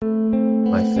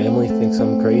My Family Thinks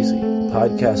I'm Crazy, a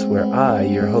podcast where I,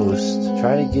 your host,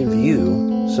 try to give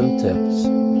you some tips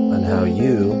on how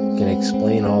you can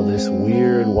explain all this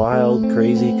weird, wild,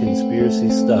 crazy conspiracy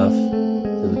stuff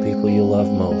to the people you love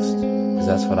most. Because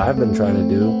that's what I've been trying to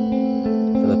do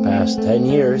for the past 10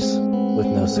 years with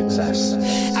no success.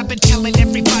 I've been telling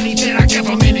everybody that our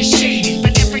government is shady,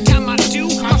 but every time I do,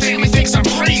 my family thinks I'm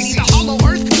crazy. The hollow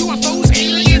earth, UFOs,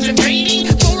 aliens invading,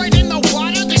 fluoride in the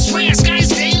water, they swear skies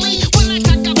daily. When I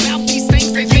talk about these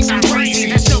things, they think I'm crazy.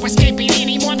 There's no escaping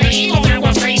anymore the evil that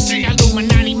we're facing.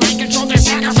 Illuminati mind control, they're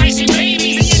sacrificing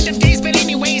babies. The end of days, but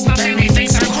anyways, my family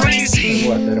thinks I'm crazy.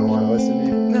 What, they don't want to listen to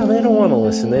you? No, they don't want to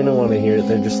listen. They don't want to hear it.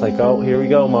 They're just like, oh, here we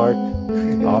go, Mark.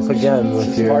 Off again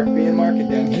with your... Mark being Mark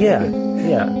again. Yeah.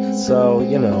 So,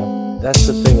 that's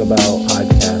the thing about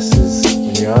podcasts is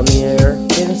when you're on the air,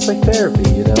 and it's like therapy,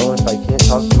 If I can't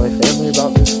talk to my family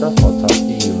about this stuff, I'll talk to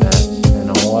you, Matt, and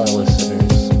all our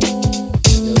listeners.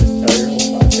 You'll just tell your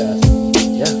whole podcast.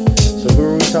 Yeah. So who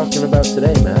are we talking about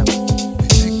today, Matt? They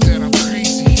think that I'm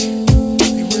crazy.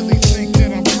 They really think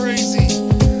that I'm crazy.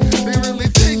 They really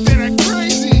think that I'm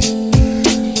crazy.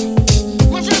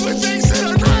 My family thinks that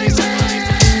I'm crazy.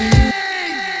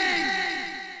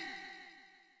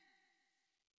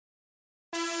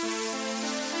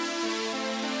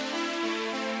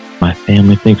 My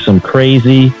family thinks I'm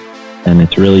crazy, and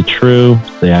it's really true.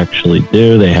 They actually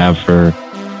do. They have for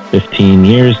 15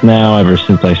 years now, ever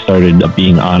since I started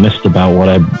being honest about what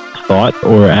I thought,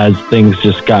 or as things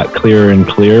just got clearer and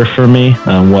clearer for me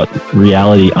on what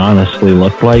reality honestly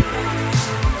looked like.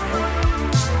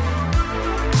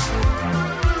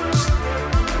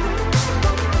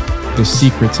 The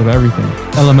secrets of everything.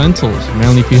 Elementals.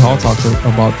 Manly P. Hall talks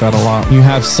about that a lot. You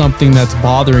have something that's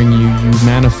bothering you, you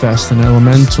manifest an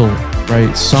elemental,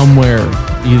 right? Somewhere,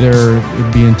 either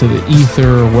it be into the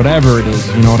ether or whatever it is,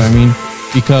 you know what I mean?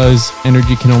 Because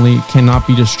energy cannot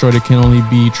be destroyed, it can only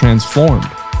be transformed.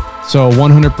 So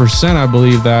 100% I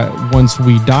believe that once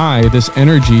we die, this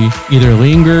energy either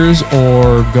lingers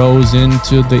or goes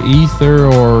into the ether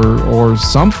or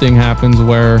something happens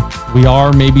where we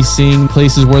are maybe seeing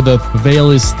places where the veil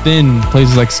is thin,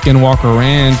 places like Skinwalker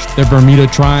Ranch, the Bermuda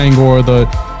Triangle, or the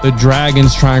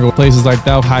Dragon's Triangle, places like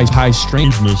that, high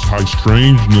strangeness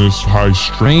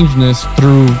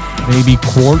through maybe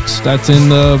quartz that's in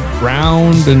the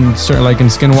ground, and certain, like in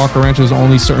Skinwalker Ranch, there's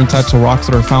only certain types of rocks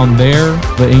that are found there.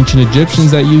 The ancient Egyptians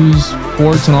that use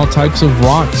quartz and all types of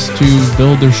rocks to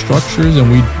build their structures, and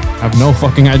we have no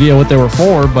fucking idea what they were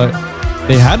for, but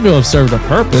they had to have served a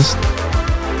purpose.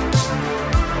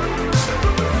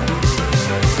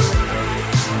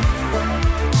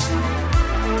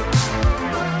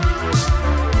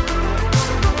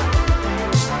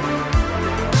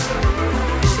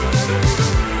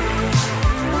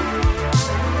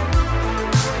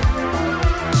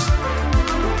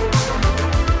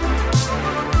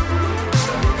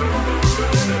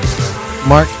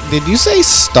 Mark, did you say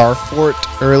Starfort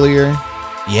earlier?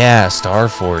 Yeah, star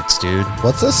forts, dude.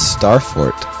 What's a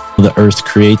Starfort? The earth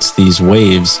creates these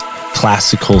waves,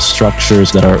 classical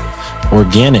structures that are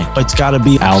organic. It's got to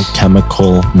be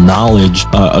alchemical knowledge.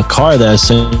 A car that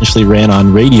essentially ran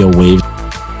on radio waves.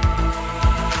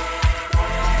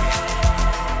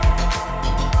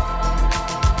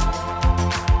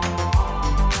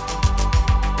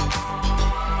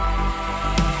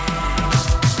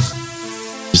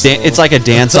 It's like a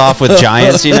dance-off with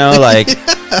giants,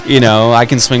 I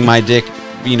can swing my dick,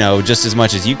 just as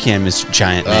much as you can, Mr.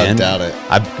 Giant Man. I doubt it.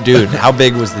 Dude, how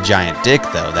big was the giant dick,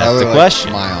 though? That's the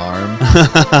question. My arm.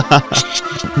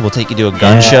 We'll take you to a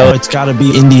gun show. It's got to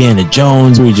be Indiana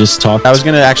Jones. We just talked. I was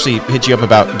going to actually hit you up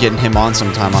about getting him on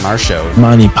sometime on our show.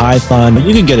 Monty Python.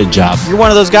 You can get a job. You're one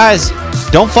of those guys.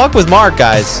 Don't fuck with Mark,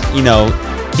 guys.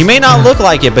 He may not look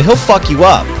like it, but he'll fuck you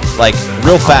up, like,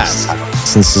 real fast.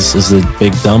 Since this is a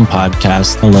big dumb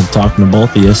podcast, I love talking to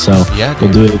both of you, so yeah,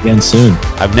 we'll do it again soon.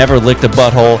 I've never licked a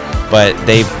butthole, but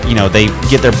they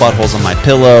get their buttholes on my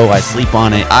pillow. I sleep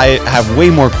on it. I have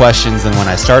way more questions than when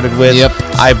I started with. Yep.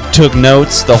 I took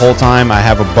notes the whole time. I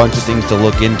have a bunch of things to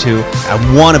look into.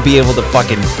 I want to be able to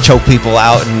fucking choke people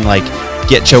out and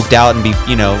get choked out and be,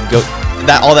 go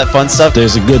that all that fun stuff.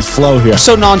 There's a good flow here. You're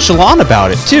so nonchalant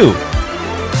about it too.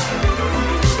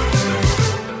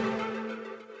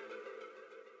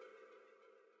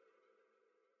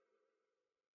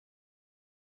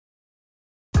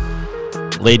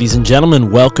 Ladies and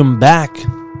gentlemen, welcome back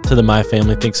to the My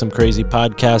Family Thinks I'm Crazy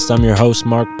podcast. I'm your host,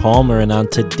 Mark Palmer, and on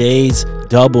today's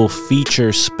double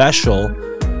feature special,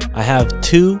 I have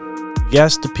two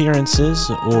guest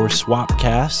appearances or swap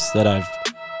casts that I've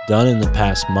done in the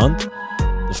past month.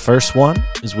 The first one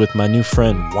is with my new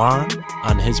friend Juan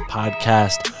on his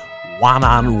podcast, Juan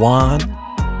on Juan.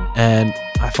 And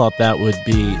I thought that would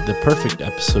be the perfect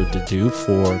episode to do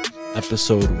for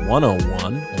episode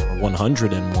 101 or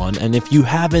 101. And if you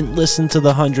haven't listened to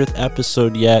the 100th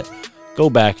episode yet, go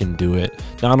back and do it.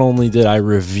 Not only did I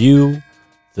review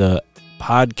the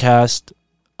podcast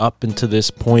up until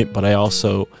this point, but I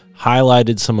also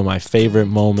highlighted some of my favorite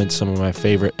moments, some of my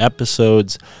favorite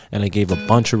episodes, and I gave a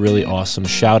bunch of really awesome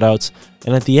shout outs.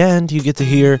 And at the end, you get to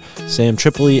hear Sam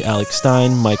Tripoli, Alex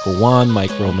Stein, Michael Juan, Mike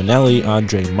Romanelli,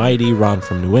 Andre Mighty, Ron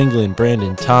from New England,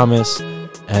 Brandon Thomas,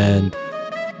 and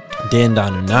Dan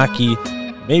Donunaki,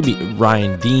 maybe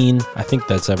Ryan Dean. I think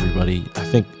that's everybody.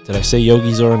 Did I say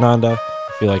Yogi Zorananda?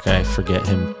 I feel like I forget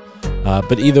him.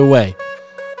 But either way,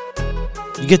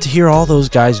 you get to hear all those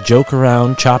guys joke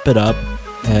around, chop it up,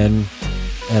 and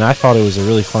I thought it was a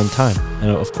really fun time. And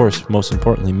of course, most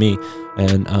importantly, me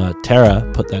and Tara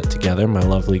put that together, my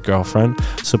lovely girlfriend,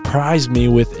 surprised me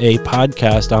with a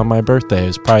podcast on my birthday. It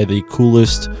was probably the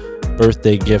coolest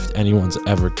birthday gift anyone's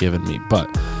ever given me.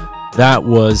 But that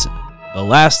was the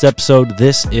last episode.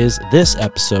 This is this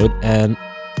episode, and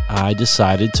I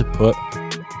decided to put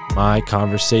my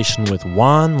conversation with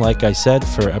Juan, like I said,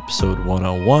 for episode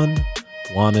 101.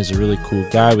 Juan is a really cool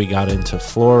guy. We got into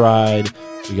fluoride.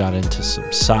 We got into some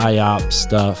PSYOP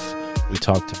stuff. We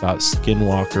talked about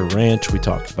Skinwalker Ranch. We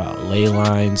talked about ley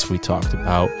lines. We talked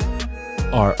about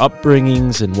our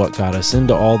upbringings and what got us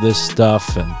into all this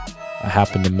stuff. And I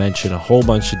happened to mention a whole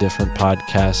bunch of different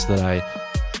podcasts that I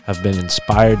have been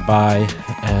inspired by.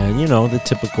 And, you know, the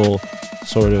typical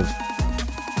sort of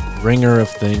ringer of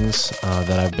things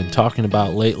that I've been talking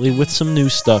about lately, with some new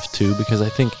stuff too, because I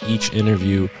think each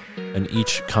interview and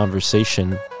each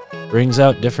conversation brings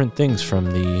out different things from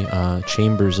the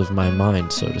chambers of my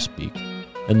mind, so to speak.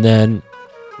 And then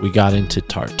we got into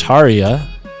Tartaria,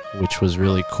 which was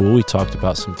really cool. We talked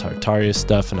about some Tartaria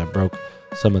stuff, and I broke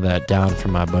some of that down for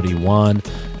my buddy Juan.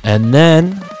 And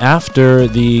then after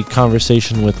the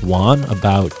conversation with Juan,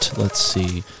 about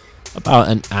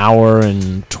an hour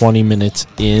and 20 minutes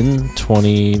in,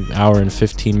 hour and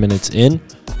 15 minutes in,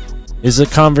 is a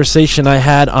conversation I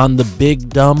had on the Big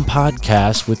Dumb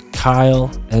podcast with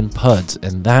Kyle and Puds,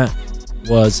 and that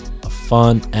was a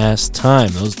fun-ass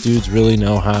time. Those dudes really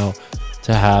know how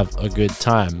to have a good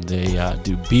time. They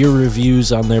do beer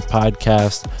reviews on their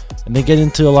podcast, and they get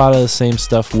into a lot of the same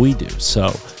stuff we do. So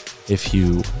if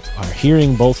you are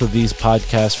hearing both of these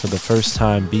podcasts for the first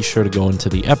time, be sure to go into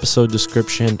the episode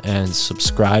description and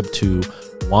subscribe to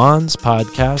Juan's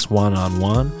podcast, Juan on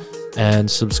Juan,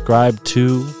 and subscribe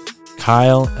to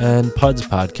Kyle and Pud's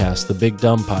podcast, the Big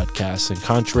Dumb podcast. And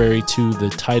contrary to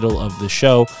the title of the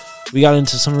show, we got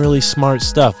into some really smart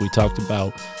stuff. We talked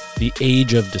about the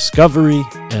age of discovery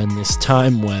and this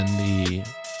time when the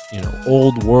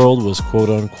old world was quote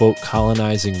unquote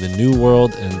colonizing the new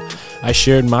world, and I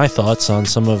shared my thoughts on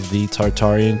some of the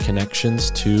Tartarian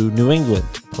connections to New England,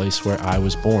 the place where I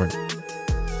was born.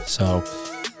 So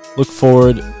look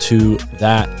forward to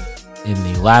that in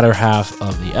the latter half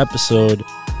of the episode.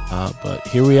 But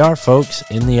here we are, folks,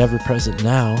 in the ever-present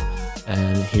now,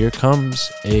 and here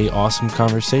comes a awesome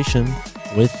conversation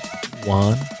with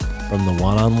Juan from the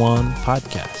Juan on Juan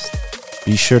podcast.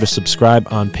 Be sure to subscribe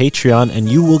on Patreon, and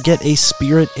you will get a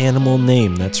spirit animal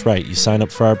name. That's right, you sign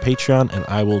up for our Patreon, and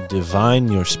I will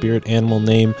divine your spirit animal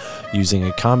name using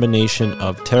a combination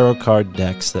of tarot card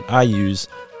decks that I use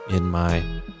in my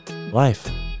life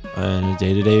on a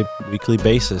day-to-day, weekly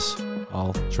basis.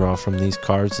 I'll draw from these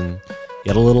cards and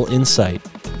get a little insight.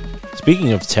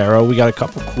 Speaking of tarot, we got a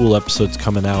couple cool episodes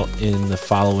coming out in the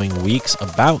following weeks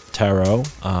about tarot.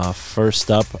 First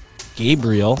up,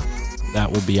 Gabriel. That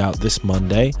will be out this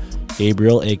Monday.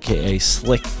 Gabriel, aka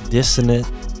Slick Dissident.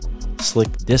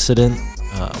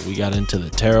 We got into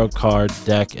the tarot card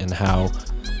deck and how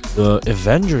the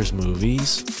Avengers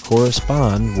movies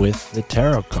correspond with the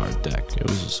tarot card deck. It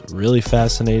was really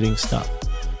fascinating stuff.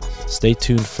 Stay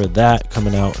tuned for that,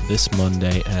 coming out this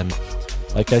Monday. And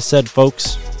like I said,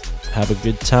 folks, have a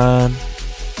good time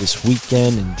this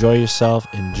weekend. Enjoy yourself.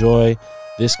 Enjoy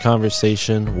this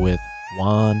conversation with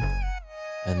Juan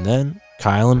and then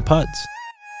Kyle and Puds.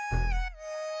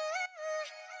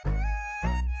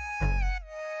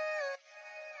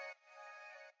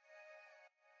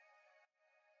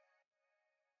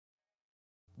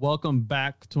 Welcome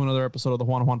back to another episode of the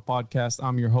Juan on Juan podcast.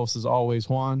 I'm your host, as always,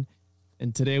 Juan.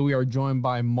 And today we are joined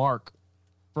by Mark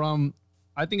from,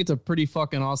 I think it's a pretty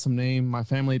fucking awesome name, My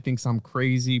Family Thinks I'm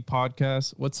Crazy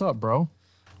podcast. What's up, bro?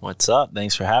 What's up?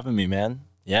 Thanks for having me, man.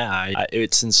 Yeah,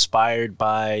 it's inspired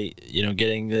by,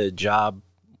 getting the job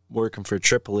working for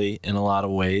Tripoli in a lot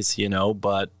of ways,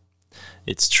 but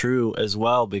it's true as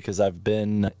well because I've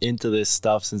been into this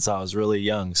stuff since I was really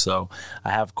young. So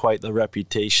I have quite the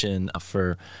reputation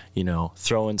for,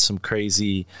 throwing some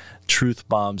crazy truth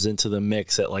bombs into the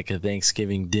mix at like a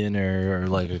Thanksgiving dinner or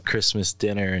like a Christmas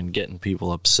dinner and getting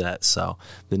people upset. So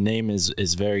the name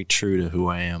is very true to who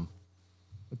I am.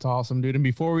 That's awesome, dude. And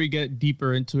before we get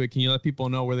deeper into it, can you let people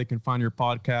know where they can find your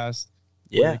podcast?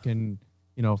 Yeah. Where they can,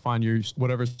 find your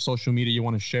whatever social media you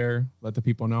want to share. Let the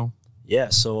people know. Yeah,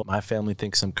 so My Family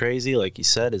Thinks I'm Crazy, like you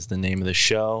said, is the name of the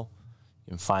show.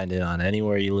 You can find it on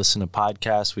anywhere you listen to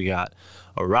podcasts. We got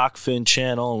a Rockfin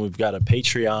channel, and we've got a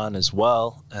Patreon as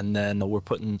well. And then we're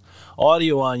putting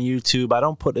audio on YouTube. I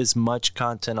don't put as much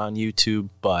content on YouTube,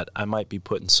 but I might be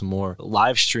putting some more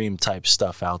live stream type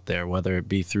stuff out there, whether it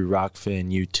be through Rockfin,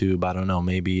 YouTube. I don't know.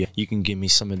 Maybe you can give me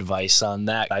some advice on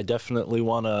that. I definitely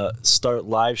want to start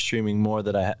live streaming more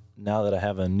now that I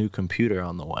have a new computer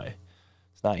on the way.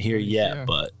 Not here yet, yeah.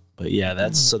 but yeah,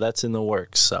 that's in the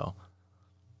works. So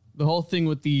the whole thing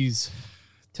with these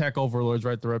tech overlords,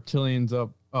 right? The reptilians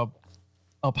up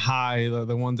high,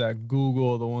 the ones at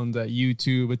Google, the ones at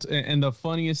YouTube. And the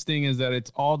funniest thing is that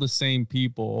it's all the same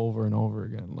people over and over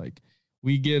again. Like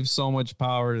we give so much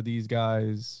power to these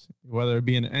guys, whether it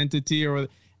be an entity and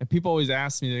people always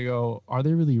ask me, they go, are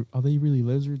they really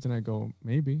lizards? And I go,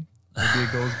 maybe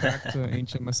it goes back to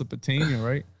ancient Mesopotamia,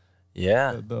 right?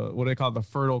 Yeah, the what they call the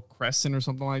Fertile Crescent or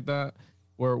something like that,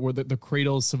 where the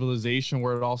cradle of civilization,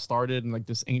 where it all started, and like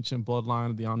this ancient bloodline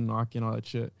of the Anunnaki and all that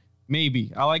shit.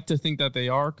 Maybe I like to think that they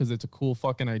are because it's a cool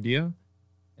fucking idea,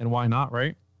 and why not,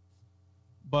 right?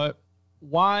 But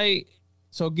why?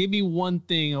 So give me one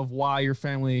thing of why your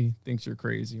family thinks you're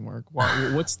crazy, Mark.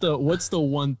 Why, what's the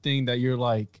one thing that you're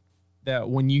like that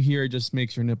when you hear it just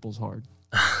makes your nipples hard?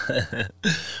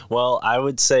 Well, I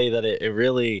would say that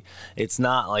it's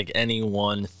not like any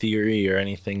one theory or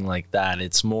anything like that.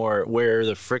 It's more where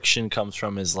the friction comes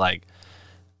from is like,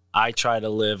 I try to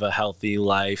live a healthy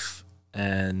life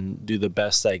and do the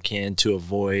best I can to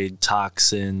avoid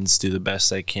toxins, do the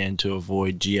best I can to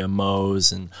avoid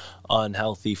GMOs and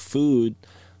unhealthy food.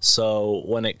 So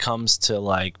when it comes to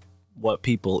like what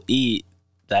people eat,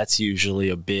 that's usually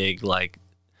a big like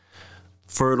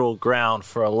fertile ground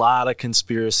for a lot of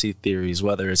conspiracy theories,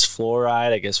 whether it's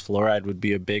fluoride. I guess fluoride would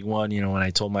be a big one. When I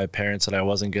told my parents that I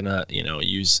wasn't going to,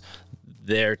 use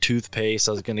their toothpaste,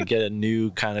 I was going to get a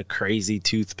new kind of crazy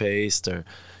toothpaste or,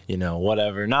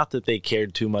 whatever. Not that they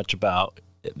cared too much about.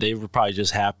 They were probably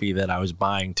just happy that I was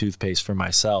buying toothpaste for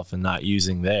myself and not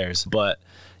using theirs. But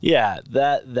yeah,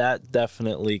 that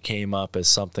definitely came up as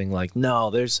something like, no,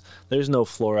 there's no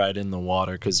fluoride in the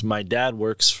water, because my dad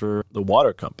works for the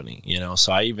water company,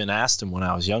 so I even asked him when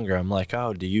I was younger, I'm like,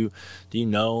 oh, do you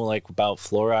know like about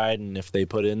fluoride and if they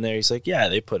put it in there? He's like, yeah,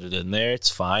 they put it in there, it's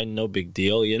fine, no big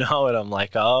deal, and I'm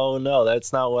like, oh no,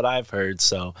 that's not what I've heard.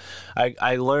 So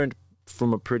I learned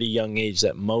from a pretty young age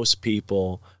that most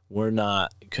people were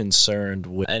not concerned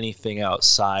with anything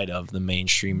outside of the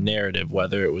mainstream narrative,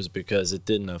 whether it was because it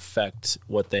didn't affect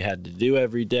what they had to do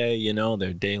every day,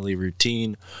 their daily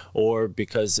routine, or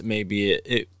because maybe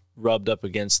it rubbed up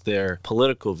against their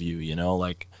political view,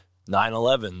 like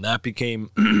 9/11. That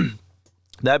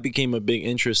became a big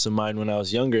interest of mine when I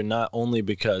was younger, not only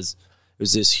because it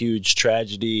was this huge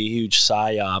tragedy, huge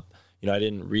psyop. I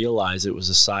didn't realize it was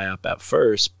a psyop at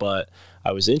first, but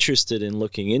I was interested in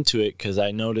looking into it because I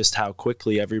noticed how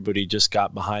quickly everybody just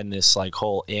got behind this like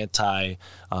whole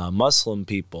anti-Muslim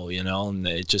people, and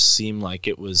it just seemed like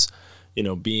it was,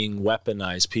 being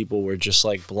weaponized. People were just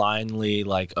like blindly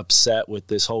like upset with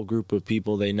this whole group of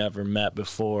people they never met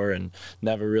before and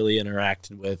never really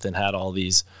interacted with, and had all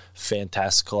these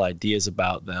fantastical ideas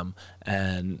about them.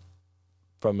 And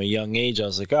from a young age, I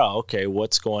was like, oh, okay,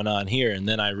 what's going on here? And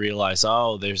then I realized,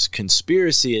 oh, there's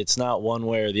conspiracy. It's not one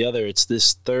way or the other. It's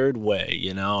this third way,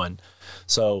 And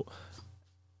so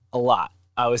a lot.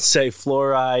 I would say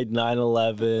fluoride,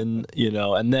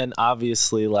 9/11, and then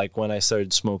obviously like when I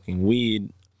started smoking weed,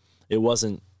 it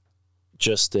wasn't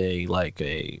just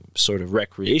a sort of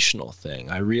recreational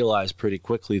thing. I realized pretty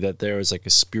quickly that there was like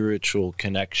a spiritual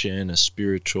connection, a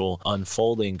spiritual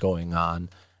unfolding going on.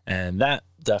 And that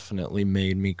definitely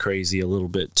made me crazy a little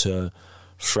bit to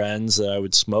friends that I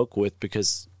would smoke with,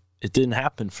 because it didn't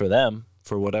happen for them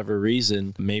for whatever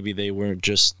reason. Maybe they weren't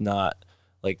just not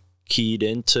like keyed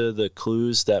into the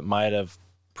clues that might have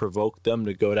provoked them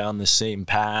to go down the same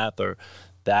path, or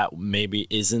that maybe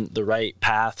isn't the right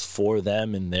path for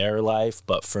them in their life.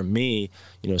 But for me,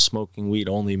 smoking weed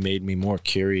only made me more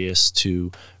curious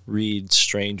to read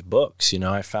strange books.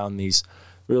 I found these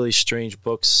really strange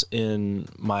books in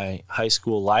my high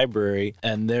school library,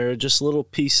 and they're just little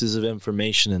pieces of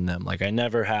information in them. Like, I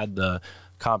never had the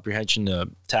comprehension to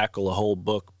tackle a whole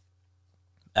book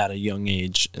at a young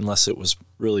age unless it was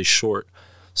really short.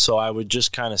 So I would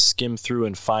just kind of skim through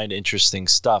and find interesting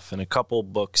stuff. And a couple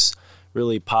books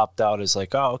really popped out as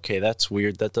like, oh, okay, that's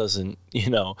weird. That doesn't,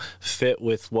 fit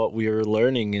with what we were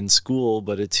learning in school,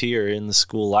 but it's here in the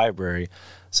school library.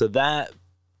 So that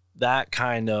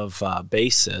kind of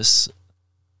basis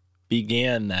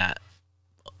began that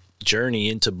journey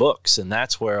into books. And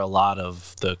that's where a lot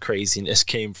of the craziness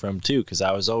came from too, because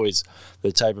I was always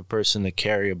the type of person to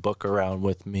carry a book around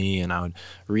with me, and I would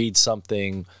read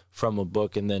something from a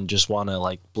book and then just want to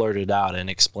like blurt it out and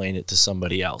explain it to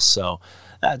somebody else. So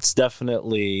that's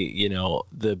definitely,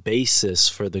 the basis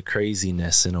for the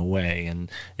craziness in a way.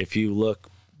 And if you look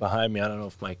behind me, I don't know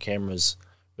if my camera's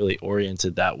really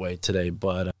oriented that way today,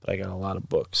 but I got a lot of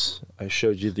books. I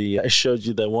showed you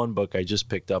the one book I just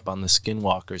picked up on the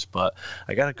skinwalkers, but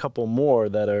I got a couple more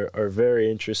that are very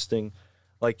interesting.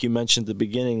 Like you mentioned at the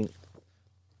beginning,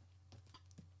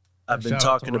 I've been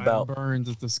talking about Burns.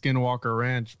 It's the Skinwalker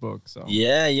Ranch book. So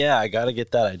yeah, I got to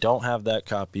get that. I don't have that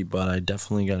copy, but I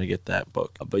definitely got to get that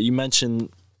book. But you mentioned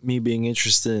me being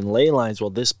interested in ley lines. Well,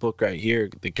 this book right here,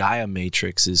 the Gaia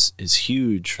Matrix, is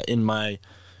huge in my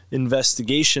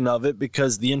investigation of it,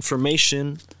 because the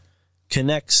information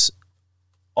connects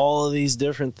all of these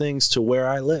different things to where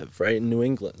I live, right in New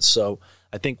England. So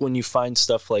I think when you find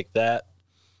stuff like that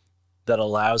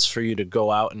allows for you to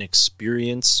go out and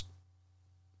experience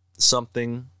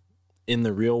something in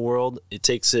the real world, it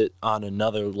takes it on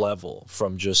another level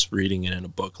from just reading it in a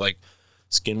book. Like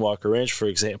Skinwalker Ranch, for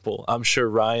example, I'm sure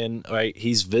Ryan, right,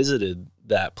 he's visited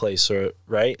that place,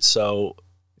 right? So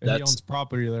he owns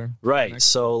property there. Right.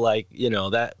 So like,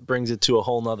 that brings it to a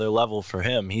whole nother level for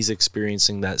him. He's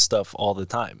experiencing that stuff all the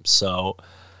time. So,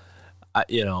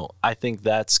 I think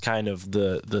that's kind of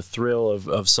the thrill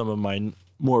of some of my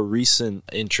more recent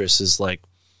interests, is like,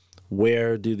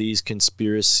 where do these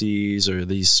conspiracies or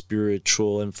these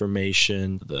spiritual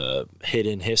information, the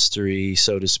hidden history,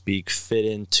 so to speak, fit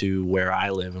into where I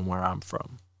live and where I'm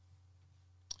from?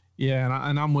 Yeah,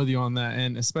 and I'm with you on that.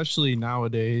 And especially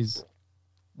nowadays,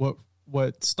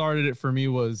 what started it for me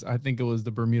was, I think it was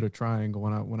the Bermuda Triangle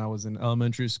when I was in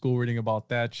elementary school reading about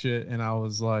that shit, and I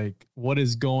was like, what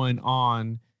is going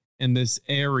on in this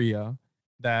area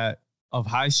that of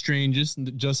high strangeness,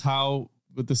 just how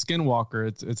with the Skinwalker,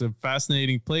 it's a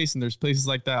fascinating place, and there's places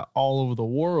like that all over the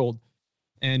world.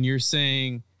 And you're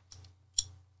saying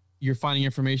you're finding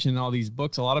information in all these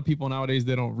books. A lot of people nowadays,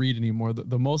 they don't read anymore.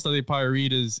 The most that they probably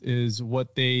read is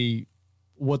what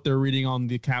they're reading on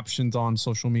the captions on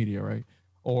social media, right?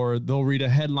 Or they'll read a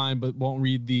headline but won't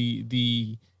read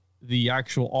the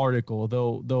actual article.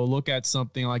 They'll look at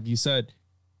something, like you said,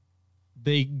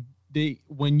 they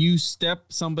when you step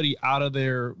somebody out of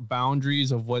their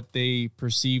boundaries of what they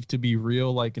perceive to be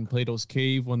real, like in Plato's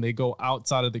cave, when they go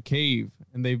outside of the cave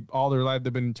and all their life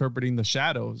they've been interpreting the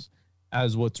shadows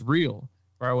as what's real,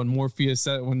 right? When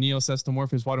Neo says to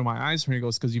Morpheus, "Why do my eyes hurt?" He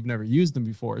goes, "Because you've never used them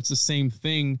before." It's the same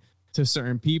thing to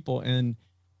certain people. And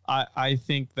I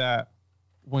think that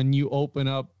when you open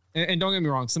up, and don't get me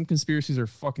wrong, some conspiracies are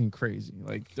fucking crazy.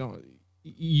 Like,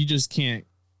 you just can't.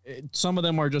 Some of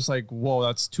them are just like, whoa,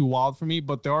 that's too wild for me.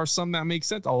 But there are some that make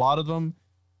sense. A lot of them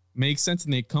make sense,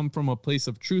 and they come from a place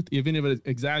of truth, even if it's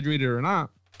exaggerated or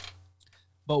not.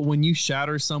 But when you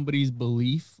shatter somebody's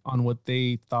belief on what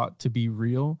they thought to be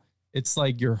real, it's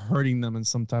like you're hurting them in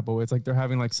some type of way. It's like they're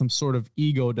having like some sort of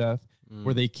ego death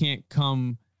where they can't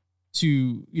come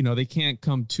to, they can't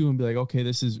come to and be like, okay,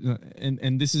 this is,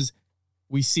 and this is,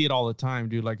 we see it all the time,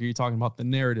 dude. Like, you're talking about the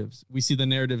narratives. We see the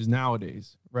narratives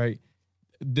nowadays, right?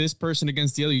 This person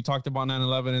against the other. You talked about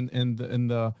 9/11 and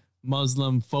the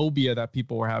Muslim phobia that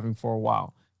people were having for a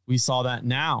while. We saw that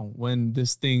now when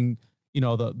this thing,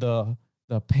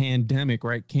 the pandemic,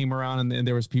 right, came around, and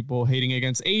there was people hating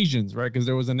against Asians, right? Because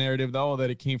there was a narrative that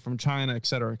it came from China, et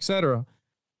cetera, et cetera.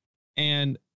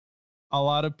 And a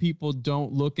lot of people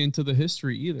don't look into the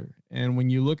history either. And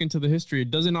when you look into the history, it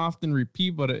doesn't often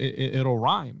repeat, but it'll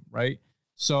rhyme, right?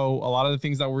 So a lot of the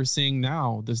things that we're seeing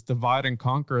now, this divide and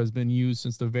conquer, has been used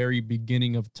since the very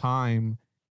beginning of time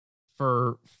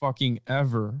for fucking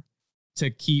ever to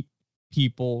keep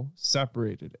people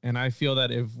separated. And I feel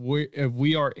that if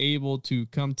we are able to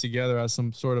come together as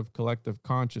some sort of collective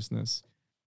consciousness,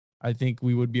 I think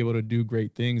we would be able to do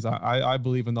great things. I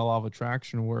believe in the law of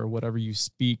attraction, where whatever you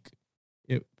speak,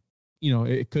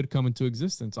 it could come into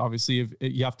existence. Obviously,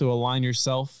 you have to align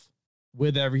yourself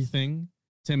with everything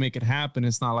to make it happen.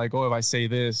 It's not like, oh, if I say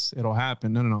this, it'll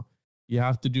happen. No. You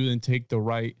have to do and take the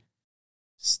right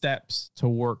steps to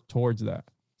work towards that.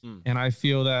 And I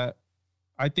feel that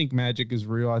I think magic is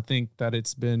real. I think that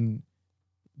it's been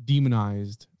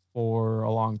demonized for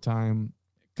a long time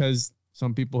because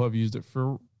some people have used it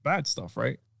for bad stuff,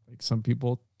 right? Like some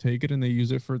people take it and they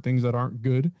use it for things that aren't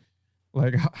good.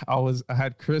 Like I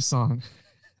had Chris on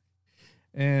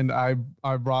and I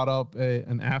brought up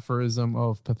an aphorism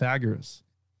of Pythagoras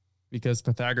because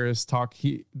Pythagoras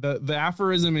the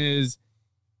aphorism is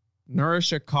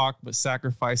nourish a cock, but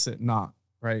sacrifice it not,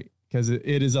 right? Because it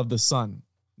is of the sun.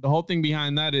 The whole thing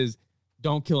behind that is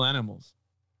don't kill animals,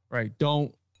 right?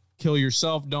 Don't kill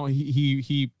yourself.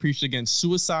 He preached against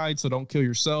suicide, so don't kill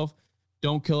yourself.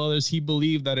 Don't kill others. He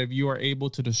believed that if you are able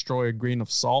to destroy a grain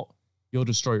of salt, you'll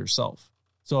destroy yourself.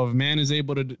 So if man is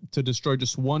able to destroy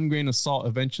just one grain of salt,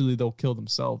 eventually they'll kill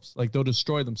themselves. Like they'll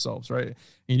destroy themselves, right?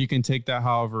 And you can take that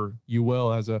however you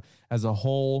will as a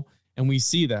whole. And we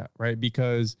see that, right?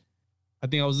 Because I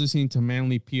think I was listening to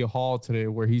Manly P. Hall today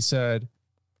where he said,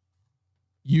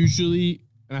 usually,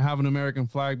 and I have an American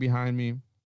flag behind me,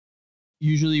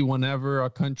 usually whenever a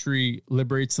country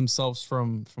liberates themselves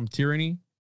from tyranny,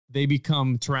 they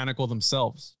become tyrannical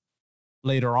themselves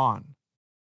later on.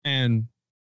 And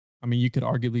I mean, you could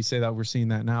arguably say that we're seeing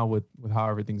that now with how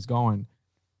everything's going.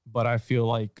 But I feel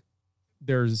like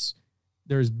there's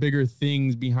bigger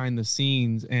things behind the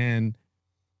scenes. And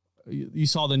you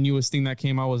saw the newest thing that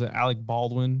came out was Alec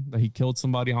Baldwin, that he killed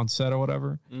somebody on set or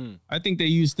whatever. I think they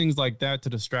use things like that to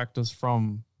distract us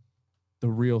from the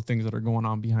real things that are going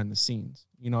on behind the scenes.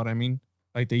 You know what I mean?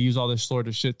 Like they use all this sort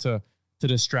of shit to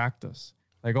distract us.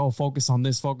 Like, oh, focus on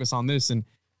this. And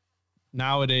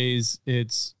nowadays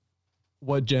it's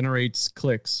what generates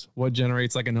clicks, what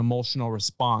generates like an emotional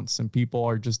response. And people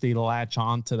are just, they latch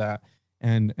on to that.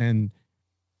 And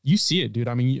you see it, dude.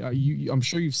 I mean, I'm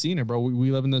sure you've seen it, bro. We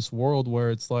live in this world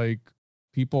where it's like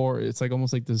it's like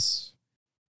almost like this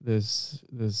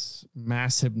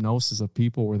mass hypnosis of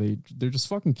people where they're just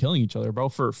fucking killing each other, bro,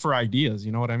 for ideas.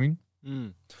 You know what I mean?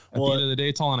 At the end of the day,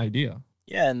 it's all an idea.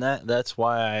 Yeah, and that's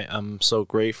why I'm so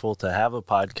grateful to have a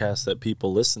podcast that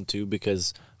people listen to,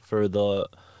 because for the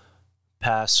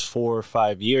past 4 or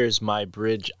 5 years, my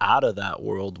bridge out of that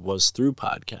world was through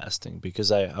podcasting,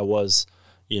 because I was,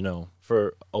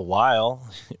 for a while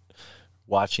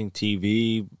watching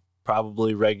TV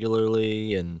probably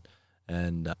regularly and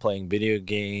playing video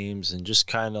games and just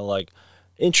kind of like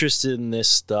interested in this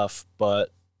stuff,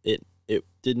 but it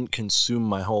didn't consume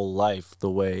my whole life the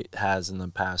way it has in the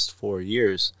past 4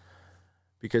 years,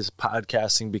 because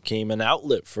podcasting became an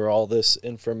outlet for all this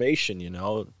information.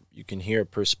 You can hear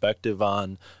perspective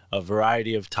on a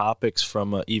variety of topics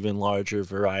from an even larger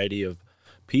variety of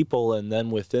people, and then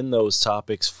within those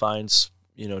topics find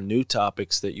new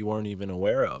topics that you weren't even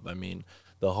aware of. I mean,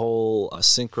 the whole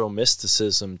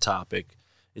synchromysticism topic,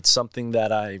 it's something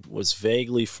that I was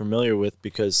vaguely familiar with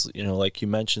because, like you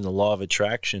mentioned, the law of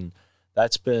attraction,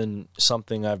 that's been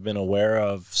something I've been aware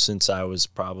of since I was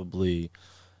probably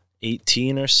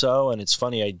 18 or so. And it's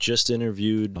funny, I just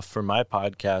interviewed for my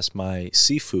podcast my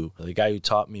Sifu, the guy who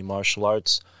taught me martial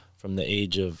arts from the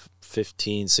age of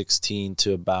 15, 16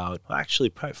 to about, actually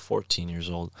probably 14 years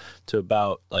old, to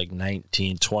about like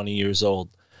 19, 20 years old.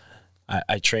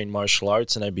 I trained martial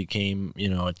arts and I became,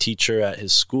 a teacher at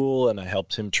his school, and I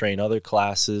helped him train other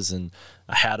classes, and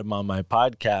I had him on my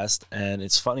podcast. And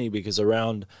it's funny because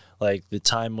around like the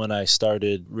time when I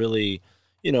started really,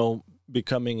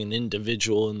 becoming an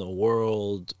individual in the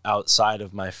world outside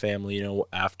of my family,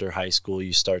 after high school,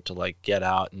 you start to like get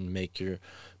out and make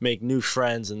new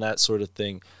friends and that sort of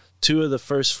thing. 2 of the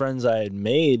first friends I had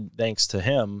made, thanks to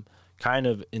him, kind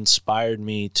of inspired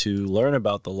me to learn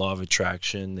about the law of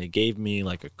attraction. They gave me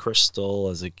like a crystal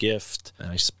as a gift,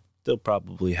 and I still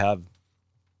probably have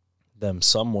them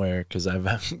somewhere because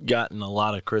I've gotten a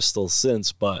lot of crystals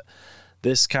since. But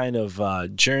this kind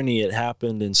of journey, it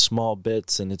happened in small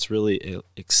bits, and it's really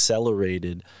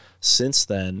accelerated since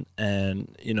then.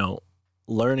 And,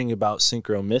 learning about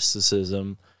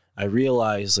synchromysticism, I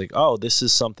realized like, oh, this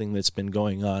is something that's been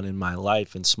going on in my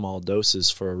life in small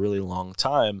doses for a really long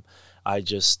time. I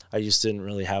just didn't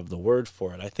really have the word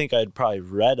for it. I think I'd probably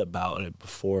read about it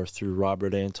before through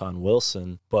Robert Anton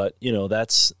Wilson, but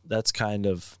that's kind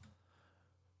of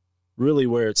really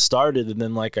where it started. And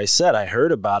then, like I said, I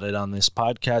heard about it on this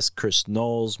podcast. Chris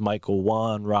Knowles, Michael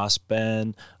Juan, Ross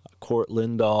Ben, Court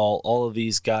Lindahl, all of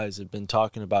these guys have been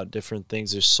talking about different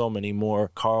things. There's so many more.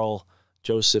 Carl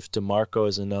Joseph DeMarco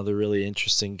is another really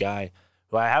interesting guy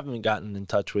who I haven't gotten in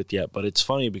touch with yet. But it's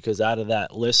funny because out of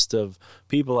that list of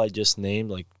people I just named,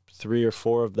 like 3 or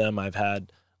 4 of them I've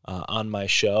had on my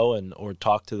show or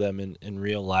talked to them in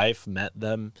real life, met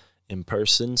them in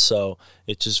person. So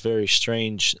it's just very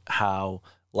strange how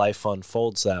life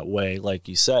unfolds that way. Like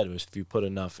you said, if you put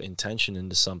enough intention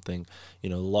into something,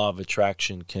 the law of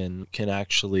attraction can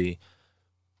actually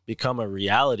become a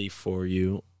reality for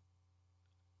you.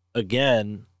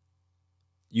 Again,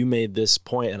 you made this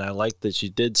point, and I like that you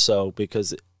did so,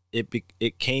 because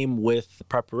it came with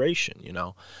preparation.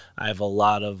 I have a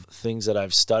lot of things that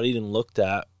I've studied and looked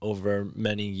at over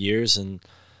many years, and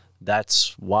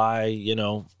that's why,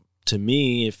 to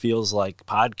me, it feels like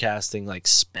podcasting like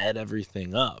sped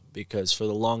everything up, because for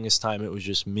the longest time it was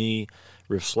just me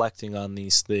reflecting on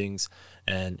these things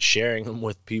and sharing them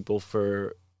with people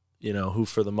who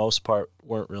for the most part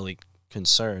weren't really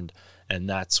concerned. And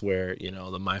that's where,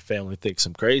 the my family thinks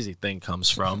I'm crazy thing comes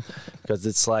from, because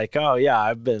it's like, oh yeah,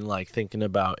 I've been like thinking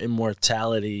about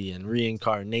immortality and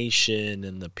reincarnation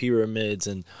and the pyramids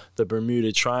and the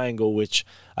Bermuda Triangle, which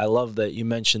I love that you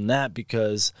mentioned that,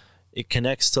 because it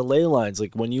connects to ley lines.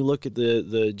 Like when you look at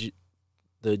the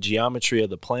geometry of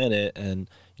the planet, and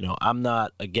I'm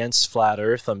not against flat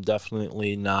Earth. I'm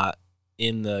definitely not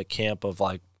in the camp of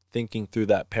like thinking through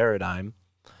that paradigm,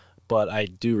 but I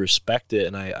do respect it,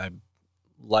 and I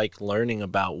like learning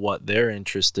about what they're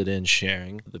interested in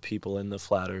sharing, the people in the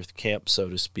flat Earth camp, so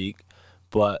to speak.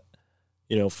 But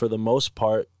for the most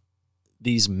part,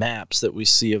 these maps that we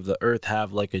see of the Earth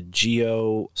have like a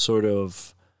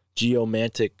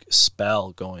geomantic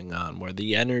spell going on, where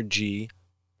the energy,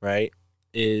 right,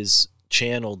 is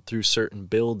channeled through certain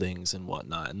buildings and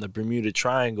whatnot. And the Bermuda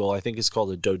Triangle, I think it's called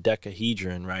a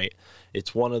dodecahedron, right?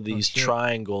 It's one of these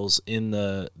triangles in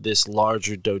this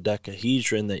larger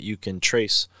dodecahedron that you can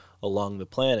trace along the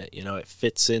planet. It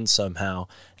fits in somehow.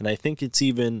 And I think it's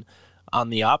even on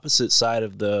the opposite side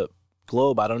of the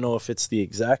globe. I don't know if it's the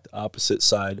exact opposite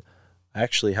side. I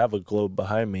actually have a globe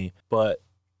behind me, but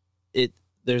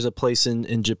there's a place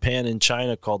in Japan and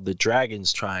China called the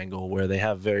Dragon's Triangle, where they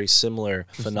have very similar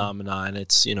phenomena, and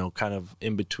it's, kind of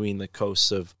in between the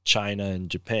coasts of China and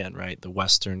Japan, right? The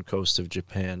western coast of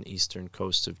Japan, eastern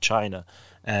coast of China.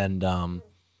 And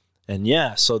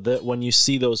yeah, so that when you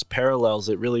see those parallels,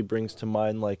 it really brings to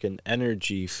mind like an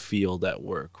energy field at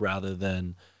work, rather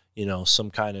than,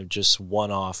 some kind of just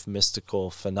one-off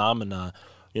mystical phenomena.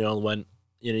 When,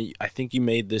 I think you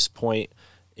made this point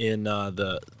in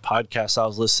the podcast I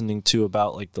was listening to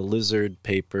about like the lizard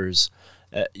papers.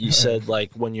 You said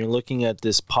like when you're looking at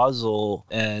this puzzle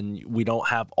and we don't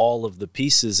have all of the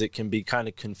pieces, it can be kind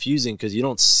of confusing because you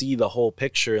don't see the whole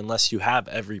picture unless you have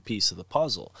every piece of the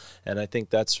puzzle. And I think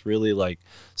that's really like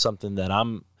something that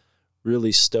I'm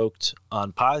really stoked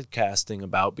on podcasting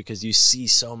about, because you see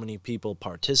so many people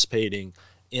participating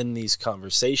in these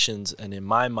conversations. And in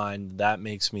my mind, that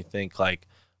makes me think like,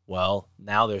 well,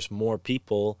 now there's more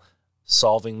people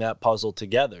solving that puzzle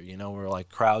together. We're like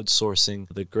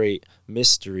crowdsourcing the great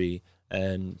mystery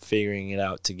and figuring it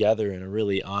out together in a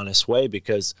really honest way,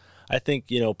 because I think,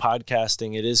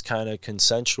 podcasting, it is kind of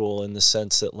consensual in the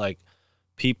sense that like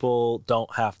people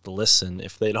don't have to listen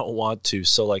if they don't want to.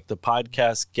 So like the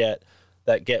podcasts get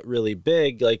really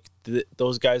big, like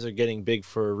those guys are getting big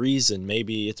for a reason.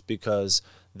 Maybe it's because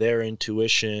their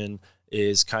intuition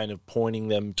is kind of pointing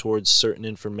them towards certain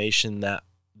information that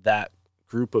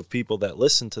group of people that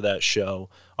listen to that show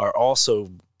are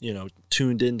also,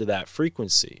 tuned into that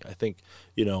frequency. I think,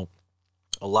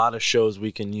 a lot of shows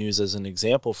we can use as an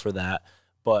example for that.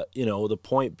 But, the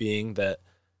point being that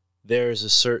there's a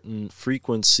certain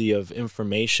frequency of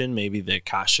information, maybe the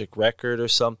Akashic record or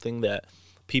something, that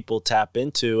people tap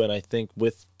into. And I think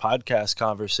with podcast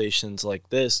conversations like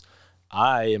this,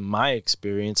 in my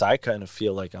experience, I kind of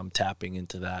feel like I'm tapping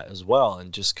into that as well,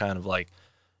 and just kind of like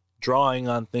drawing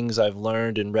on things I've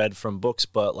learned and read from books.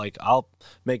 But like, I'll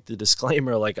make the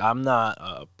disclaimer, like I'm not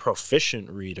a proficient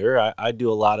reader. I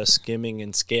do a lot of skimming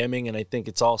and scamming, and I think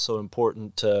it's also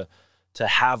important to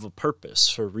have a purpose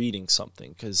for reading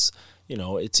something, because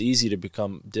it's easy to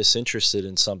become disinterested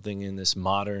in something in this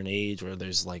modern age where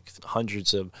there's like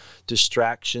hundreds of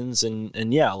distractions,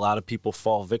 and yeah, a lot of people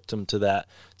fall victim to that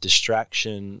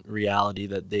distraction reality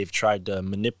that they've tried to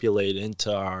manipulate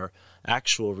into our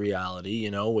actual reality,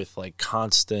 with like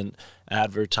constant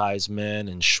advertisement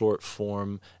and short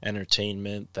form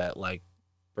entertainment that like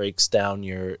breaks down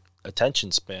your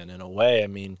attention span in a way. I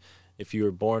mean, if you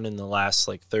were born in the last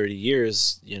like 30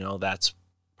 years, that's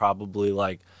probably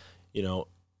like,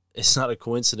 it's not a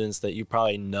coincidence that you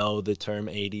probably know the term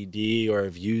ADD or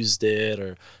have used it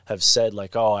or have said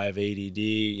like, oh, I have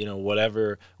ADD,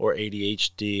 whatever, or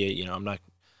ADHD. I'm not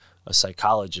a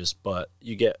psychologist, but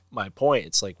you get my point.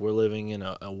 It's like we're living in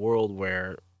a world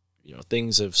where,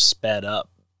 things have sped up,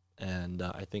 and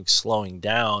I think slowing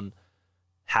down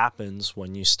happens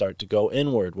when you start to go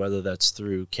inward, whether that's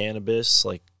through cannabis,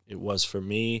 like it was for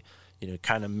me,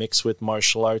 kind of mixed with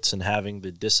martial arts and having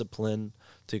the discipline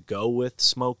to go with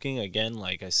smoking. Again,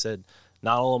 like I said,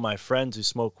 not all of my friends who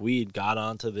smoke weed got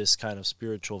onto this kind of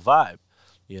spiritual vibe.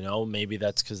 Maybe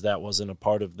that's because that wasn't a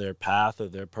part of their path or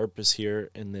their purpose here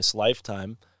in this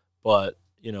lifetime. But,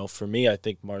 for me, I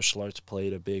think martial arts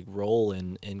played a big role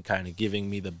in kind of giving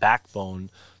me the backbone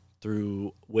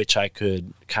through which I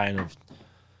could kind of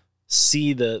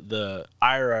see the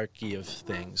hierarchy of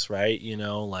things, right?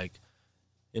 Like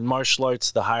in martial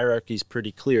arts, the hierarchy is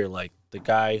pretty clear. Like the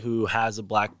guy who has a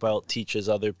black belt teaches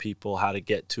other people how to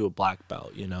get to a black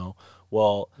belt,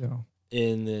 Well, Yeah.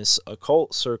 in this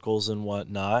occult circles and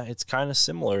whatnot, it's kind of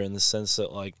similar in the sense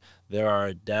that like there are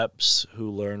adepts who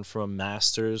learn from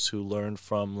masters, who learn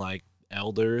from like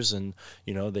elders, and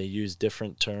they use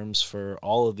different terms for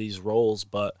all of these roles,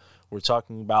 but we're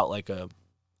talking about like a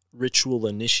ritual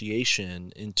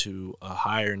initiation into a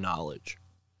higher knowledge.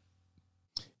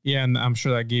 Yeah, and I'm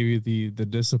sure that gave you the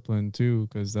discipline too,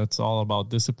 because that's all about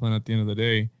discipline at the end of the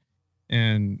day.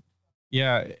 And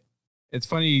yeah, it's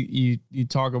funny you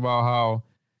talk about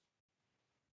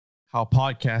how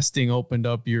podcasting opened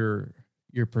up your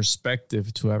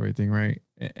perspective to everything, right?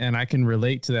 And I can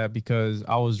relate to that because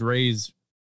I was raised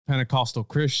Pentecostal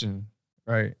Christian,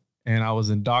 right? And I was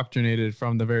indoctrinated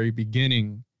from the very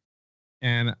beginning.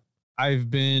 And I've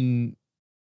been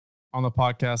on the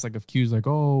podcast like accused, like,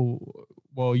 oh,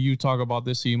 well, you talk about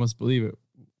this, so you must believe it.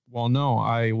 Well, no,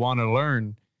 I want to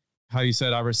learn. How you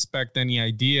said, I respect any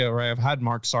idea, right? I've had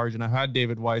Mark Sargent, I've had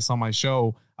David Weiss on my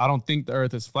show. I don't think the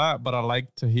earth is flat, but I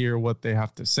like to hear what they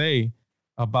have to say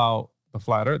about the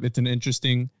flat earth. It's an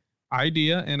interesting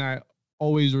idea, and I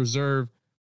always reserve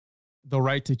the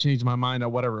right to change my mind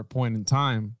at whatever point in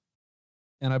time.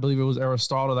 And I believe it was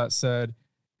Aristotle that said,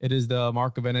 it is the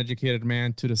mark of an educated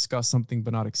man to discuss something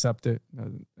but not accept it.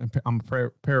 I'm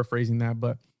paraphrasing that,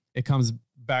 but it comes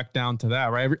back down to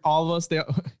that, right? All of us,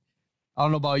 I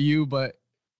don't know about you, but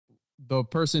the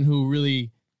person who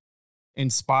really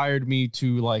inspired me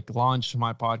to like launch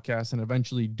my podcast and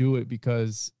eventually do it,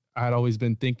 because I had always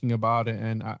been thinking about it.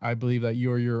 And I believe that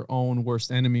you're your own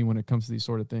worst enemy when it comes to these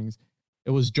sort of things.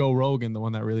 It was Joe Rogan, the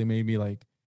one that really made me like,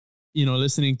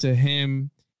 listening to him.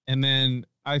 And then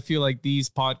I feel like these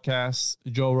podcasts,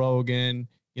 Joe Rogan,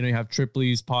 you have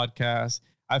Tripoli's podcast.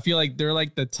 I feel like they're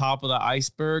like the top of the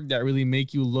iceberg that really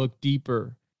make you look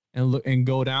deeper and look and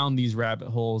go down these rabbit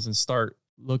holes and start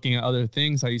looking at other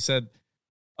things. How you said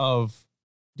dude,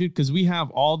 because we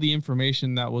have all the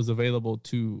information that was available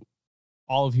to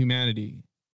all of humanity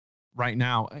right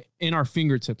now in our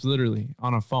fingertips, literally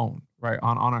on a phone, right?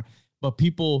 But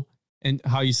people, and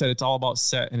how you said it's all about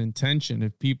set and intention.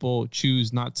 If people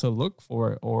choose not to look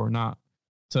for it or not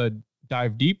to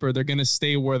dive deeper, they're going to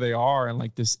stay where they are in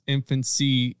like this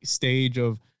infancy stage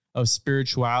of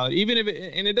spirituality, even if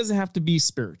it doesn't have to be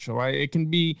spiritual, right? It can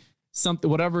be something,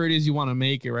 whatever it is you want to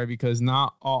make it, right? Because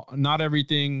not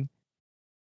everything,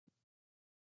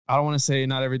 I don't want to say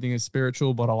not everything is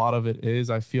spiritual, but a lot of it is.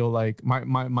 I feel like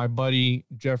my buddy,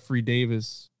 Jeffrey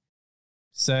Davis,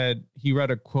 said, he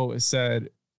read a quote. It said,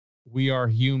 we are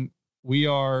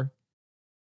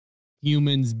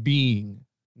humans being,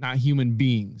 not human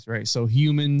beings, right? So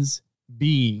humans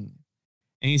being.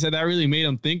 And he said that really made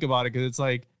him think about it, because it's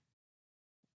like,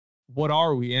 what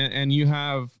are we? And you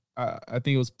have, I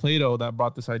think it was Plato that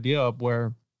brought this idea up,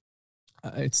 where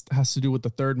it has to do with the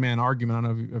third man argument. I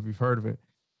don't know if you've heard of it,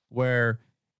 where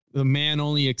the man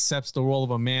only accepts the role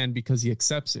of a man because he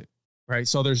accepts it, right?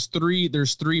 So there's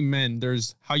three men.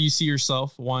 There's how you see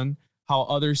yourself, one, how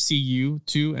others see you,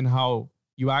 two, and how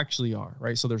you actually are,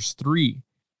 right? So there's three.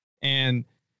 And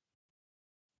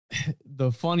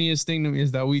the funniest thing to me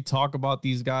is that we talk about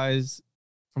these guys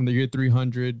from the year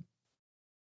 300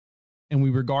 and we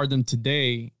regard them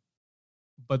today,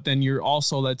 but then you're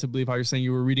also led to believe, how you're saying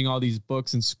you were reading all these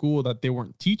books in school that they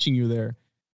weren't teaching you there.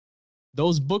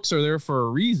 Those books are there for a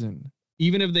reason.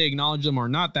 Even if they acknowledge them or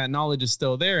not, that knowledge is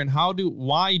still there. And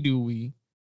why do we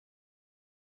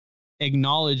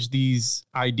acknowledge these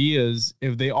ideas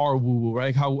if they are woo-woo,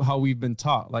 right? How we've been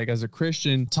taught, like as a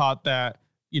Christian, taught that,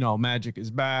 magic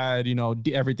is bad,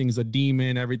 everything's a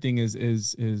demon, everything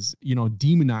is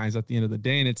demonized at the end of the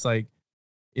day. And it's like,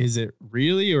 is it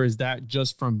really, or is that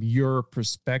just from your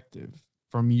perspective,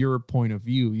 from your point of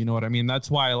view? You know what I mean? That's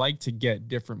why I like to get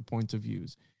different points of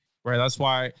views, right? That's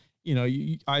why,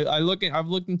 I've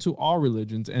looked into all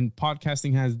religions, and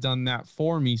podcasting has done that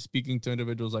for me, speaking to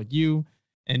individuals like you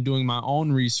and doing my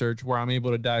own research where I'm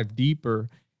able to dive deeper.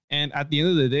 And at the end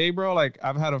of the day, bro, like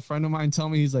I've had a friend of mine tell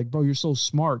me, he's like, bro, you're so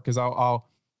smart. Cause I'll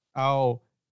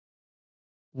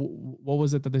what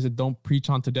was it that they said? Don't preach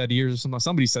onto dead ears or something.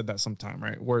 Somebody said that sometime,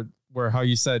 right? Where how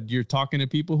you said you're talking to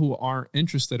people who aren't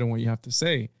interested in what you have to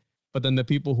say, but then the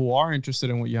people who are interested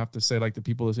in what you have to say, like the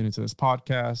people listening to this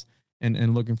podcast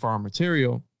and looking for our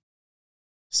material,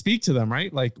 speak to them,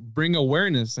 right? Like bring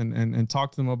awareness and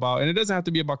talk to them about, and it doesn't have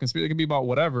to be about conspiracy. It can be about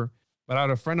whatever. But I had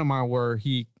a friend of mine where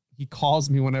he calls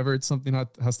me whenever it's something that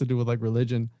has to do with like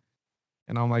religion.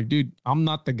 And I'm like, dude, I'm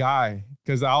not the guy,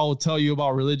 because I'll tell you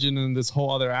about religion and this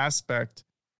whole other aspect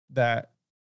that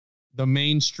the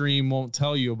mainstream won't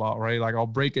tell you about, right? Like I'll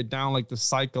break it down, like the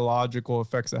psychological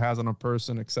effects it has on a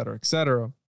person, et cetera, et cetera.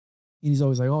 And he's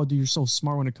always like, oh, dude, you're so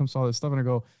smart when it comes to all this stuff. And I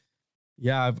go,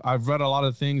 yeah, I've read a lot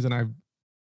of things, and I've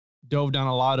dove down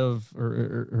a lot of,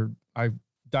 or I've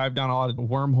dived down a lot of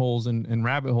wormholes and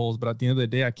rabbit holes. But at the end of the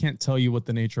day, I can't tell you what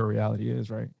the nature of reality is,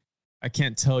 right? I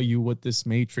can't tell you what this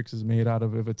matrix is made out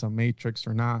of, if it's a matrix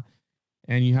or not.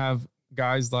 And you have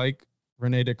guys like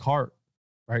Rene Descartes,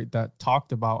 right, that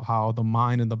talked about how the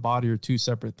mind and the body are two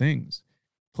separate things.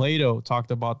 Plato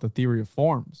talked about the theory of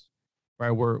forms,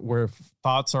 right, where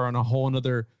thoughts are in a whole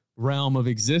other realm of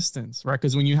existence, right?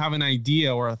 Because when you have an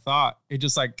idea or a thought, it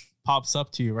just like pops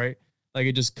up to you, right? Like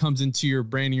it just comes into your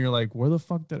brain and you're like, where the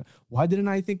fuck why didn't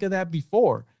I think of that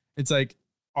before? It's like,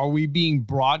 are we being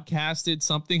broadcasted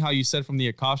something, how you said, from the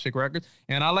Akashic records?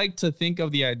 And I like to think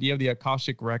of the idea of the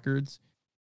Akashic records.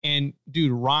 And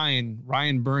dude,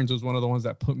 Ryan Burns was one of the ones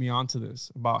that put me onto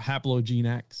this about haplogene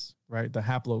X, right? The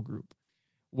haplogroup,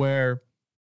 where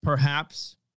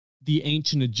perhaps the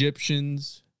ancient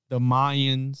Egyptians, the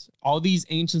Mayans, all these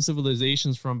ancient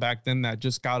civilizations from back then that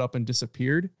just got up and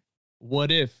disappeared.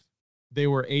 What if they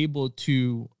were able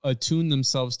to attune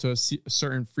themselves to a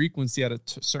certain frequency at a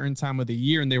certain time of the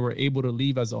year, and they were able to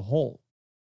leave as a whole?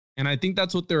 And I think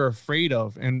that's what they're afraid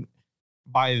of. And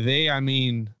by they, I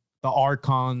mean the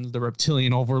archons, the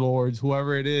reptilian overlords,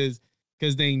 whoever it is,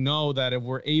 because they know that if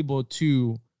we're able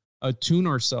to attune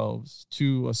ourselves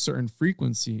to a certain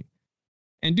frequency,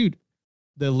 and dude,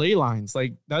 the ley lines,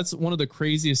 like that's one of the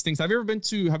craziest things. Have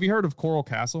you heard of Coral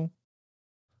Castle?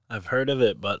 I've heard of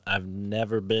it, but I've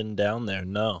never been down there.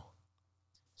 No.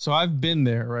 So I've been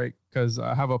there, right? Because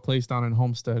I have a place down in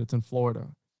Homestead. It's in Florida.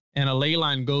 And a ley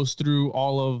line goes through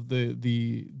all of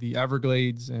the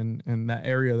Everglades and that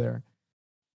area there.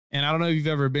 And I don't know if you've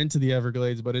ever been to the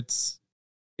Everglades, but it's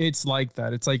like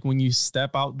that. It's like when you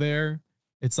step out there,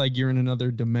 it's like you're in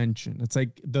another dimension. It's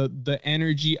like the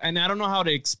energy. And I don't know how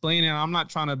to explain it. I'm not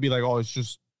trying to be like, oh, it's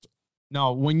just,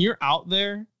 no, when you're out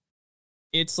there,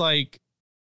 it's like,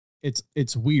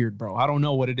 it's weird, bro. I don't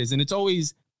know what it is. And it's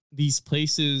always these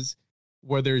places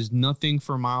where there's nothing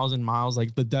for miles and miles,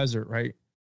 like the desert, right?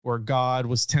 Where God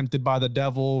was tempted by the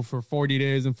devil for 40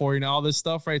 days and 40 and all this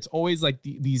stuff, right? It's always like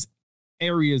these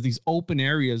areas, these open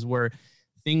areas where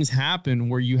things happen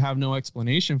where you have no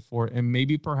explanation for it. And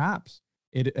maybe perhaps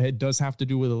it does have to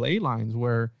do with the ley lines,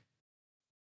 where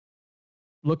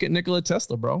look at Nikola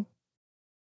Tesla, bro.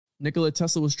 Nikola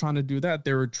Tesla was trying to do that.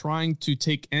 They were trying to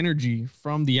take energy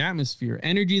from the atmosphere,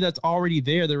 energy that's already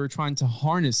there. They were trying to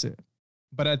harness it.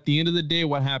 But at the end of the day,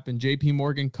 what happened? JP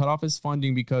Morgan cut off his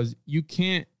funding because you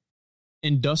can't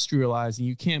industrialize and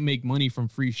you can't make money from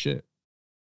free shit,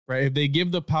 right? If they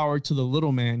give the power to the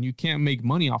little man, you can't make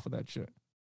money off of that shit.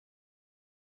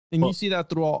 And you see that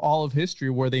through all of history,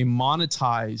 where they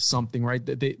monetize something, right?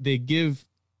 They give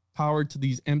power to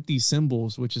these empty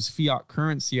symbols, which is fiat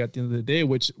currency at the end of the day,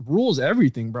 which rules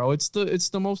everything, bro. It's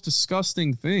the most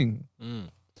disgusting thing,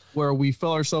 where we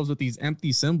fill ourselves with these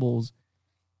empty symbols.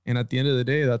 And at the end of the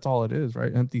day, that's all it is,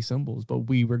 right? Empty symbols. But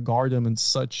we regard them in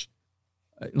such,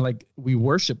 like, we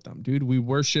worship them, dude. We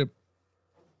worship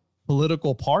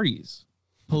political parties,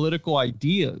 political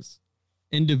ideas,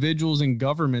 individuals in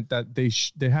government that they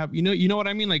have, you know what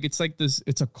I mean? Like, it's like this,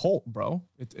 it's a cult, bro.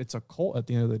 It's a cult at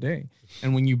the end of the day.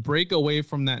 And when you break away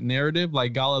from that narrative,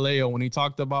 like Galileo, when he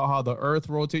talked about how the earth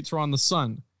rotates around the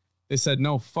sun, they said,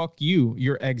 no, fuck you.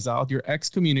 You're exiled, you're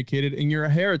excommunicated, and you're a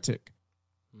heretic.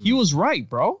 He was right,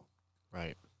 bro.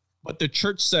 Right. But the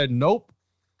church said nope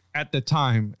at the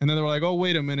time. And then they were like, oh,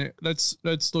 wait a minute. Let's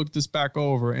look this back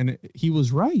over. And he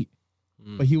was right.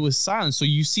 But he was silent. So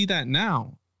you see that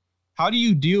now. How do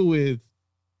you deal with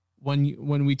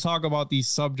when we talk about these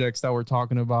subjects that we're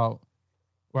talking about,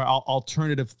 where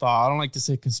alternative thought? I don't like to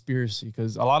say conspiracy,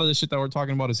 because a lot of the shit that we're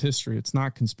talking about is history. It's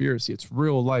not conspiracy. It's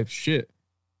real life shit.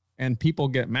 And people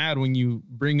get mad when you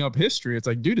bring up history. It's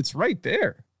like, dude, it's right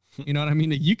there. You know what I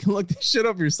mean? You can look this shit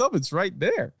up yourself. It's right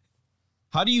there.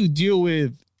 How do you deal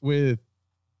with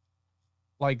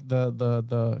like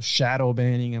the shadow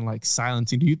banning and like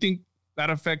silencing? Do you think that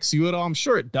affects you at all? I'm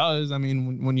sure it does. I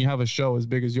mean, when you have a show as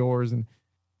big as yours and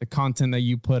the content that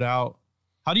you put out.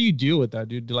 How do you deal with that,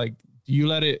 dude? Like, do you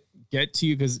let it get to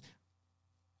you? Because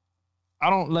I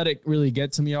don't let it really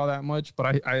get to me all that much,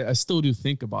 but I still do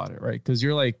think about it, right? Because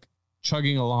you're like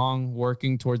chugging along,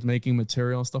 working towards making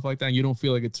material and stuff like that. And you don't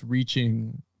feel like it's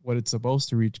reaching what it's supposed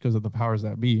to reach because of the powers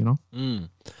that be, you know?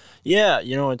 Yeah,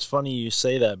 it's funny you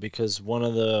say that, because one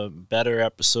of the better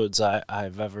episodes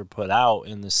I've ever put out,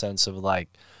 in the sense of like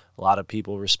a lot of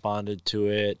people responded to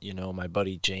it. My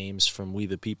buddy James from We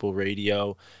the People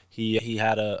Radio, he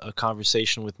had a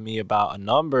conversation with me about a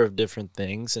number of different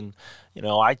things, and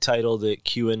I titled it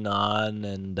QAnon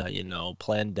and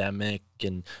Plandemic,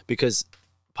 and because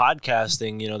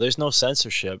podcasting, there's no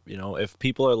censorship. If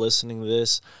people are listening to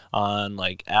this on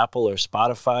like Apple or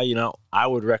Spotify, I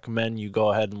would recommend you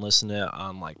go ahead and listen to it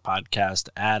on like Podcast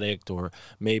Addict, or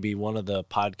maybe one of the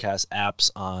podcast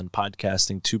apps on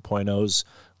Podcasting 2.0's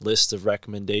list of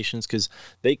recommendations, because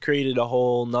they created a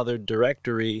whole nother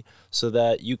directory so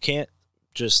that you can't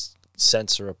just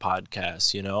censor a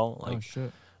podcast, like, oh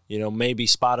shit. Maybe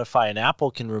Spotify and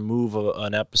Apple can remove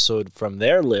an episode from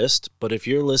their list, but if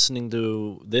you're listening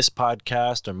to this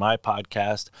podcast or my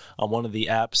podcast on one of the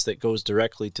apps that goes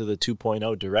directly to the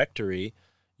 2.0 directory,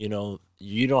 you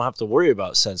don't have to worry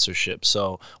about censorship.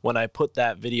 So when I put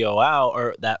that video out,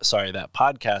 or that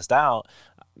podcast out,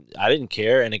 I didn't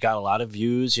care, and it got a lot of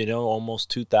views, almost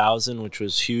 2,000, which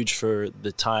was huge for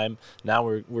the time. Now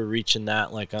we're reaching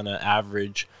that like on an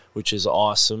average, which is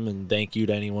awesome, and thank you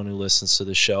to anyone who listens to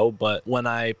the show. But when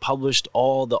I published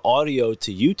all the audio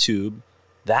to YouTube,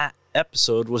 that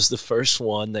episode was the first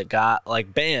one that got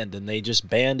like banned, and they just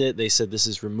banned it. They said this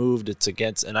is removed, it's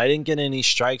against, and I didn't get any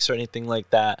strikes or anything like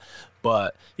that.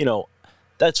 But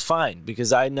that's fine,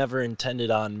 because I never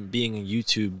intended on being a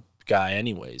YouTube guy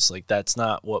anyways. Like, that's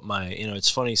not what my, it's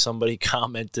funny, somebody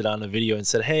commented on a video and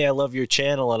said, "Hey, I love your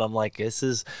channel," and I'm like, this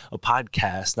is a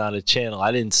podcast, not a channel.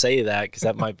 I didn't say that because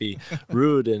that might be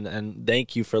rude, and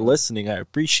thank you for listening, I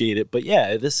appreciate it, but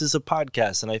yeah, this is a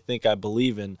podcast, and I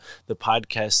believe in the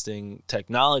podcasting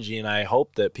technology, and I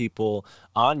hope that people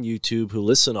on YouTube who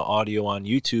listen to audio on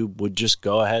YouTube would just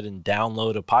go ahead and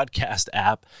download a podcast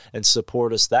app and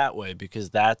support us that way, because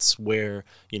that's where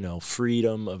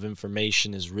freedom of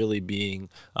information is really being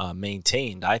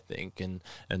maintained, I think, and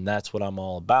that's what I'm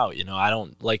all about. I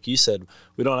don't, like you said,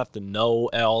 we don't have to know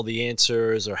all the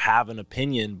answers or have an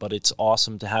opinion, but it's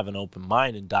awesome to have an open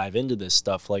mind and dive into this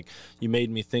stuff. Like, you made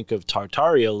me think of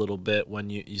Tartaria a little bit when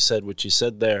you said what you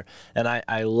said there, and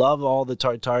I love all the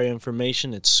Tartaria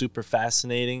information. It's super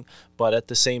fascinating, but at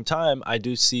the same time, I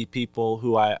do see people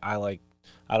who I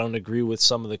don't agree with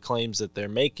some of the claims that they're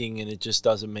making, and it just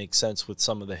doesn't make sense with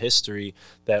some of the history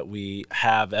that we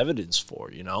have evidence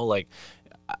for. Like,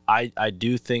 I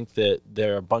do think that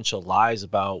there are a bunch of lies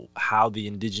about how the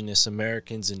indigenous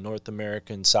Americans in North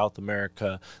America and South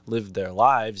America lived their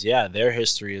lives. Yeah, their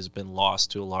history has been lost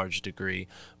to a large degree,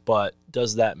 but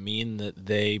does that mean that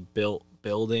they built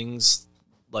buildings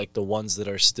like the ones that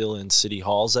are still in city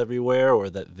halls everywhere, or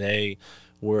that they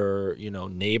were,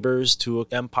 neighbors to an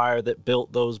empire that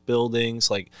built those buildings?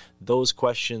 Like, those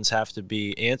questions have to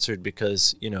be answered,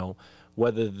 because,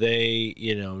 whether they,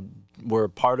 were a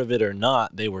part of it or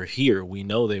not, they were here. We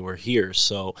know they were here.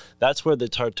 So that's where the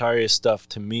Tartaria stuff,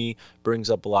 to me, brings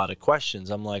up a lot of questions.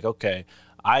 I'm like, okay,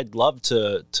 I'd love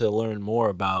to learn more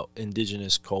about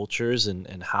indigenous cultures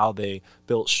and how they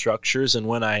built structures. And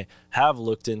when I have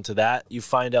looked into that, you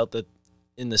find out that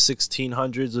in the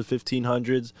 1600s or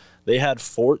 1500s, they had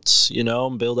forts,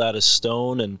 built out of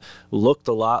stone, and looked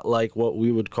a lot like what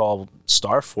we would call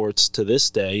star forts to this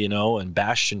day, and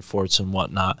bastion forts and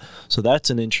whatnot. So that's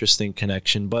an interesting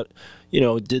connection. But,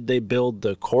 did they build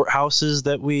the courthouses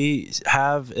that we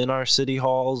have in our city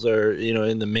halls, or,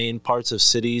 in the main parts of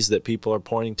cities that people are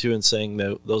pointing to and saying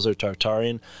that those are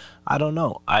Tartarian? I don't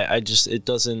know.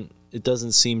 It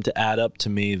doesn't seem to add up to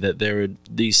me that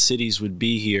these cities would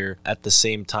be here at the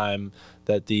same time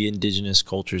that the indigenous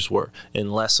cultures were,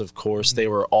 unless, of course, they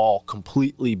were all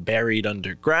completely buried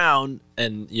underground,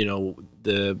 and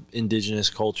the indigenous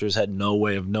cultures had no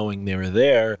way of knowing they were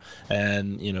there,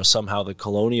 and somehow the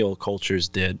colonial cultures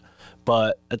did.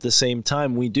 But at the same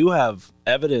time, we do have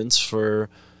evidence for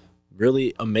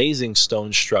really amazing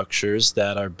stone structures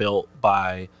that are built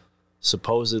by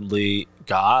supposedly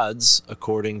gods,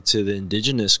 according to the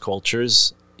indigenous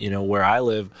cultures. Where I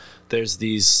live, there's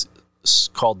these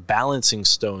called balancing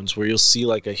stones, where you'll see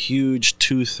like a huge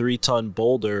 2-3 ton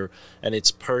boulder, and it's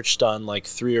perched on like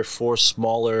 3 or 4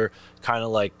 smaller, kind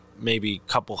of like maybe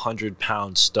couple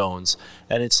 100-pound stones.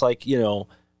 And it's like,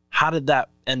 how did that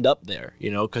end up there,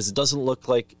 you know, because it doesn't look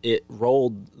like it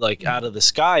rolled like out of the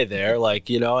sky there, like,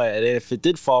 you know, and if it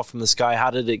did fall from the sky, how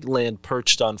did it land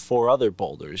perched on 4 other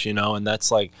boulders, you know? And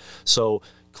that's like, so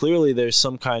clearly there's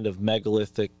some kind of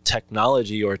megalithic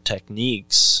technology or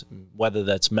techniques, whether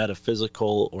that's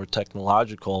metaphysical or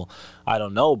technological, I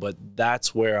don't know, but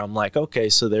that's where I'm like, okay,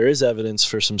 so there is evidence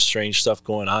for some strange stuff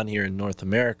going on here in North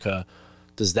America.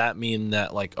 Does that mean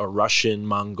that like a Russian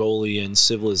Mongolian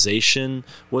civilization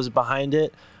was behind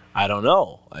it? I don't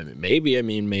know. I mean,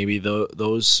 maybe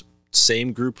those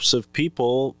same groups of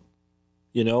people,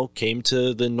 you know, came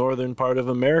to the northern part of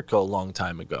America a long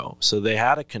time ago. So they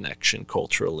had a connection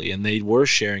culturally and they were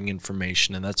sharing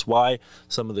information. And that's why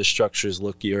some of the structures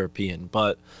look European.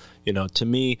 But, you know, to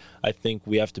me, I think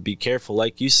we have to be careful.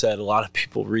 Like you said, a lot of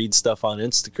people read stuff on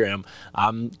Instagram.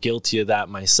 I'm guilty of that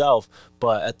myself.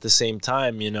 But at the same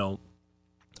time, you know,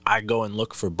 I go and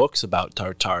look for books about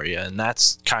Tartaria, and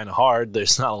that's kind of hard.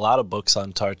 There's not a lot of books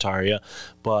on Tartaria,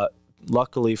 but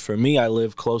luckily for me, I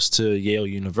live close to Yale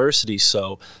University,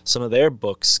 so some of their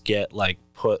books get like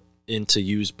put into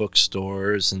used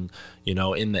bookstores and, you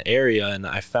know, in the area. And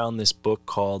I found this book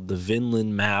called The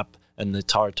Vinland Map and the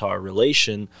Tartar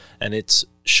Relation, and it's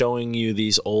showing you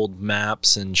these old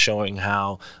maps and showing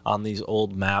how on these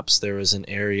old maps there was an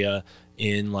area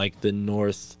in like the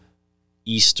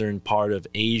northeastern part of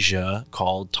Asia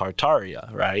called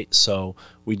Tartaria, right? So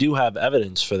we do have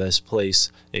evidence for this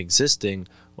place existing.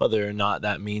 Whether or not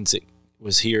that means it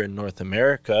was here in North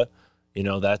America, you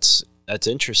know, that's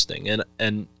interesting.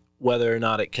 And whether or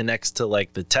not it connects to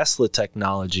like the Tesla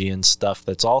technology and stuff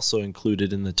that's also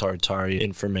included in the Tartaria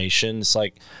information, it's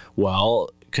like,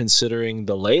 well, considering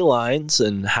the ley lines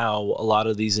and how a lot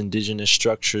of these indigenous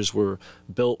structures were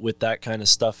built with that kind of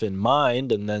stuff in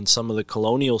mind, and then some of the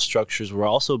colonial structures were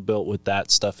also built with that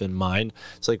stuff in mind,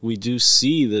 it's like we do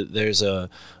see that there's a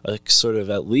sort of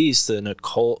at least an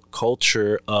occult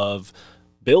culture of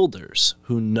builders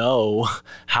who know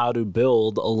how to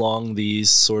build along these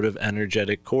sort of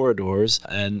energetic corridors,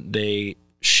 and they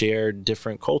share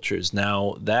different cultures.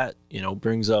 Now that, you know,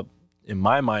 brings up in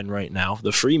my mind right now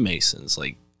the Freemasons,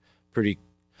 like pretty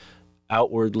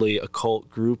outwardly occult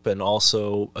group and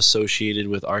also associated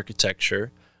with architecture.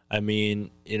 I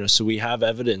mean, you know, so we have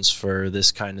evidence for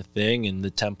this kind of thing, and the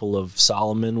Temple of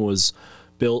Solomon was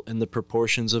built in the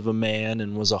proportions of a man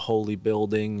and was a holy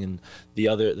building, and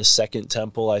the second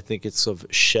temple, I think it's of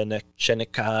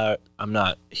Shenikah. I'm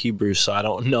not Hebrew, so I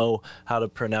don't know how to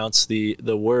pronounce the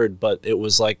word, but it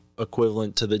was like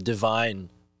equivalent to the divine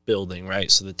building, right?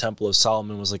 So the Temple of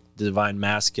Solomon was like the divine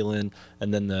masculine,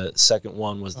 and then the second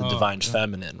one was the divine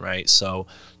feminine, right? So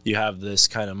you have this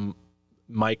kind of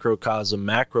microcosm,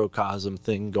 macrocosm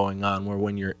thing going on, where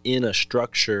when you're in a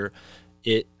structure,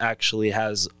 it actually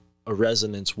has a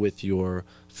resonance with your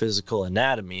physical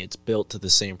anatomy. It's built to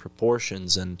the same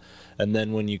proportions, and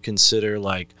then when you consider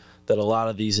like that a lot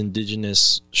of these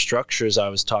indigenous structures I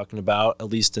was talking about, at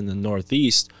least in the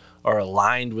Northeast, are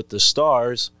aligned with the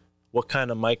stars, what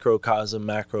kind of microcosm,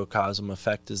 macrocosm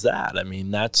effect is that? I mean,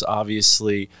 that's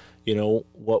obviously, you know,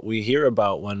 what we hear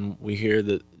about when we hear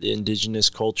that the indigenous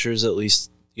cultures, at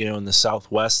least, you know, in the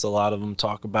Southwest, a lot of them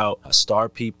talk about star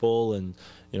people, and,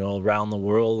 you know, around the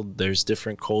world, there's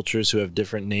different cultures who have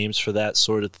different names for that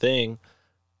sort of thing.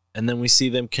 And then we see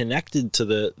them connected to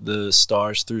the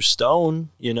stars through stone.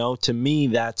 You know, to me,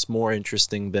 that's more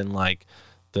interesting than like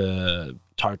the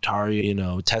Tartaria, you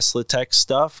know, Tesla tech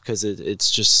stuff, because it's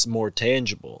just more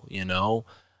tangible, you know.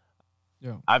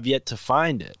 Yeah. I've yet to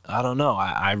find it. I don't know.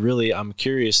 I'm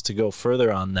curious to go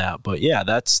further on that. But yeah,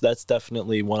 that's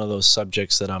definitely one of those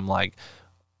subjects that I'm like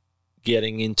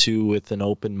getting into with an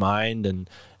open mind, and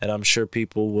I'm sure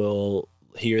people will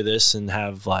hear this and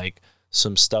have like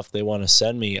some stuff they want to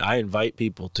send me. I invite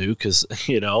people to, because,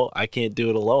 you know, I can't do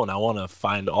it alone. I want to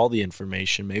find all the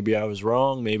information. Maybe I was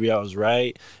wrong, maybe I was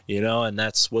right, you know, and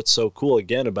that's what's so cool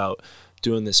again about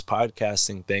doing this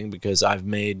podcasting thing, because I've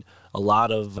made a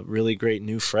lot of really great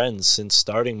new friends since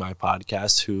starting my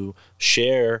podcast who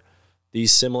share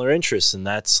these similar interests. And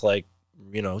that's like,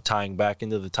 you know, tying back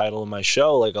into the title of my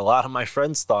show, like a lot of my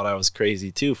friends thought I was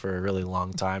crazy too for a really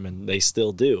long time, and they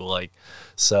still do. Like,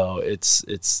 so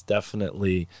it's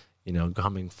definitely, you know,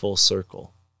 coming full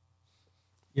circle.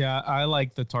 Yeah, I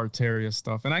like the Tartaria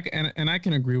stuff, and I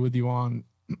can agree with you on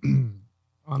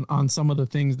on some of the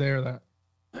things there that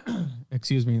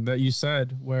excuse me, that you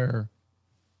said, where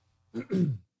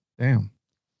damn,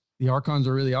 the archons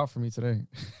are really out for me today.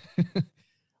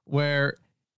 Where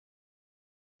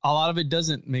a lot of it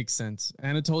doesn't make sense.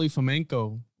 Anatoly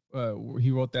Fomenko, he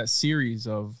wrote that series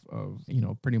of, you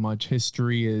know, pretty much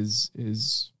history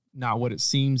is not what it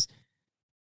seems.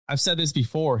 I've said this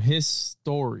before, his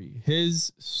story,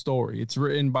 it's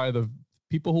written by the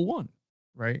people who won,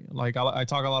 right? Like I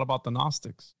talk a lot about the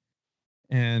Gnostics,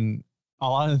 and a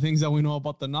lot of the things that we know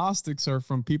about the Gnostics are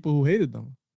from people who hated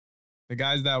them. The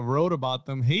guys that wrote about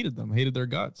them, hated their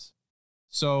guts.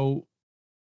 So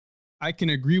I can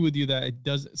agree with you that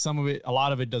a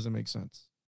lot of it doesn't make sense,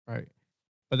 right?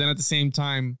 But then at the same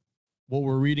time, what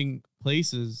we're reading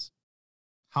places,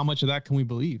 how much of that can we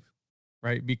believe,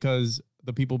 right? Because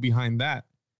the people behind that,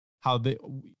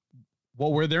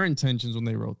 what were their intentions when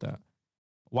they wrote that?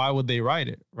 Why would they write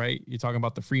it, right? You're talking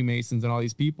about the Freemasons and all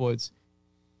these people.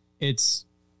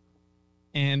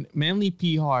 And Manly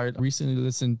P. Hart recently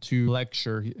listened to a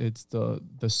lecture. It's the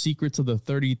secrets of the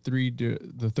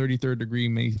 33rd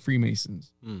degree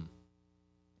Freemasons.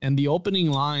 And the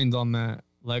opening lines on that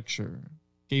lecture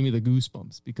gave me the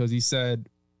goosebumps, because he said,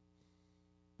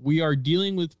 we are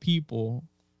dealing with people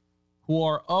who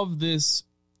are of this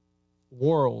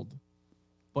world,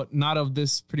 but not of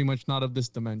this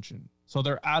dimension. So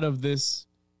they're out of this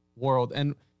world.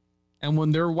 And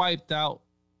when they're wiped out,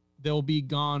 they'll be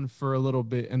gone for a little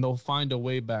bit and they'll find a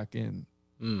way back in.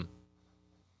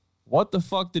 What the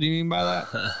fuck did he mean by that?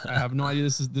 I have no idea.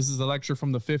 This is a lecture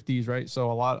from the 50s, right? So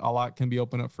a lot can be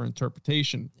opened up for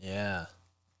interpretation. Yeah.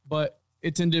 But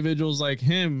it's individuals like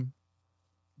him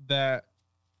that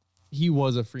he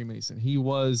was a Freemason. He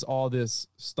was all this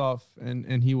stuff,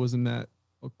 and he was in that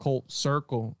occult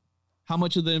circle. How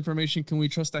much of the information can we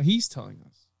trust that he's telling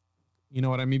us? You know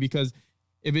what I mean? Because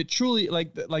if it truly,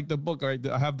 like the book, right?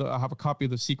 I have a copy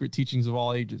of The Secret Teachings of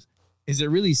All Ages. Is it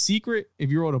really secret if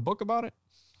you wrote a book about it?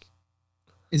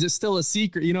 Is it still a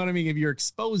secret? You know what I mean? If you're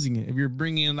exposing it, if you're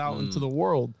bringing it out into the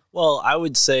world. Well, I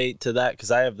would say to that,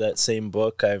 because I have that same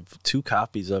book. I have 2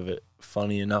 copies of it.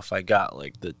 Funny enough, I got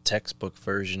like the textbook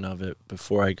version of it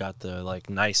before I got the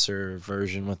like nicer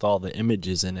version with all the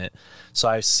images in it. So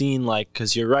I've seen, like,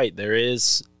 because you're right, there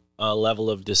is a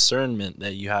level of discernment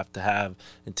that you have to have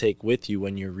and take with you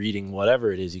when you're reading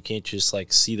whatever it is. You can't just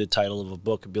like see the title of a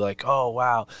book and be like, oh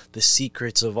wow, the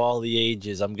secrets of all the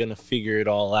ages, I'm gonna figure it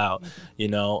all out, you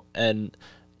know. And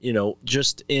you know,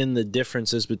 just in the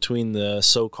differences between the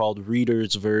so-called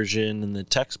reader's version and the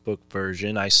textbook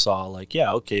version, I saw like,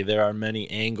 yeah, okay, there are many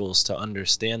angles to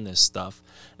understand this stuff.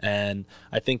 And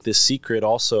I think The Secret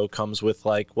also comes with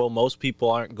like, well, most people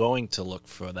aren't going to look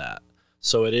for that.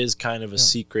 So it is kind of a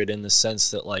secret in the sense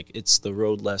that like it's the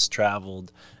road less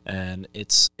traveled. And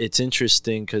it's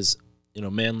interesting because, you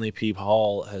know, Manly P.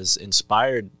 Hall has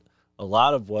inspired a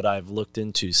lot of what I've looked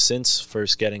into since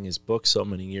first getting his book so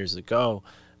many years ago.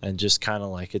 And just kind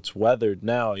of like it's weathered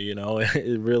now, you know,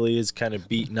 it really is kind of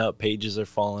beaten up. Pages are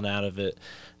falling out of it.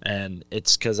 And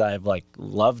it's because I've like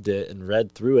loved it and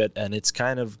read through it. And it's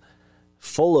kind of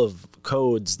full of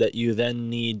codes that you then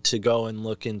need to go and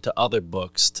look into other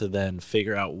books to then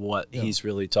figure out what he's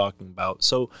really talking about.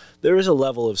 So there is a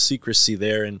level of secrecy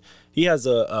there. And he has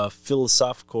a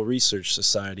philosophical research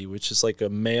society, which is like a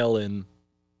mail-in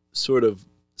sort of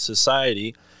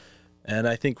society. And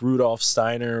I think Rudolf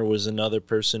Steiner was another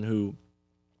person who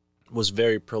was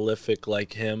very prolific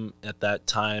like him at that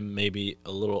time, maybe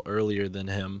a little earlier than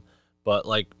him. But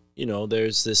like, you know,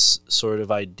 there's this sort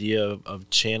of idea of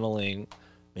channeling.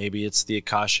 Maybe it's the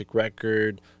Akashic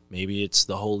Record. Maybe it's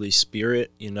the Holy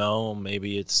Spirit, you know.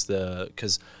 Maybe it's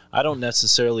because I don't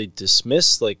necessarily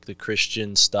dismiss like the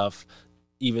Christian stuff,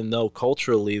 even though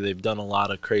culturally they've done a lot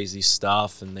of crazy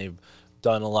stuff and they've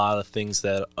done a lot of things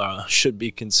that should be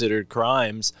considered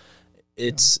crimes.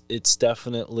 It's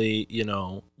definitely, you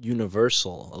know,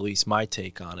 universal, at least my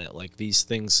take on it. Like these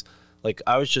things, like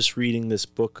I was just reading this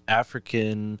book,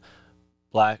 Brazilian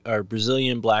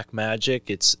Black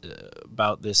Magic. It's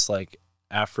about this like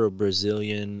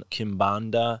Afro-Brazilian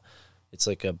Kimbanda. It's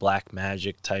like a black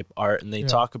magic type art. And they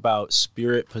talk about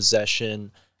spirit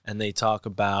possession, and they talk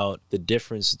about the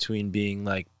difference between being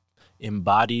like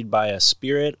embodied by a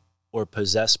spirit or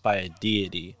possessed by a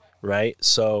deity, right?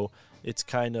 So it's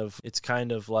kind of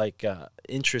like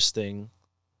interesting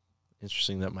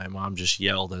that my mom just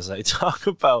yelled as I talk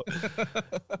about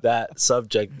that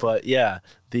subject. But yeah,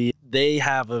 they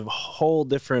have a whole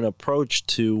different approach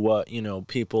to what, you know,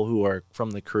 people who are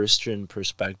from the Christian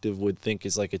perspective would think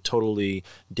is like a totally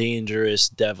dangerous,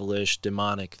 devilish,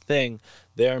 demonic thing.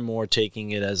 They're more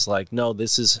taking it as like, no,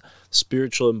 this is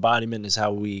spiritual embodiment, is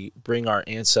how we bring our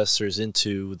ancestors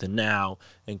into the now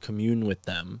and commune with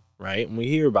them, right? And we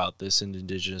hear about this in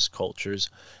indigenous cultures.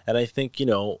 And I think, you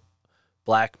know,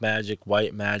 black magic,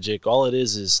 white magic, all it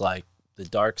is like the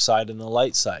dark side and the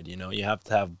light side. You know, you have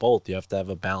to have both. You have to have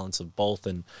a balance of both.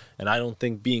 And I don't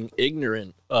think being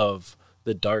ignorant of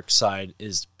the dark side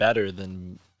is better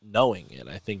than knowing it.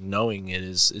 I think knowing it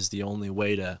is the only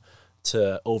way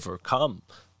to overcome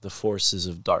the forces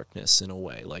of darkness in a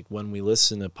way. Like when we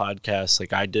listen to podcasts,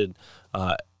 like I did,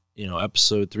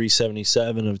 episode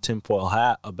 377 of Tinfoil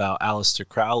Hat about Aleister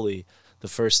Crowley. The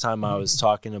first time I was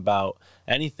talking about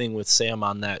anything with Sam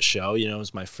on that show, it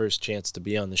was my first chance to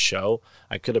be on the show.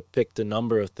 I could have picked a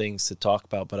number of things to talk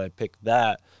about, but I picked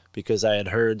that because I had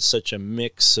heard such a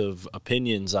mix of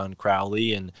opinions on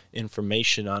Crowley and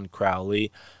information on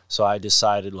Crowley. So I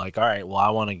decided, like, all right, well,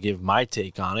 I want to give my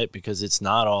take on it because it's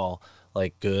not all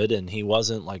like good, and he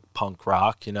wasn't like punk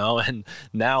rock, and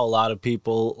now a lot of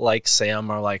people like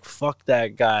Sam are like, fuck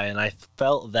that guy. And I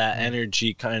felt that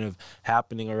energy kind of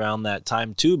happening around that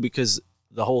time too, because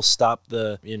the whole stop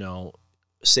the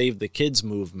save the kids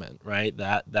movement, right,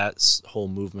 that whole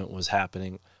movement was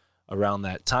happening around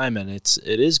that time. And it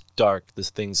is dark, the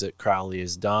things that Crowley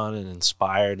has done and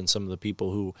inspired, and some of the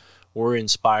people who were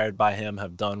inspired by him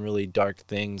have done really dark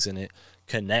things, and it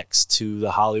connects to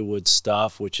the Hollywood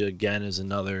stuff, which again is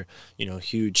another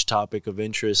huge topic of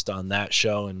interest on that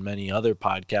show and many other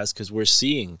podcasts, because we're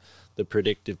seeing the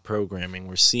predictive programming.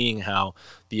 We're seeing how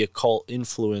the occult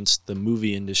influenced the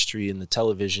movie industry and the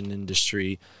television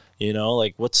industry.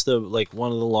 Like what's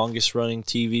one of the longest running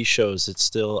TV shows that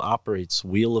still operates,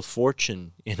 Wheel of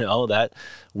Fortune. That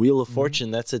Wheel of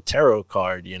Fortune, that's a tarot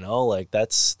card. Like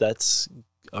that's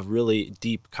a really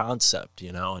deep concept,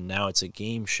 and now it's a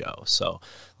game show. So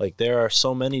like there are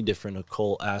so many different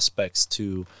occult aspects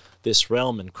to this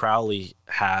realm, and Crowley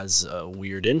has a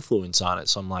weird influence on it.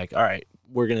 So I'm like, all right,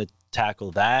 we're going to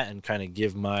tackle that and kind of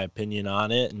give my opinion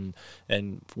on it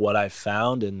and what I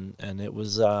found. And it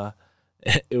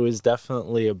was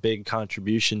definitely a big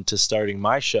contribution to starting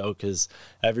my show, because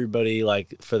everybody,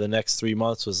 like, for the next 3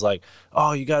 months was like,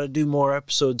 oh, you got to do more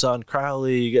episodes on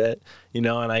Crowley,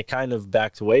 and I kind of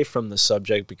backed away from the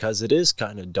subject because it is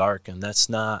kind of dark, and that's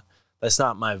not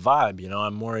my vibe.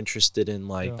 I'm more interested in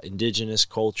indigenous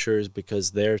cultures,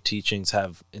 because their teachings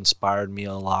have inspired me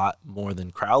a lot more than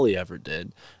Crowley ever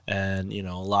did. And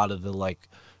a lot of the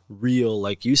real,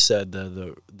 like you said,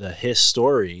 the his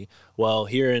story. Well,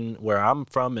 here in where I'm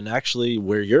from, and actually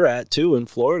where you're at too in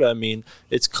Florida, I mean,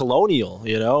 it's colonial.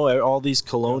 All these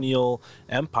colonial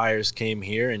empires came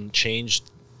here and changed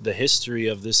the history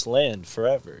of this land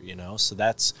forever. So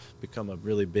that's become a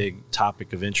really big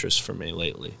topic of interest for me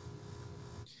lately.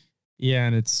 Yeah,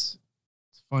 and it's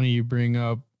funny you bring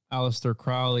up Aleister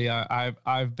Crowley.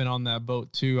 I've been on that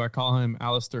boat too. I call him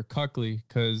Aleister Cuckley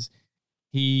because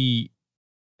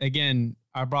again,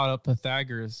 I brought up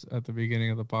Pythagoras at the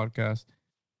beginning of the podcast,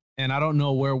 and I don't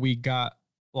know where we got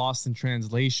lost in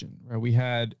translation, right? We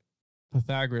had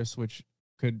Pythagoras, which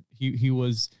he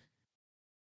was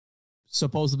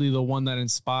supposedly the one that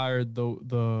inspired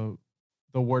the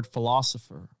word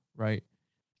philosopher, right?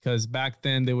 Because back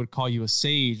then they would call you a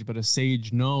sage, but a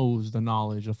sage knows the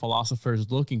knowledge. A philosopher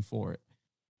is looking for it.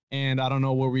 And I don't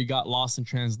know where we got lost in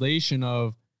translation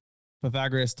of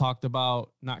Pythagoras talked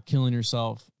about not killing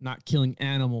yourself, not killing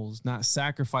animals, not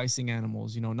sacrificing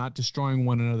animals, not destroying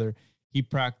one another. He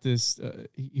practiced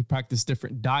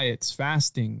different diets,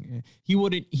 fasting. He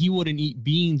wouldn't eat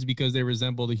beans because they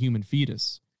resemble the human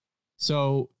fetus.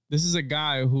 So this is a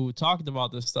guy who talked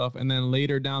about this stuff, and then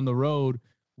later down the road,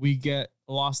 we get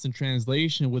lost in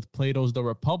translation with Plato's The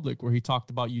Republic, where he talked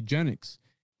about eugenics.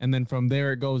 And then from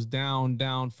there, it goes down,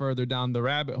 further down the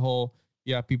rabbit hole.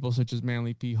 You have people such as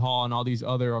Manly P. Hall and all these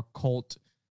other occult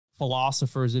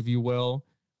philosophers, if you will,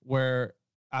 where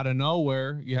out of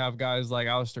nowhere, you have guys like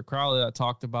Aleister Crowley that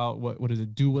talked about what is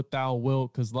it, do what thou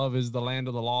wilt, because love is the land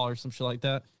of the law, or some shit like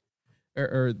that,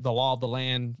 or the law of the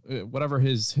land, whatever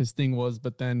his thing was.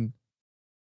 But then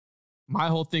my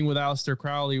whole thing with Aleister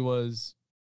Crowley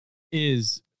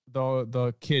is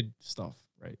the kid stuff,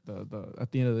 right? The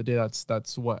at the end of the day,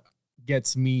 that's what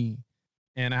gets me.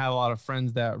 And I have a lot of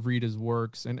friends that read his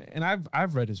works, and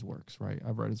I've read his works, right?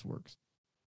 I've read his works.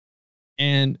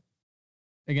 And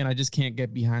again, I just can't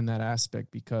get behind that aspect,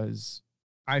 because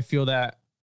I feel that,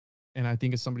 and I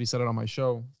think as somebody said it on my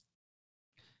show,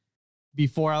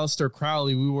 before Aleister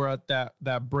Crowley, we were at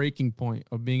that breaking point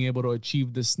of being able to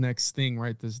achieve this next thing,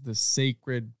 right? This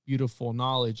sacred, beautiful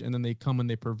knowledge, and then they come and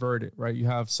they pervert it, right? You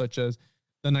have such as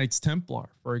the Knights Templar,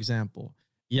 for example.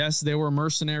 Yes, they were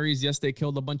mercenaries. Yes, they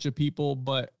killed a bunch of people,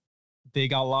 but they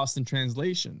got lost in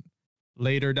translation.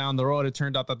 Later down the road, it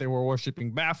turned out that they were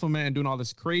worshiping Baphomet and doing all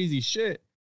this crazy shit.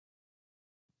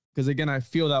 Because again, I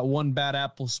feel that one bad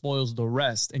apple spoils the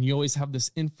rest. And you always have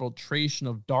this infiltration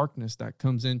of darkness that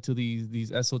comes into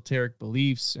these esoteric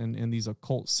beliefs and these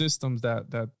occult systems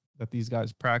that these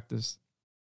guys practice.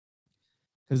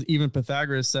 Because even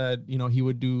Pythagoras said, he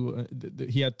would do,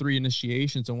 he had 3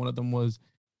 initiations, and one of them was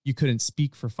you couldn't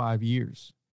speak for 5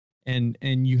 years. And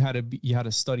you had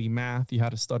to study math, you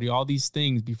had to study all these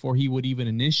things before he would even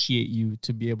initiate you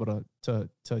to be able to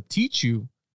teach you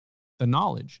the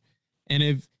knowledge. And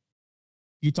if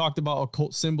you talked about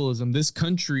occult symbolism, this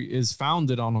country is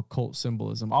founded on occult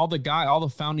symbolism. All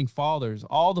the founding fathers,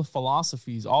 all the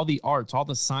philosophies, all the arts, all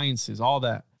the sciences, all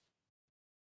that.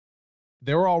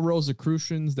 They were all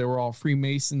Rosicrucians. They were all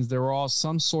Freemasons. They were all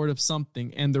some sort of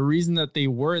something. And the reason that they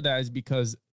were that is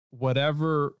because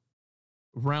whatever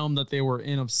realm that they were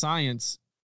in of science,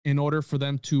 in order for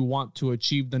them to want to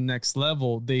achieve the next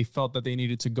level, they felt that they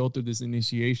needed to go through these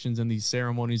initiations and these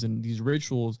ceremonies and these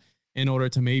rituals in order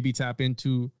to maybe tap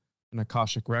into an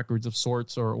Akashic records of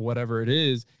sorts or whatever it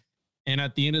is. And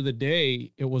at the end of the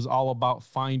day, it was all about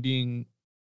finding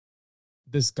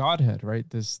this Godhead, right?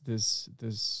 This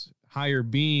higher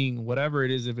being, whatever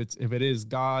it is, if it is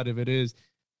God, if it is,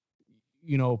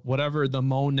 whatever, the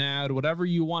monad, whatever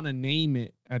you want to name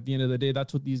it, at the end of the day,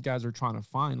 that's what these guys are trying to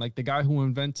find. Like the guy who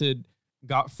invented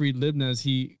Gottfried Leibniz,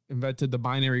 he invented the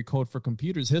binary code for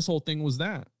computers. His whole thing was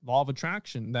that law of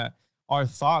attraction, that our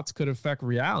thoughts could affect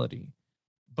reality.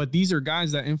 But these are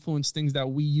guys that influence things that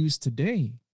we use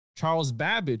today. Charles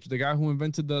Babbage, the guy who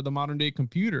invented the modern day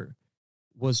computer,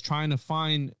 was trying to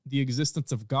find the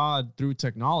existence of God through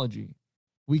technology.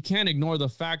 We can't ignore the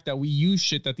fact that we use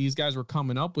shit that these guys were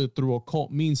coming up with through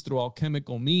occult means, through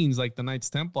alchemical means, like the Knights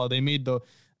Templar. They made the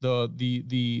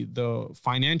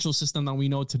financial system that we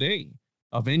know today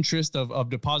of interest, of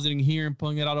depositing here and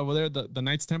pulling it out over there. The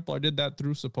Knights Templar did that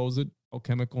through supposed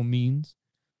alchemical means,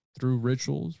 through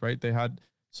rituals, right? They had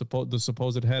the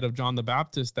supposed head of John the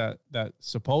Baptist that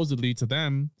supposedly to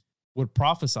them would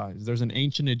prophesize. There's an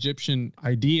ancient Egyptian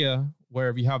idea where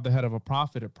if you have the head of a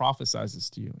prophet, it prophesizes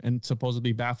to you. And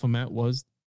supposedly Baphomet was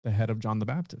the head of John the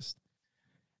Baptist.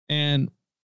 And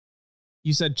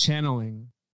you said channeling.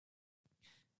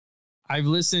 I've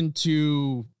listened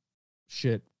to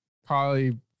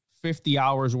probably 50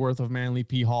 hours worth of Manly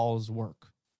P. Hall's work,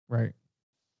 right?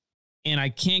 And I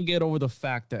can't get over the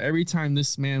fact that every time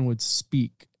this man would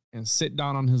speak and sit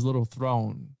down on his little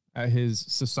throne at his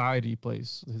society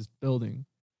place, his building,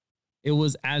 it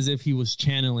was as if he was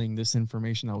channeling this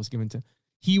information that was given to him.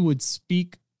 He would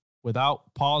speak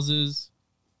without pauses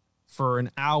for an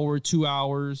hour, 2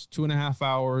 hours, 2.5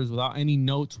 hours, without any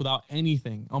notes, without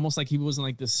anything. Almost like he was in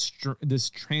like this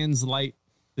trans-like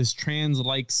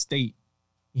state.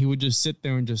 He would just sit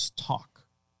there and just talk.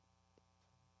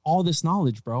 All this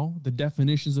knowledge, bro, the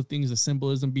definitions of things, the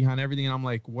symbolism behind everything. And I'm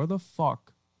like, where the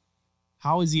fuck?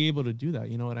 How is he able to do that?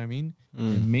 You know what I mean?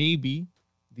 And maybe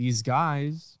these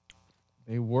guys,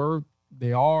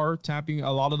 they are tapping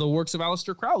a lot of the works of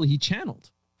Aleister Crowley. He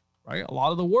channeled, right? A lot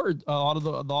of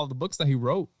the books that he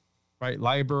wrote, right?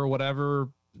 Liber, whatever,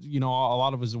 a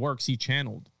lot of his works he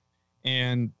channeled.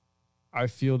 And I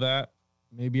feel that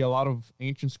maybe a lot of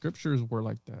ancient scriptures were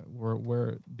like that,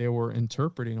 where they were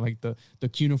interpreting, like the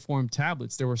cuneiform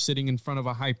tablets. They were sitting in front of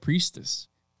a high priestess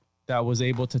that was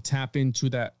able to tap into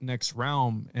that next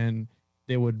realm, and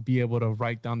they would be able to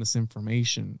write down this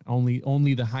information.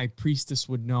 Only the high priestess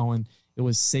would know, and it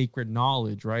was sacred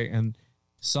knowledge, right? And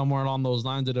somewhere along those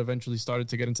lines, it eventually started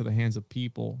to get into the hands of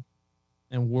people,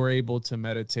 and we're able to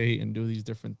meditate and do these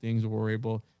different things. We're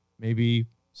able, maybe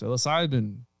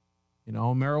psilocybin,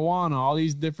 marijuana, all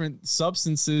these different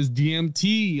substances,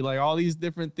 DMT, like all these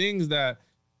different things that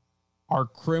are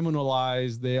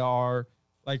criminalized. They are,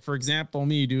 like, for example,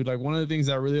 me, dude, like one of the things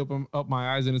that really opened up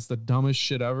my eyes, and it's the dumbest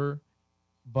shit ever,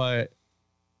 but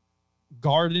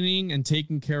gardening and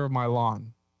taking care of my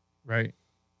lawn, right?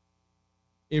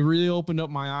 It really opened up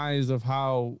my eyes of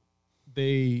how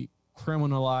they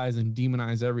criminalize and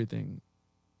demonize everything.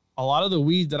 A lot of the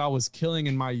weeds that I was killing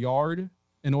in my yard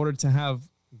in order to have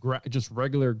just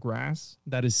regular grass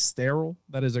that is sterile,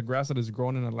 that is a grass that is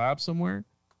grown in a lab somewhere,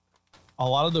 a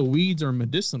lot of the weeds are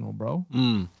medicinal, bro.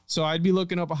 So I'd be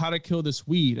looking up how to kill this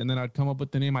weed, and then I'd come up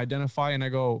with the name, identify, and I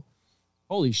go,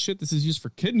 holy shit, this is used for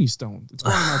kidney stones. It's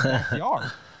growing in our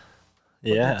backyard.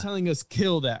 Yeah. They're telling us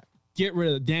kill that. Get rid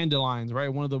of the dandelions, right?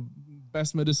 One of the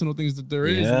best medicinal things that there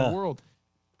is in the world.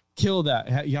 Kill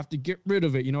that. You have to get rid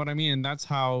of it. You know what I mean? And that's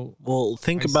how. Well,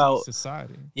 think about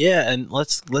society. Yeah, and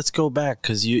let's go back,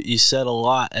 because you said a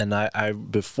lot, and I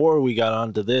before we got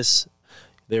onto this,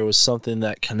 there was something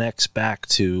that connects back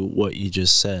to what you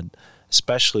just said,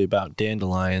 especially about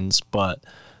dandelions. But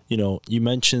you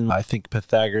mentioned, I think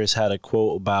Pythagoras had a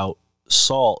quote about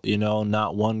salt.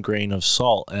 Not 1 grain of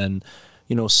salt, and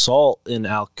salt in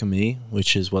alchemy,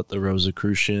 which is what the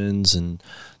Rosicrucians and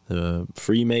the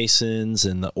Freemasons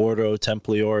and the Ordo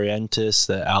Templi Orientis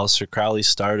that Aleister Crowley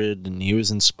started, and he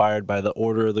was inspired by the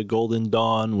Order of the Golden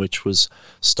Dawn, which was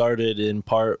started in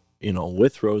part,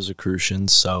 with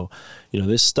Rosicrucians. So,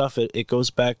 this stuff, it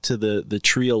goes back to the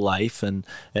tree of life and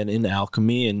in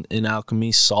alchemy. And in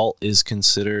alchemy, salt is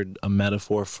considered a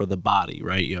metaphor for the body,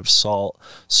 right? You have salt,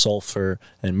 sulfur,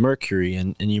 and mercury.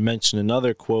 And you mentioned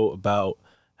another quote about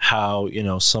how,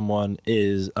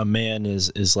 a man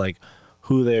is like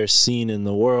who they're seen in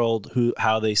the world,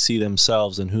 how they see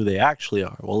themselves, and who they actually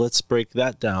are. Well, let's break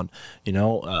that down.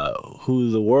 Who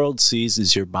the world sees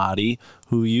is your body,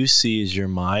 who you see is your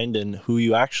mind, and who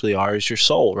you actually are is your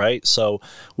soul, right? So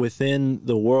within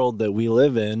the world that we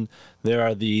live in, there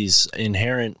are these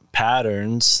inherent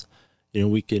patterns.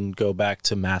 We can go back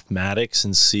to mathematics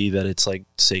and see that it's like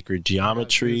sacred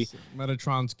geometry.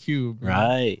 Metatron's cube.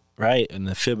 Right. And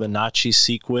the Fibonacci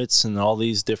sequence and all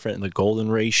these different, the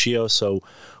golden ratio. So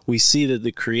we see that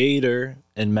the creator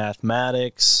in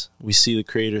mathematics, we see the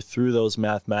creator through those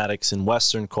mathematics in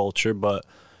Western culture, but,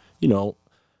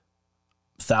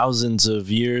 thousands of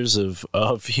years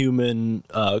of human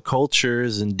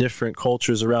cultures and different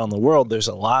cultures around the world, there's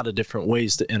a lot of different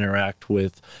ways to interact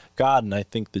with God. And I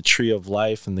think the tree of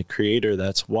life and the creator,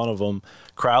 that's one of them.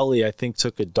 Crowley, I think,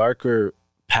 took a darker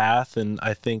path, and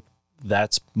I think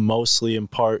that's mostly in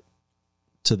part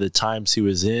to the times he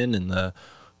was in and the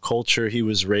culture he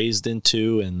was raised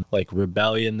into, and like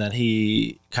rebellion that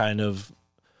he kind of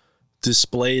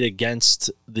displayed against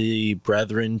the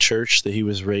Brethren church that he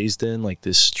was raised in, like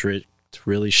this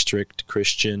really strict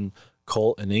Christian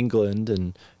cult in England.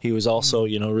 And he was also,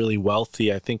 really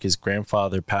wealthy. I think his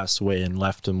grandfather passed away and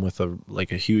left him with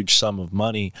a huge sum of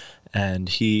money. And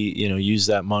he, used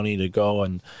that money to go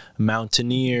and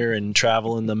mountaineer and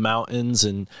travel in the mountains.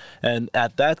 And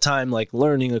at that time, like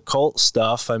learning occult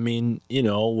stuff,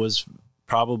 was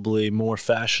probably more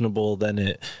fashionable than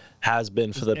it has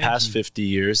been for the past 50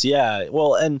 years. Yeah.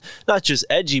 Well, and not just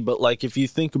edgy, but like if you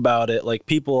think about it, like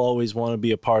people always want to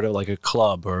be a part of like a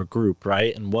club or a group,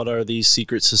 right? And what are these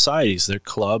secret societies? They're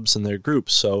clubs and they're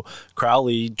groups. So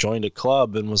Crowley joined a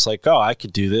club and was like, oh, I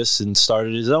could do this, and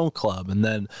started his own club. And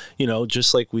then,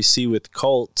 just like we see with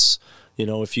cults,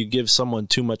 if you give someone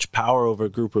too much power over a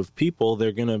group of people,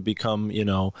 they're going to become,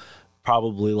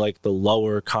 probably like the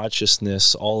lower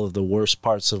consciousness, all of the worst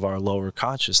parts of our lower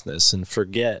consciousness, and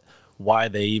forget why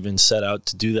they even set out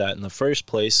to do that in the first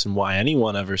place, and why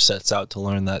anyone ever sets out to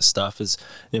learn that stuff is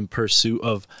in pursuit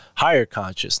of higher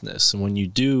consciousness. And when you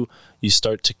do, you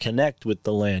start to connect with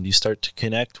the land, you start to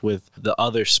connect with the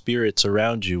other spirits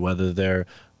around you, whether they're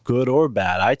good or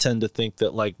bad. I tend to think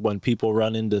that like when people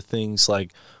run into things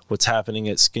like what's happening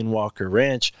at Skinwalker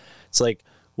Ranch, it's like,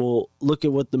 well, look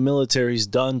at what the military's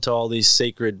done to all these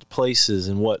sacred places,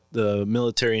 and what the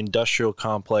military-industrial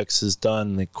complex has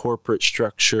done, the corporate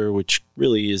structure, which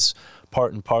really is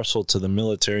part and parcel to the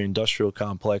military-industrial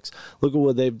complex. Look at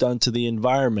what they've done to the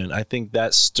environment. I think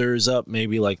that stirs up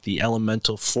maybe like the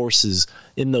elemental forces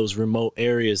in those remote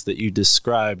areas that you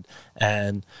described,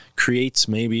 and creates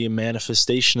maybe a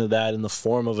manifestation of that in the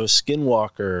form of a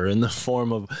skinwalker, or in the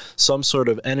form of some sort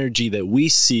of energy that we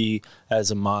see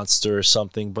as a monster or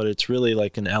something, but it's really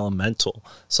like an elemental,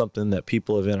 something that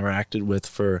people have interacted with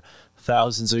for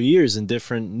thousands of years, and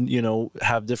different,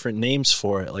 have different names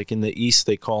for it. Like in the East,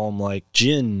 they call them like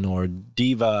jinn or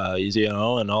diva,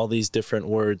 and all these different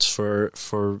words for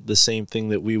the same thing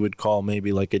that we would call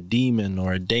maybe like a demon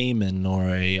or a daemon or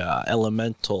a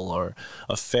elemental or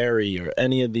a fairy, or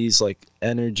any of these like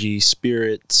energy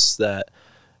spirits that,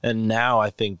 and now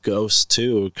I think ghosts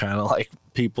too, kind of like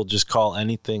people just call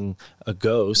anything a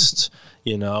ghost,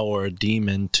 or a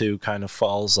demon too, kind of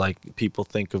falls, like people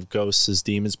think of ghosts as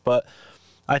demons. But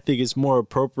I think it's more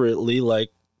appropriately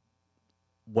like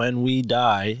when we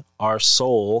die, our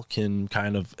soul can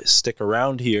kind of stick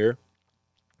around here,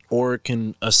 or it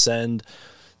can ascend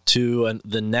to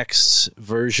the next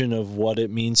version of what it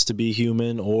means to be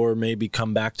human, or maybe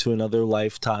come back to another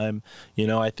lifetime.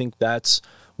 I think that's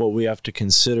what we have to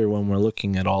consider when we're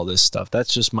looking at all this stuff.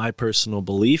 That's just my personal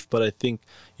belief, but I think,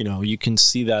 you can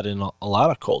see that in a lot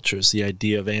of cultures, the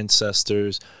idea of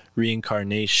ancestors,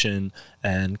 reincarnation,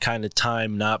 and kind of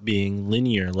time not being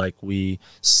linear like we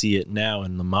see it now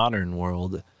in the modern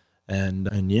world.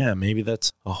 And yeah, maybe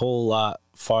that's a whole lot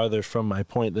farther from my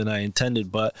point than I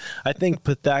intended, but I think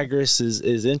Pythagoras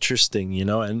is interesting,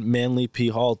 and Manly P.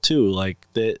 Hall too. Like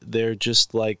they're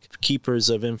just like keepers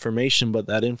of information, but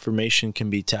that information can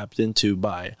be tapped into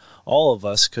by all of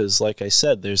us, because like I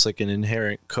said, there's like an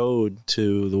inherent code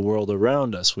to the world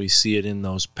around us. We see it in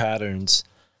those patterns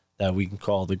that we can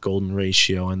call the golden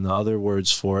ratio and the other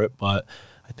words for it. But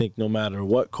I think no matter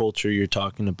what culture you're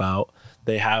talking about,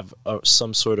 they have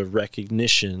some sort of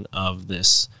recognition of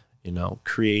this,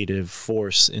 creative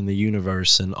force in the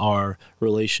universe and our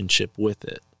relationship with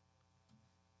it.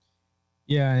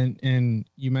 Yeah, and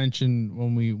you mentioned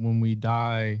when we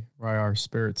die, right, our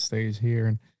spirit stays here,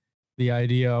 and the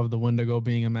idea of the Wendigo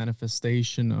being a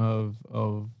manifestation of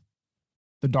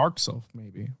the dark self,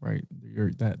 maybe, right?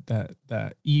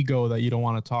 That ego that you don't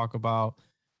want to talk about.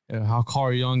 How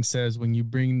Carl Jung says, when you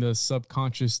bring the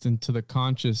subconscious into the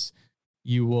conscious,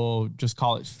 you will just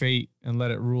call it fate and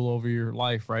let it rule over your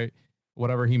life, right?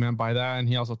 Whatever he meant by that. And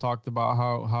he also talked about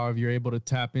how if you're able to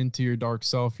tap into your dark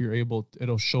self,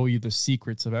 it'll show you the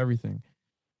secrets of everything.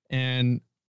 And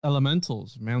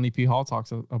elementals, Manly P. Hall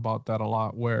talks about that a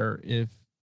lot, where if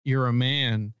you're a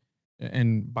man,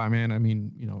 and by man, I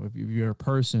mean, if you're a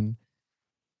person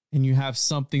and you have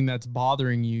something that's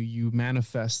bothering you, you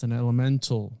manifest an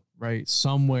elemental, right?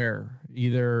 Somewhere,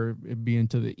 either it be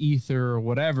into the ether or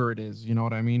whatever it is, you know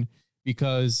what I mean?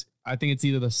 Because I think it's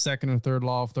either the second or third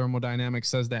law of thermodynamics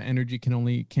says that energy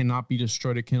cannot be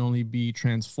destroyed. It can only be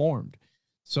transformed.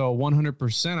 So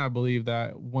 100%, I believe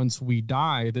that once we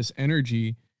die, this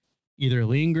energy either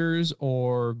lingers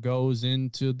or goes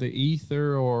into the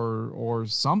ether, or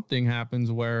something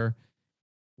happens where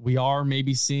we are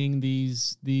maybe seeing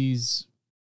these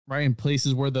right in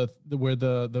places where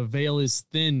the veil is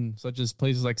thin, such as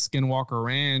places like Skinwalker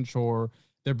Ranch or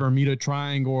the Bermuda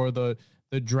Triangle or the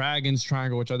Dragon's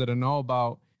Triangle, which I didn't know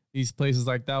about. These places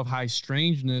like that of high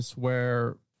strangeness,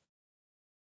 where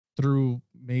through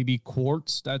maybe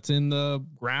quartz that's in the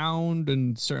ground,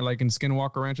 and certain, like in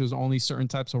Skinwalker Ranch, there's only certain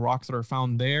types of rocks that are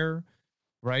found there,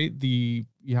 right? You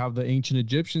have the ancient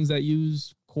Egyptians that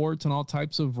use quartz and all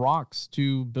types of rocks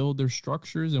to build their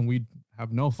structures, and we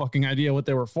have no fucking idea what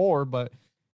they were for, but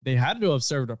they had to have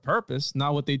served a purpose,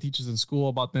 not what they teach us in school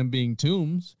about them being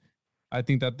tombs. I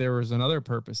think that there was another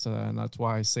purpose to that, and that's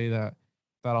why I say that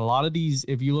a lot of these,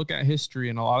 if you look at history,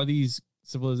 and a lot of these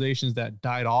civilizations that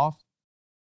died off,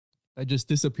 that just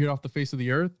disappeared off the face of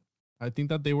the earth, I think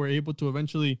that they were able to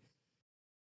eventually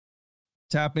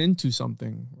tap into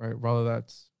something, right? Whether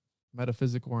that's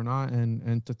metaphysical or not.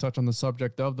 And to touch on the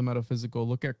subject of the metaphysical,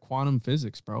 look at quantum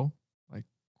physics, bro. Like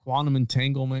quantum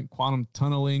entanglement, quantum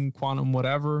tunneling, quantum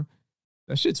whatever.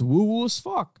 That shit's woo-woo as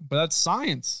fuck, but that's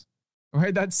science,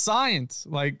 right? That's science.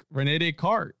 Like Rene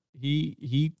Descartes,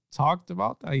 he talked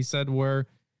about that. He said where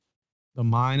the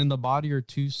mind and the body are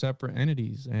two separate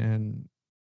entities, and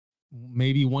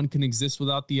maybe one can exist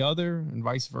without the other, and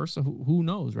vice versa. Who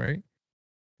knows, right?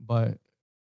 But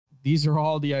these are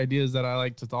all the ideas that I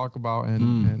like to talk about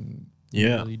and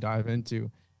really dive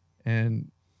into. And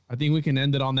I think we can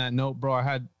end it on that note, bro. I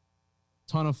had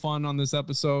a ton of fun on this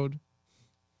episode.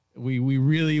 We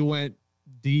really went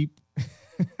deep.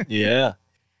 Yeah.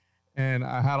 And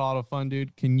I had a lot of fun,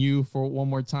 dude. Can you, for one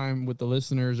more time with the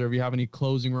listeners, or if you have any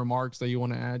closing remarks that you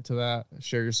want to add to that,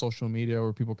 share your social media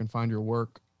where people can find your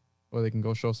work, or they can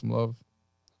go show some love.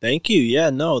 Thank you. Yeah,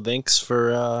 no, thanks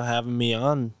for having me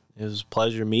on. It was a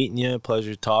pleasure meeting you,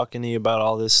 pleasure talking to you about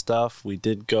all this stuff. We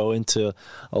did go into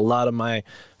a lot of my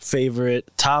favorite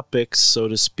topics, so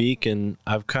to speak, and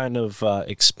I've kind of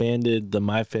expanded the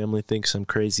My Family Thinks I'm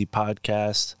Crazy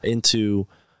podcast into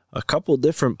a couple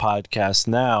different podcasts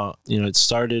now. It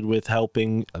started with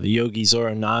helping the Yogi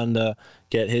Zorananda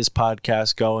get his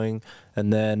podcast going.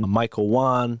 And then Michael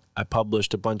Juan, I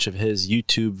published a bunch of his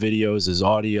YouTube videos as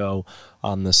audio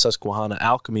on the Susquehanna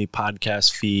Alchemy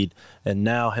podcast feed. And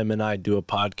now him and I do a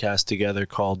podcast together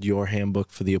called Your Handbook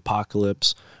for the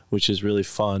Apocalypse, which is really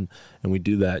fun. And we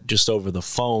do that just over the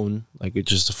phone, like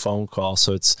it's just a phone call.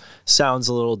 So it sounds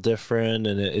a little different,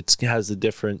 and it has a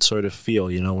different sort of feel.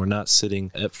 We're not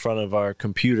sitting at front of our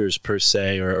computers per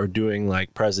se, or doing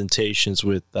like presentations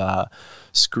with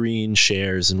screen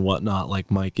shares and whatnot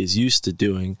like Mike is used to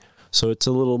doing. So it's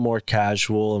a little more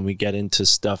casual, and we get into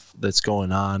stuff that's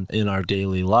going on in our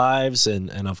daily lives,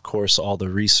 and of course all the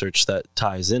research that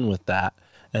ties in with that.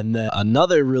 And then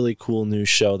another really cool new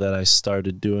show that I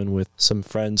started doing with some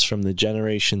friends from the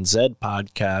Generation Z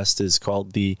podcast is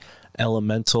called the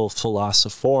Elemental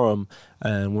Philosophorum,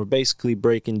 and we're basically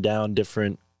breaking down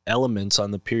different elements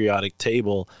on the periodic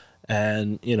table.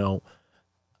 And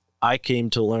I came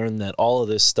to learn that all of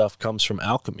this stuff comes from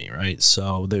alchemy, right?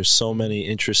 So there's so many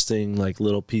interesting like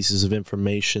little pieces of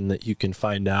information that you can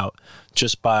find out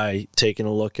just by taking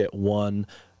a look at one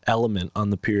element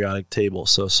on the periodic table.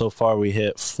 So far we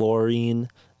hit fluorine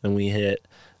and we hit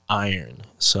iron.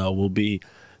 So we'll be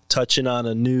touching on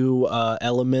a new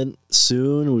element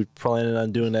soon. We're planning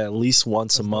on doing that at least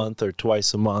once a month or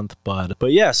twice a month.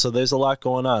 But yeah, so there's a lot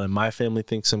going on. And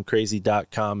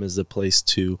myfamilythinksimcrazy.com is the place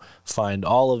to find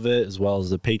all of it, as well as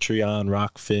the Patreon,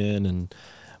 Rockfin, and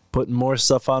putting more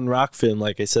stuff on Rockfin.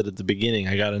 Like I said at the beginning,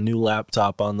 I got a new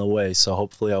laptop on the way, so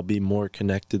hopefully I'll be more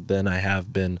connected than I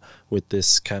have been with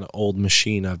this kind of old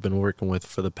machine I've been working with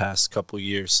for the past couple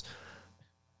years.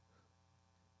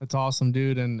 That's awesome,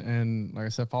 dude. And like I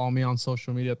said, follow me on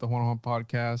social media at the Juan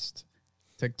Podcast,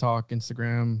 TikTok,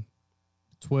 Instagram,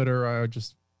 Twitter. I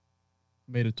just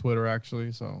made a Twitter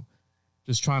actually, so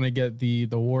just trying to get the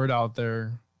word out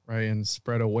there, right, and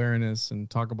spread awareness and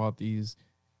talk about these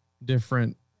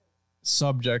different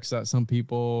subjects that some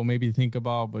people maybe think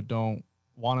about but don't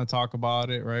want to talk about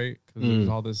it, right? Because there's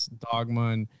all this dogma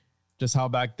and just how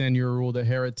back then you were ruled a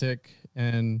heretic.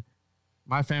 And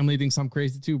my family thinks I'm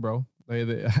crazy too, bro.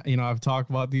 They you know, I've talked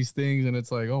about these things and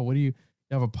it's like, oh, what do you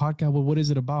have a podcast? Well, what is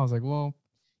it about? I was like, well,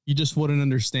 you just wouldn't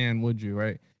understand, would you?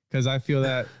 Right? Because I feel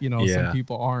that, you know, some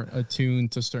people aren't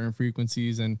attuned to certain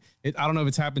frequencies. And I don't know if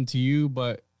it's happened to you,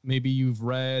 but maybe you've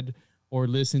read or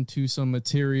listened to some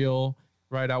material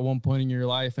right at one point in your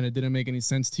life and it didn't make any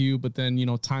sense to you, but then, you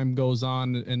know, time goes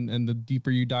on and the deeper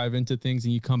you dive into things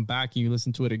and you come back and you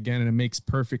listen to it again and it makes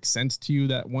perfect sense to you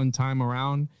that one time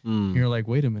around, you're like,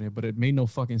 wait a minute, but it made no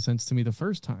fucking sense to me the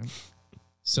first time.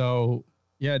 So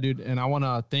yeah, dude, and I want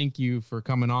to thank you for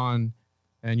coming on,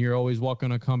 and you're always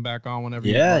welcome to come back on whenever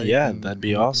you like, that'd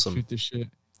be awesome. Shoot the shit.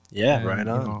 Yeah, and, right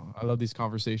on. You know, I love these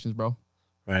conversations, bro.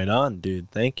 Right on, dude.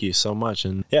 Thank you so much.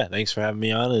 And yeah, thanks for having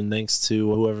me on, and thanks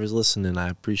to whoever's listening. I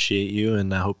appreciate you,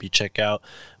 and I hope you check out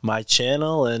my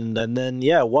channel. And then,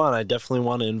 yeah, Juan, I definitely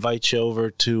want to invite you over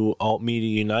to Alt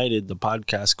Media United, the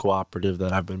podcast cooperative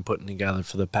that I've been putting together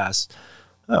for the past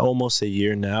almost a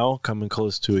year now, coming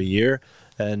close to a year.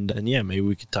 And yeah, maybe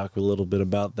we could talk a little bit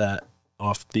about that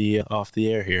off the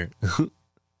air here.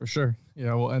 For sure.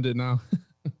 Yeah, we'll end it now.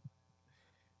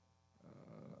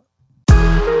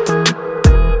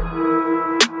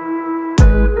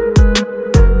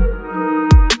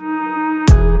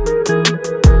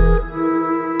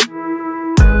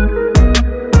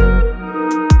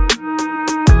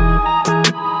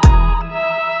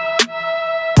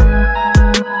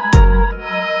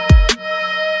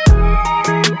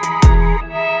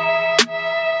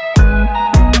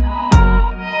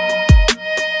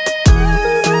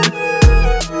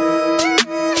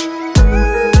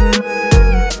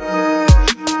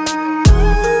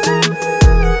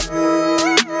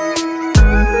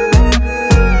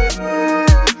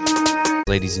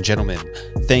 Ladies and gentlemen,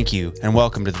 thank you and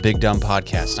welcome to the Big Dumb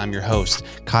Podcast. I'm your host,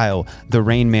 Kyle, the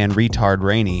Rain Man Retard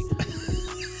Rainey.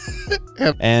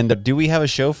 And do we have a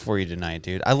show for you tonight,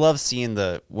 dude? I love seeing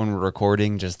when we're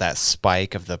recording, just that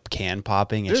spike of the can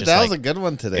popping. It's Dude, just that like, was a good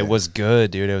one today. It was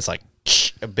good, dude. It was like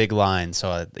a big line,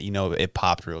 so you know it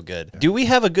popped real good. Do we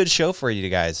have a good show for you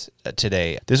guys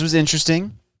today? This was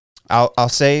interesting. I'll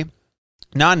say,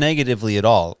 not negatively at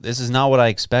all. This is not what I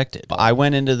expected. I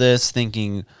went into this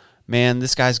thinking, man,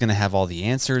 this guy's going to have all the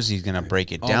answers. He's going to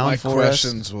break it down for us. All my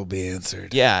questions will be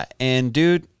answered. Yeah, and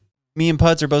dude, me and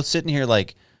Puds are both sitting here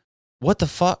like, what the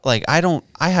fuck? Like, I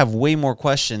have way more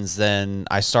questions than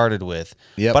I started with.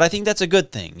 Yep. But I think that's a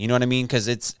good thing. You know what I mean?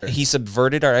 Because he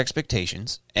subverted our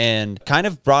expectations and kind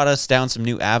of brought us down some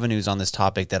new avenues on this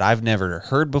topic that I've never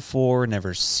heard before,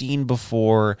 never seen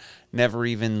before, never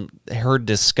even heard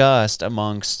discussed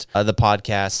amongst the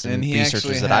podcasts and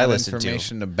researchers that I listen to.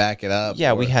 Information to back it up.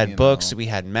 Yeah, we had books, we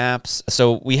had maps.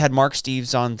 So we had Mark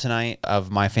Steves on tonight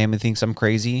of My Family Thinks I'm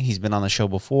Crazy. He's been on the show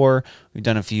before. We've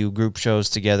done a few group shows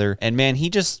together. And man, he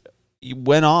just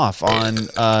went off on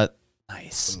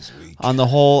on the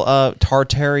whole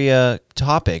Tartaria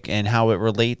topic and how it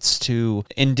relates to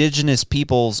indigenous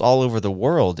peoples all over the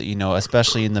world, you know,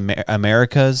 especially in the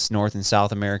Americas, North and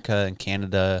South America and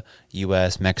Canada,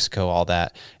 US, Mexico, all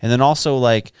that. And then also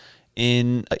like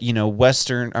in, you know,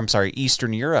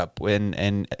 Eastern Europe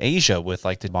and Asia with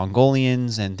like the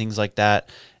Mongolians and things like that.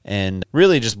 And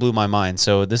really just blew my mind.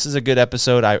 So this is a good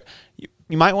episode.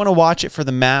 You might want to watch it for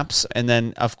the maps, and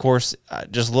then, of course,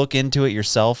 just look into it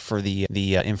yourself for the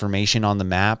information on the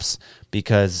maps,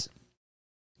 because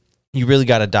you really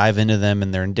got to dive into them,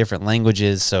 and they're in different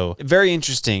languages. So very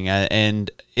interesting, and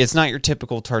it's not your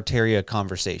typical Tartaria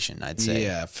conversation, I'd say.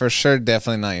 Yeah, for sure,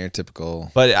 definitely not your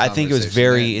typical. But I think it was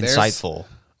very insightful.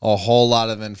 A whole lot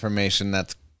of information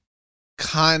that's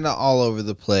kind of all over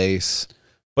the place.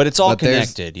 But it's all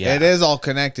connected, yeah. It is all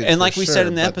connected, and like we said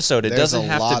in the episode, it doesn't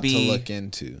have to be look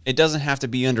into. It doesn't have to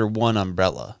be under one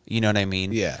umbrella. You know what I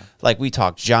mean? Yeah. Like we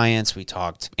talked giants, we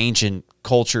talked ancient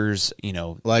cultures. You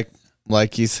know, like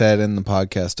like you said in the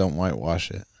podcast, don't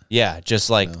whitewash it. Yeah, just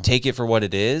like take it for what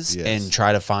it is and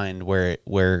try to find where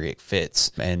it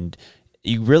fits. And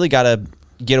you really got to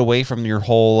get away from your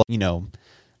whole,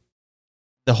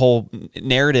 the whole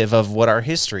narrative of what our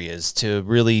history is to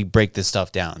really break this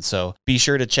stuff down. So be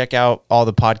sure to check out all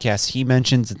the podcasts he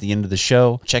mentions at the end of the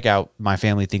show. Check out My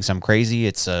Family Thinks I'm Crazy.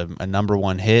 It's a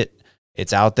 #1 hit.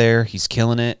 It's out there. He's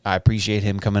killing it. I appreciate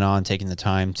him coming on, taking the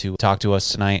time to talk to us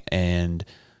tonight. And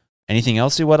anything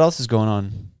else? What else is going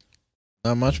on?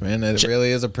 Not much, man. It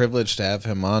really is a privilege to have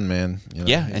him on, man.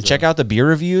 And check out the beer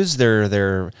reviews.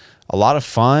 They're a lot of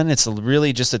fun. It's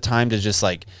really just a time to just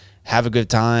like have a good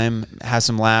time, have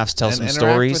some laughs, tell some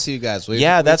stories with you guys. We've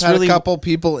that's had really a couple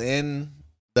people in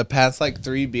the past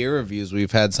 3 beer reviews.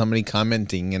 We've had somebody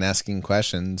commenting and asking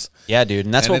questions. Yeah, dude,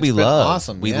 and that's what we love.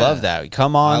 Awesome. We love that.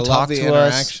 Come on, talk to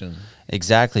us.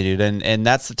 Exactly, dude, and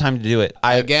that's the time to do it.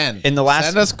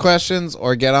 Send us questions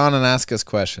or get on and ask us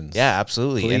questions. Yeah,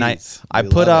 absolutely. Please. And I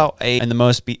put out in the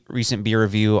most recent beer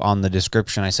review on the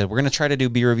description. I said we're gonna try to do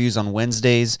beer reviews on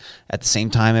Wednesdays at the same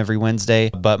time every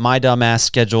Wednesday. But my dumbass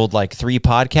scheduled 3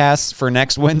 podcasts for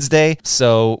next Wednesday,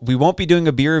 so we won't be doing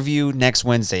a beer review next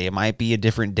Wednesday. It might be a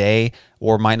different day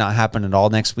or might not happen at all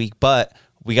next week. But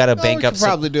we got to bank up.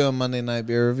 Probably do a Monday night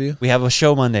beer review. We have a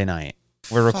show Monday night.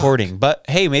 We're recording, but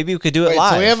hey, maybe we could do it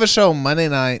live. So we have a show Monday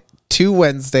night, 2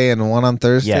 Wednesday, and 1 on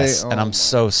Thursday. Yes, and I'm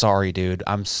so sorry, dude.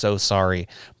 I'm so sorry,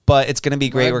 but it's gonna be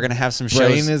great. We're gonna have some shows.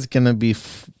 Brain is gonna be.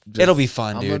 It'll be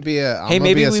fun, dude. I'm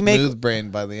gonna be a smooth brain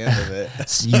by the end of it.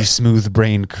 You smooth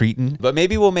brain cretin. But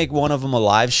maybe we'll make one of them a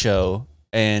live show.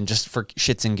 And just for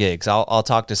shits and gigs, I'll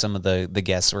talk to some of the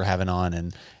guests we're having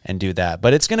on and do that.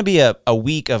 But it's going to be a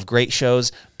week of great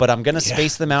shows, but I'm going to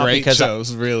space them out because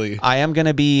shows, really. I am going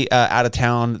to be out of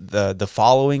town the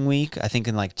following week. I think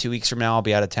in 2 weeks from now I'll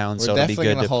be out of town, so it'll be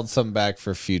good to hold some back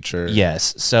for future.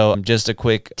 Yes. So just a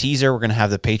quick teaser: we're going to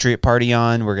have the Patriot Party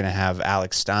on. We're going to have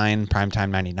Alex Stein, Primetime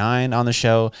 99 on the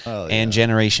show, and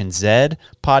Generation Z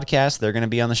podcast. They're going to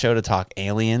be on the show to talk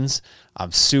aliens.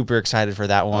 I'm super excited for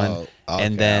that one. Okay.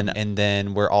 And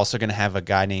then we're also going to have a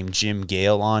guy named Jim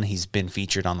Gale on. He's been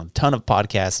featured on a ton of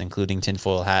podcasts, including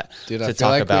Tinfoil Hat. Dude, I feel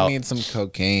like we need some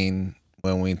cocaine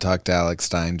when we talk to Alex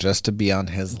Stein just to be on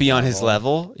his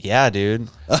level. Yeah, dude.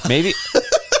 Maybe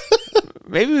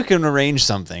maybe we can arrange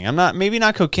something. Maybe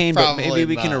not cocaine, Probably but maybe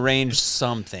we can arrange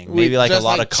something. Maybe a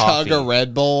lot of coffee. Chug a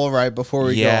Red Bull right before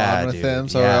we go on with him.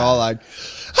 So we're all like,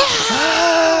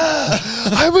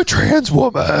 I'm a trans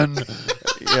woman.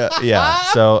 Yeah.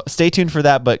 So stay tuned for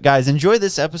that. But guys, enjoy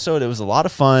this episode. It was a lot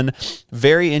of fun,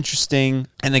 very interesting.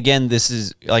 And again, this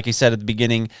is, like I said at the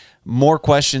beginning, more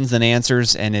questions than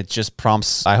answers, and it just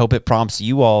prompts. I hope it prompts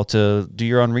you all to do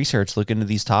your own research, look into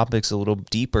these topics a little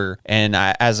deeper. And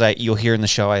you'll hear in the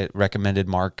show, I recommended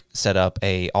Mark set up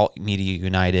a Alt Media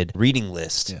United reading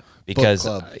list because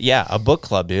a book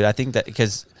club, dude. I think that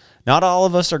because. Not all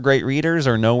of us are great readers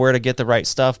or know where to get the right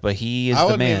stuff, but he is the man.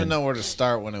 I wouldn't even know where to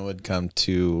start when it would come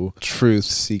to truth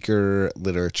seeker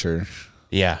literature.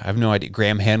 Yeah, I have no idea.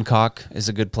 Graham Hancock is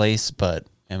a good place, but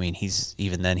I mean, he's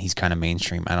kind of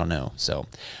mainstream. I don't know. So,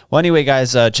 well, anyway,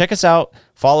 guys, check us out.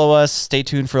 Follow us. Stay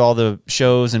tuned for all the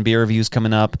shows and beer reviews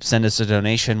coming up. Send us a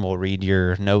donation. We'll read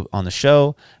your note on the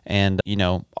show and,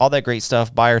 all that great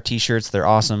stuff. Buy our t-shirts. They're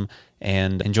awesome.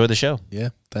 And enjoy the show. Yeah.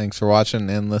 Thanks for watching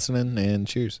and listening, and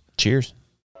cheers. Cheers.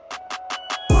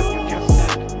 What you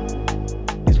just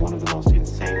said is one of the most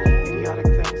insanely idiotic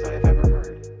things I have ever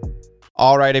heard.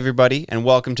 All right, everybody, and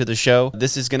welcome to the show.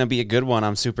 This is going to be a good one.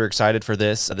 I'm super excited for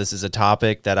this. This is a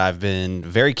topic that I've been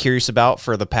very curious about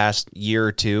for the past year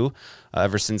or two,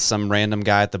 ever since some random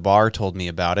guy at the bar told me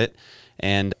about it.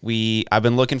 And I've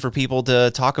been looking for people to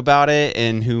talk about it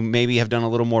and who maybe have done a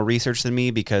little more research than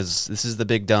me because this is the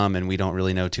big dumb and we don't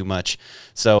really know too much.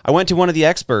 So I went to one of the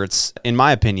experts, in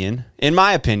my opinion. I'm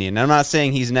not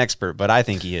saying he's an expert, but I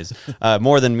think he is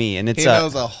more than me. And he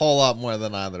knows a whole lot more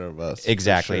than either of us.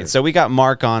 Exactly. Sure. So we got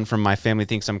Mark on from My Family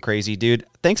Thinks I'm Crazy. Dude,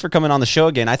 thanks for coming on the show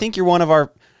again. I think you're one of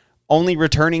our only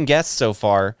returning guests so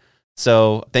far.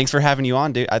 So thanks for having you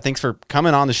on, dude. Thanks for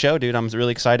coming on the show, dude. I'm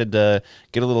really excited to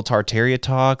get a little Tartaria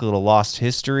talk, a little lost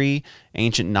history,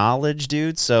 ancient knowledge,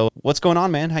 dude. So what's going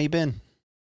on, man? How you been?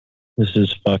 This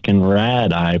is fucking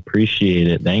rad. I appreciate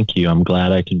it. Thank you. I'm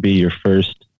glad I could be your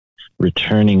first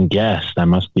returning guest. I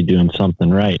must be doing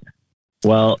something right.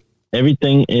 Well,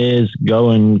 everything is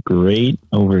going great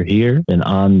over here and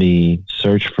on the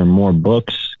search for more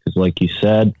books. Because like you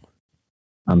said,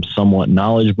 I'm somewhat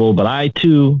knowledgeable, but I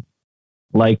too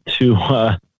like to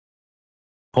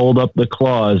hold up the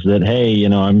clause that, hey,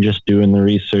 I'm just doing the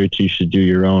research. You should do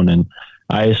your own. And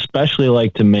I especially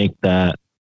like to make that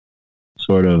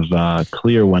sort of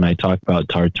clear when I talk about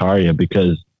Tartaria,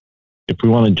 because if we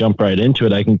want to jump right into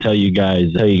it, I can tell you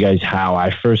guys how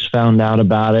I first found out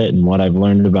about it and what I've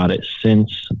learned about it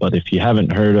since. But if you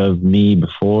haven't heard of me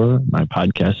before, my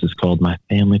podcast is called My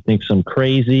Family Thinks I'm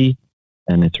Crazy,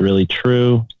 and it's really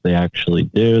true. They actually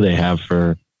do. They have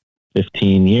for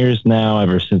 15 years now,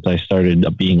 ever since I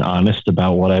started being honest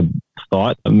about what I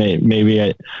thought.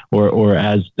 Or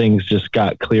as things just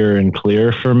got clearer and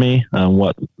clearer for me,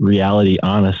 what reality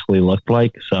honestly looked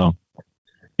like. So,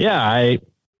 yeah, I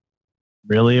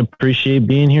really appreciate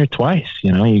being here twice.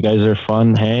 You know, you guys are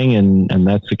fun hang, and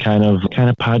that's the kind of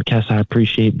podcast I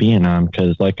appreciate being on,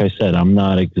 because like I said, I'm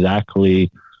not exactly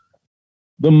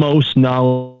the most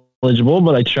knowledgeable,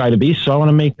 but I try to be. So I want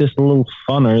to make this a little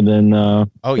funner than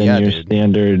your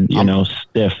standard,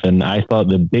 stiff. And I thought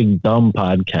the Big Dumb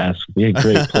podcast would be a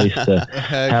great place to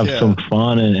have some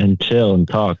fun and chill and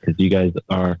talk, because you guys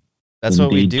are. That's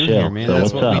what we do here, man. So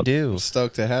That's what we do.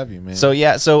 Stoked to have you, man. So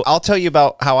yeah, so I'll tell you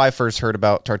about how I first heard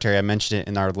about Tartaria. I mentioned it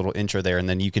in our little intro there, and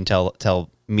then you can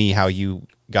tell me how you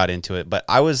got into it. But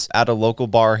I was at a local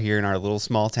bar here in our little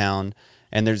small town,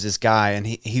 and there's this guy, and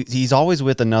he's always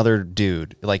with another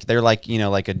dude. Like they're like,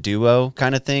 like a duo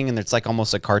kind of thing, and it's like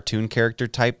almost a cartoon character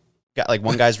type. Like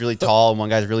one guy's really tall and one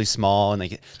guy's really small, and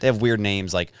they have weird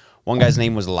names. Like one guy's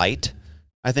name was Light.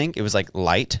 I think it was like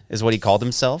Light is what he called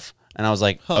himself. And I was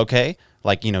like, okay,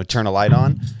 like, turn a light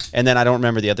on. And then I don't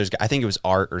remember the others. I think it was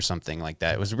Art or something like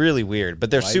that. It was really weird,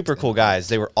 but they're super cool guys.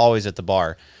 They were always at the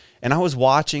bar. And I was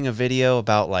watching a video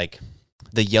about like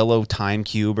the yellow time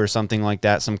cube or something like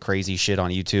that, some crazy shit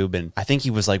on YouTube. And I think he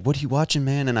was like, what are you watching,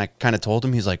 man? And I kind of told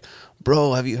him, he's like,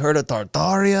 bro, have you heard of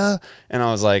Tartaria? And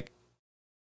I was like,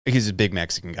 he's a big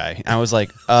Mexican guy. And I was like,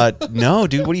 no,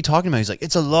 dude, what are you talking about? He's like,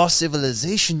 it's a lost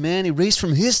civilization, man, erased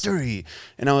from history.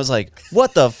 And I was like,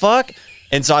 what the fuck?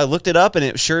 And so I looked it up, and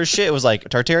it sure as shit, it was like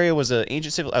Tartaria was an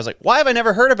ancient civilization. I was like, why have I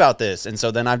never heard about this? And so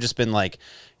then I've just been like,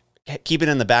 keep it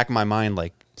in the back of my mind,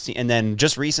 like, see. And then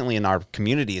just recently in our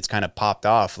community, it's kind of popped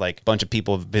off. Like a bunch of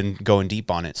people have been going deep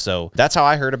on it. So that's how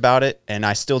I heard about it, and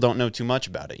I still don't know too much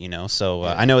about it, So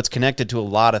I know it's connected to a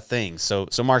lot of things. So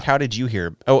Mark, how did you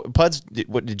hear? Oh, Puds,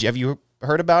 have you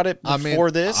heard about it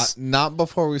before this? Not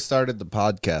before we started the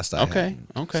podcast. Okay.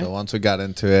 So once we got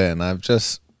into it, and I've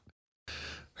just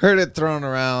heard it thrown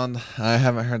around. I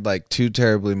haven't heard like too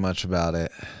terribly much about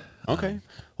it. Okay.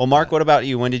 Well, Mark, what about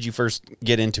you? When did you first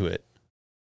get into it?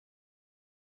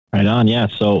 Right on. Yeah.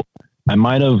 So I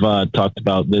might have talked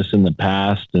about this in the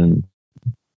past, and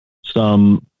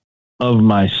some of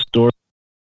my stories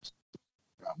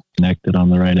connected on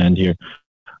the right end here.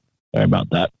 Sorry about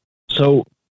that. So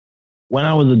when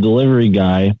I was a delivery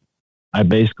guy, I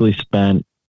basically spent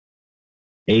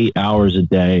 8 hours a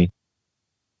day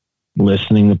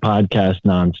listening to podcasts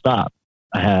nonstop.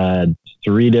 I had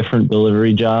 3 different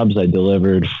delivery jobs. I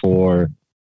delivered for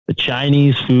the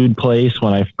Chinese food place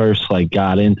when I first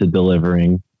got into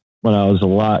delivering, when I was a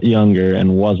lot younger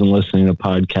and wasn't listening to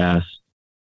podcasts.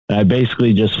 And I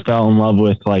basically just fell in love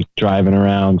with driving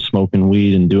around, smoking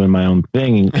weed and doing my own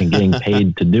thing and getting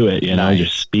paid to do it, Nice.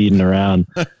 just speeding around,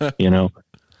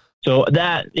 So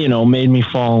that, made me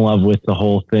fall in love with the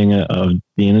whole thing of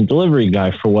being a delivery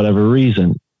guy for whatever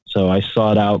reason. So I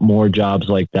sought out more jobs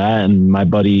like that. And my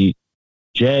buddy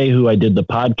Jay, who I did the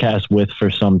podcast with for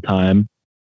some time,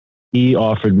 he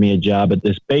offered me a job at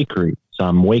this bakery. So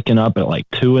I'm waking up at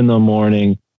 2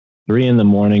 a.m, 3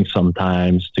 a.m.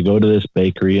 sometimes to go to this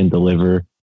bakery and deliver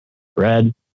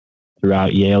bread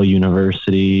throughout Yale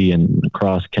University and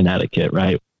across Connecticut,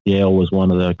 right? Yale was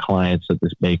one of the clients that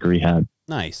this bakery had.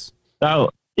 Nice.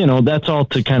 So, that's all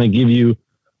to kind of give you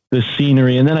the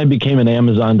scenery. And then I became an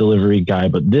Amazon delivery guy,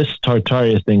 but this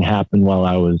Tartaria thing happened while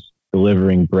I was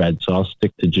delivering bread. So I'll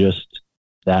stick to just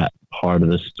that part of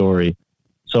the story.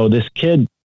 So this kid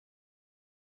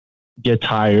gets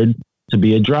hired to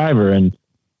be a driver, and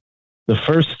the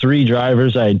first 3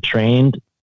 drivers I had trained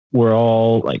were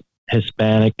all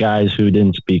Hispanic guys who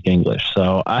didn't speak English.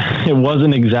 So it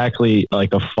wasn't exactly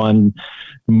a fun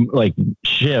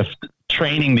shift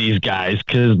training these guys,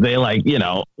 because they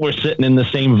we're sitting in the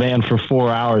same van for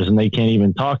 4 hours and they can't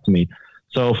even talk to me.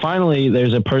 So finally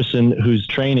there's a person who's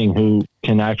training who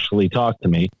can actually talk to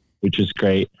me, which is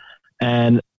great.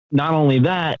 And not only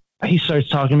that, he starts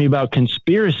talking to me about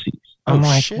conspiracies. I'm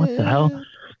like, shit. What the hell?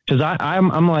 Because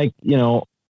I'm like,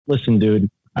 listen, dude,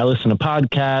 I listen to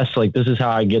podcasts. This is how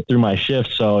I get through my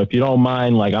shift. So if you don't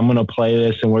mind, I'm going to play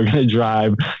this and we're going to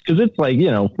drive. Because it's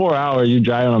 4 hours, you're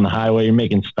driving on the highway, you're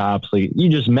making stops. You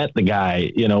just met the guy,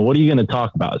 what are you going to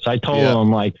talk about? So I told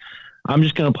him, I'm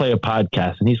just going to play a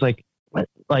podcast. And he's like,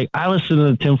 like I listen to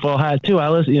the Tinfoil Hat too. I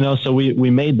listen, so we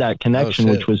made that connection,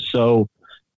 shit. which was so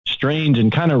strange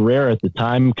and kind of rare at the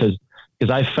time because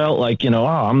I felt like,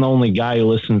 I'm the only guy who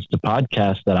listens to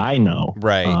podcasts that I know.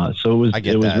 Right. So I it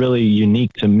get was that. really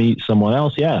unique to meet someone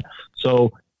else. Yeah.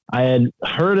 So I had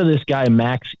heard of this guy,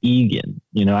 Max Egan.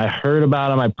 I heard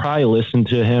about him. I probably listened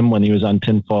to him when he was on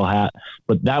Tinfoil Hat,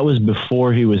 but that was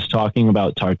before he was talking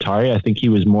about Tartaria. I think he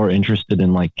was more interested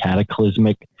in like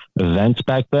cataclysmic events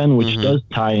back then, which Mhm. does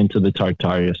tie into the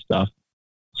Tartaria stuff.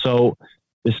 So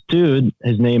this dude,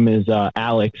 his name is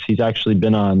Alex. He's actually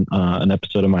been on an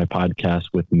episode of my podcast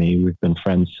with me. We've been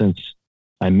friends since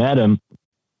I met him.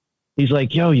 He's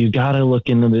like, yo, you got to look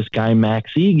into this guy,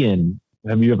 Max Egan.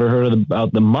 Have you ever heard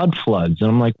about the mud floods? And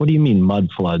I'm like, what do you mean mud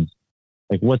floods?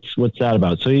 Like, what's that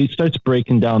about? So he starts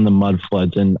breaking down the mud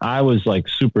floods. And I was like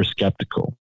super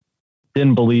skeptical.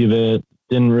 Didn't believe it.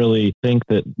 Didn't really think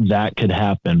that could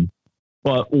happen.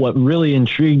 But what really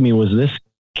intrigued me was this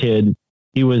kid.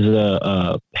 He was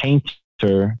a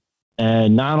painter.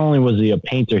 And not only was he a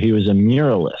painter, he was a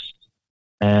muralist.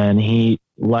 And he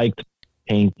liked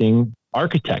painting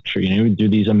architecture. He would do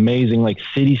these amazing like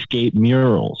cityscape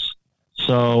murals.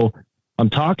 So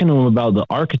I'm talking to him about the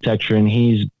architecture and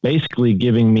he's basically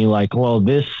giving me like, well,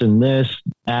 this and this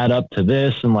add up to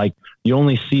this. And like, you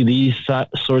only see these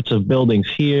sorts of buildings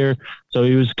here. So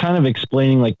he was kind of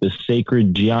explaining like the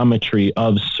sacred geometry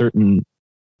of certain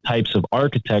types of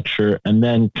architecture and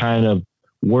then kind of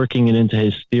working it into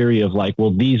his theory of like,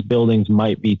 well, these buildings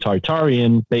might be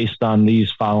Tartarian based on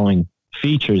these following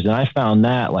features. And I found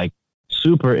that like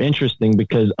super interesting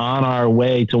because on our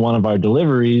way to one of our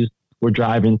deliveries, we're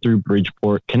driving through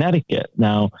Bridgeport, Connecticut.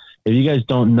 Now, if you guys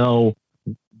don't know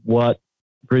what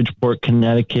Bridgeport,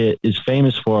 Connecticut is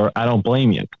famous for, I don't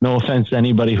blame you. No offense to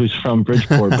anybody who's from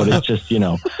Bridgeport, but it's just,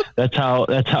 that's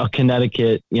how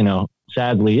Connecticut,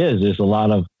 sadly is. There's a lot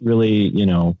of really,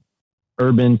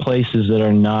 urban places that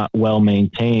are not well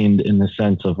maintained in the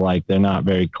sense of like, they're not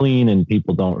very clean and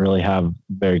people don't really have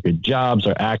very good jobs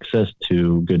or access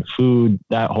to good food,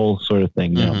 that whole sort of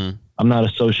thing. Mhm. I'm not a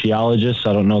sociologist, so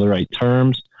I don't know the right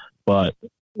terms, but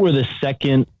we're the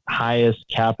second highest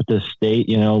capita state,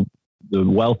 the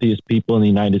wealthiest people in the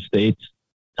United States,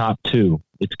 top two,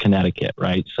 it's Connecticut,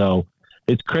 right? So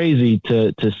it's crazy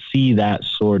to see that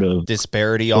sort of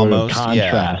Disparity almost.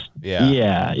 contrast.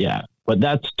 Yeah. But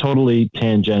that's totally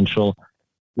tangential.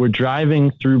 We're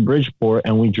driving through Bridgeport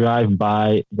and we drive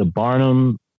by the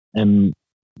Barnum and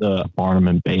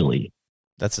Bailey.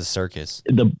 That's a circus.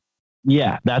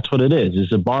 Yeah, that's what it is.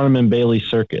 It's a Barnum and Bailey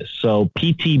circus. So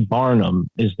P.T. Barnum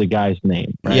is the guy's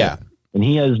name, right? Yeah. And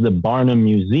he has the Barnum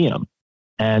Museum.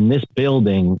 And this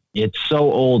building, it's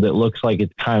so old, it looks like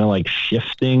it's kind of like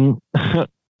shifting.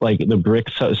 Like the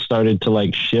bricks started to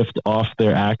like shift off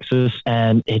their axis.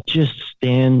 And it just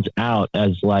stands out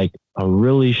as like a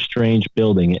really strange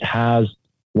building. It has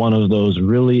one of those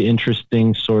really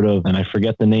interesting sort of, and I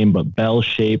forget the name, but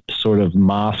bell-shaped sort of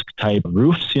mosque type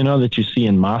roofs, that you see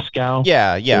in Moscow.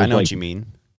 Yeah, I know like, what you mean.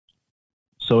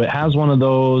 So it has one of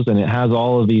those and it has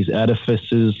all of these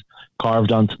edifices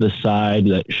carved onto the side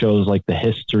that shows like the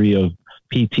history of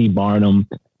P.T. Barnum.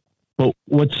 But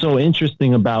what's so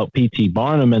interesting about P.T.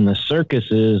 Barnum and the circus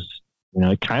is,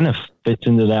 it kind of fits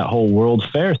into that whole World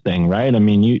Fair thing, right? I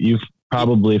mean, you've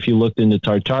probably, if you looked into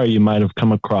Tartaria, you might have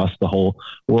come across the whole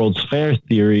World's Fair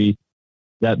theory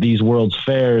that these World's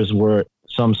Fairs were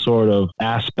some sort of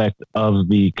aspect of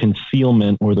the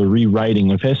concealment or the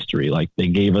rewriting of history. Like they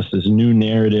gave us this new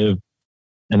narrative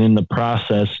and in the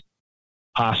process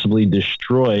possibly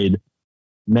destroyed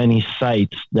many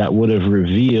sites that would have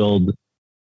revealed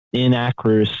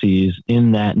inaccuracies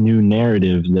in that new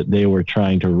narrative that they were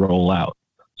trying to roll out.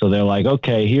 So they're like,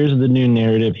 okay, here's the new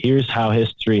narrative. Here's how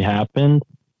history happened.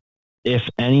 If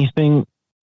anything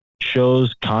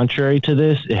shows contrary to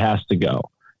this, it has to go.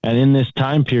 And in this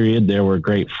time period, there were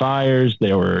great fires.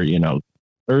 There were,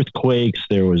 earthquakes.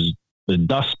 There was the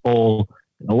Dust Bowl,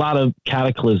 a lot of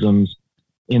cataclysms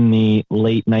in the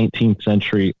late 19th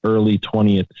century, early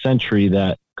 20th century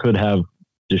that could have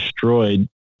destroyed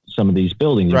some of these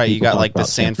buildings. Right. You got like the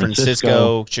San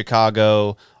Francisco,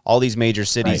 Chicago, all these major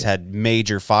cities had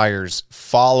major fires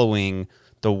following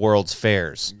the World's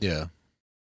Fairs. Yeah.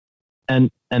 And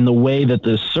the way that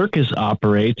the circus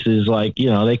operates is like,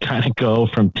 they kind of go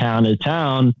from town to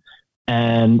town.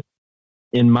 And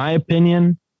in my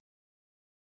opinion,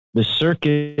 the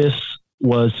circus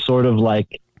was sort of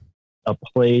like a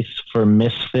place for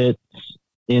misfits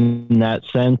in that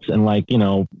sense. And like,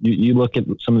 you look at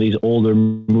some of these older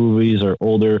movies or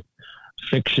older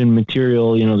fiction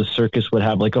material, the circus would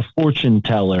have like a fortune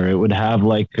teller. It would have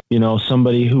like,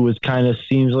 somebody who was kind of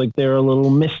seems like they're a little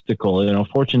mystical.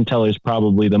 Fortune teller is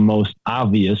probably the most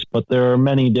obvious, but there are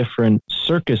many different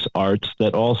circus arts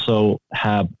that also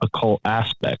have occult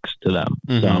aspects to them.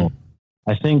 Mhm. So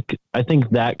I think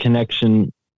that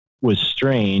connection was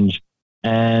strange.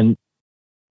 And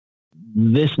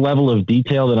this level of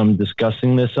detail that I'm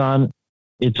discussing this on,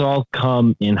 it's all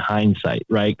come in hindsight,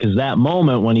 right? Because that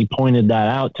moment when he pointed that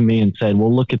out to me and said,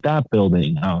 well, look at that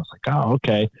building, I was like, oh,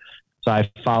 okay. So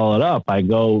I followed up.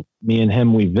 Me and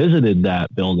him, we visited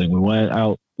that building. We went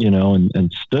out,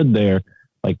 and stood there,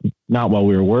 like not while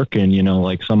we were working,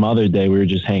 like some other day we were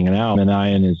just hanging out, and I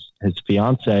and his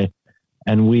fiance,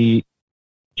 and we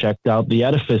checked out the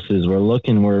edifices.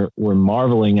 We're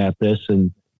marveling at this.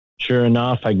 And sure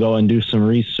enough, I go and do some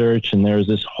research, and there's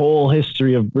this whole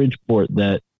history of Bridgeport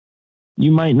that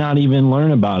you might not even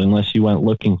learn about unless you went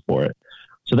looking for it.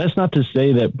 So that's not to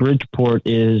say that Bridgeport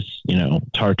is,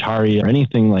 Tartaria or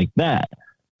anything like that.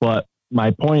 But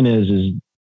my point is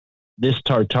this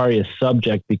Tartaria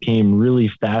subject became really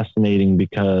fascinating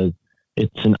because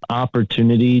it's an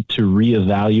opportunity to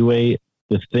reevaluate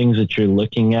the things that you're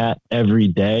looking at every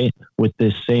day with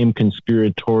this same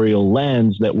conspiratorial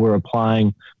lens that we're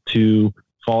applying to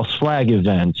false flag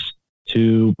events,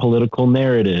 to political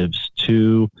narratives,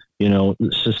 to,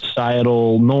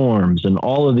 societal norms, and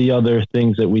all of the other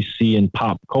things that we see in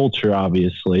pop culture,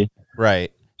 obviously.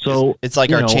 Right. So it's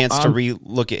like our chance to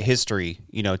look at history,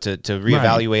 to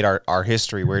reevaluate our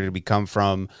history. Where did we come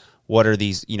from? What are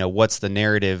these, what's the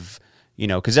narrative?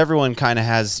 Because everyone kind of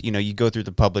has, you go through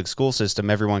the public school system,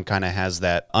 everyone kind of has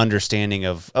that understanding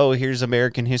of, oh, here's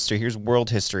American history, here's world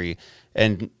history.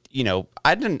 And,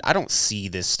 I don't see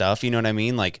this stuff. You know what I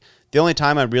mean? Like the only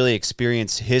time I really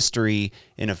experienced history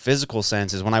in a physical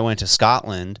sense is when I went to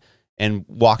Scotland and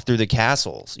walked through the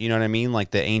castles. You know what I mean?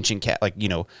 Like the ancient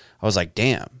I was like,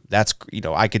 damn, that's,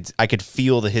 I could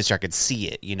feel the history. I could see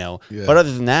it, Yeah. But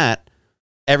other than that,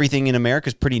 everything in America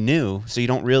is pretty new. So you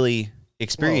don't really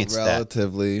experience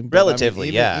relatively. That.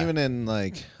 Relatively, yeah. Even in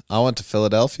I went to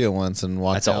Philadelphia once and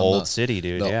walked. That's an down old city,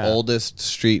 dude. The oldest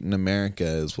street in America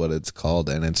is what it's called,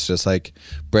 and it's just like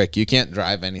brick. You can't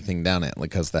drive anything down it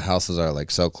because the houses are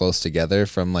like so close together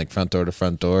from like front door to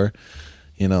front door.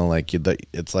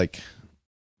 It's like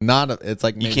not. It's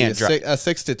like maybe a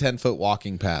 6 to 10 foot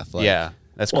walking path. Yeah.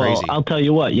 That's crazy. I'll tell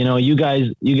you what, you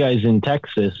guys in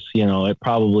Texas, it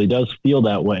probably does feel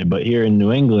that way. But here in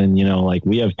New England,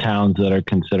 we have towns that are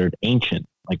considered ancient.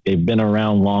 Like they've been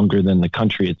around longer than the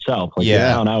country itself. Like the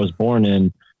town I was born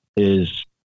in is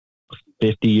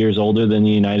 50 years older than the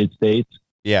United States.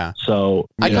 Yeah. So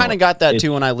I kind of got that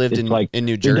too when I lived in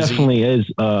New Jersey. It definitely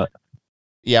is.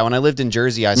 Yeah, when I lived in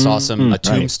Jersey, I saw a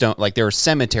tombstone. Right. Like there were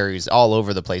cemeteries all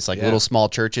over the place, like little small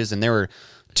churches, and there were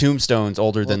tombstones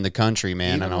older than the country,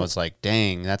 man. And I was like,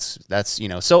 dang, that's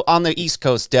so on the East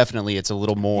Coast, definitely it's a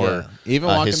little more even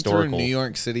walking historical. through New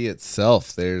York City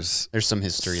itself, there's some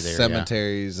history there,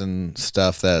 cemeteries and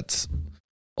stuff that's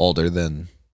older than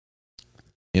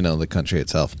the country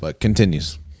itself, but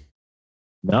continues.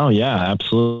 No, yeah,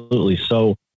 absolutely.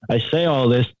 So I say all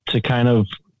this to kind of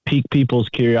pique people's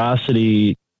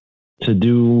curiosity to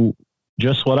do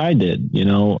just what I did.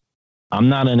 I'm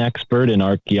not an expert in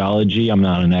archaeology. I'm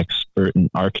not an expert in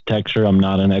architecture. I'm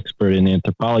not an expert in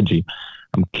anthropology.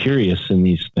 I'm curious in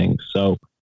these things. So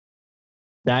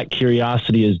that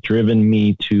curiosity has driven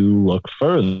me to look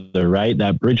further, right?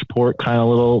 That Bridgeport kind of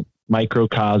little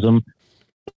microcosm,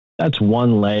 that's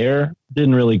one layer.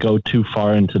 Didn't really go too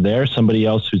far into there. Somebody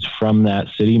else who's from that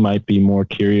city might be more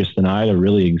curious than I to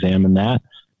really examine that.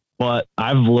 But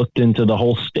I've looked into the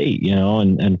whole state,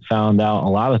 and found out a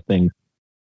lot of things.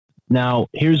 Now,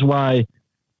 here's why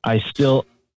I still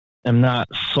am not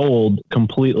sold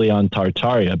completely on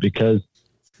Tartaria, because,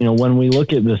 when we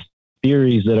look at the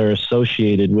theories that are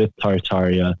associated with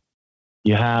Tartaria,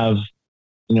 you have,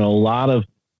 a lot of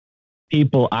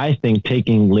people, I think,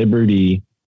 taking liberty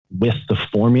with the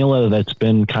formula that's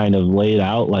been kind of laid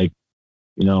out, like,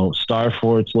 star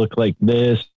forts look like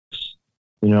this,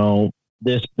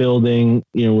 this building,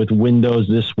 with windows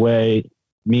this way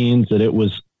means that it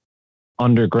was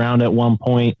underground at one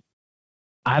point.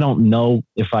 I don't know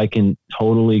if I can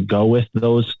totally go with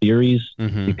those theories,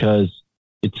 because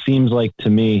it seems like to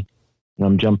me, and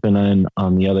I'm jumping in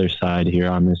on the other side here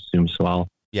on this Zoom, so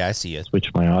I see it.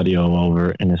 Switch my audio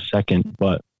over in a second,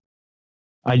 but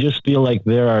I just feel like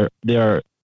there are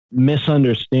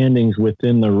misunderstandings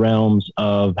within the realms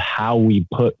of how we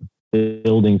put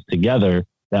buildings together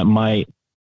that might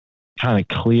kind of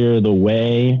clear the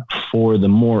way for the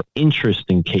more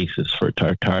interesting cases for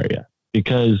Tartaria.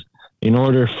 Because in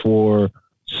order for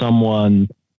someone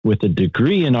with a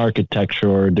degree in architecture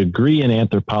or a degree in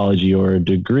anthropology or a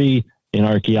degree in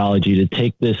archaeology to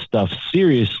take this stuff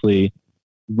seriously,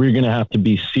 we're going to have to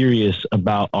be serious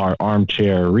about our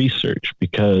armchair research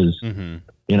because,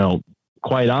 you know,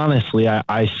 quite honestly,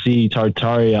 I see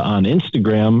Tartaria on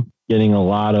Instagram getting a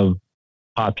lot of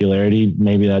popularity.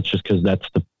 Maybe that's just because that's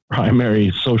the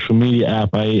primary social media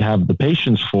app I have the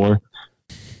patience for.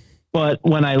 But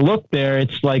when I look there,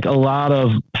 it's like a lot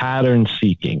of pattern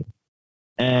seeking.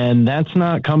 And that's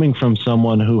not coming from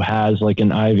someone who has like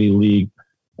an Ivy League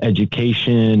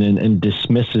education and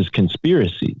dismisses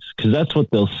conspiracies. Because that's what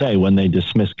they'll say when they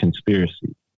dismiss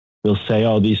conspiracies. They'll say,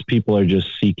 oh, these people are just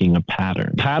seeking a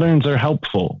pattern. Patterns are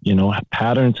helpful. You know,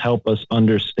 patterns help us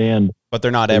understand but they're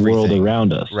not the everything. world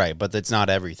around us. Right, but it's not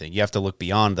everything. You have to look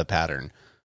beyond the pattern.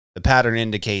 The pattern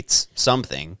indicates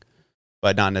something,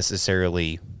 but not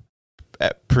necessarily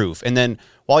proof. And then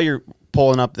while you're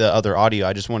pulling up the other audio,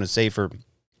 I just want to say,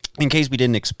 in case we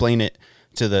didn't explain it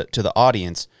to the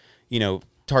audience, you know,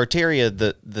 Tartaria,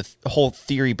 the whole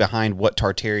theory behind what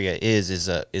Tartaria is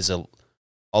a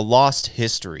lost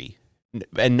history,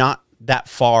 and not that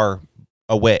far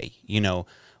away. You know,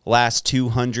 last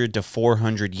 200 to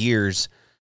 400 years,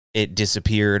 it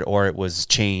disappeared, or it was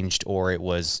changed, or it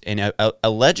was, and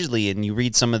allegedly. And you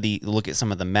look at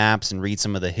some of the maps and read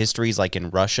some of the histories, like in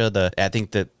Russia. I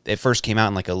think that it first came out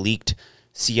in like a leaked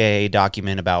CIA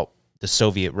document about the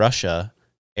Soviet Russia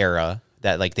era,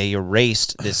 that like they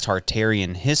erased this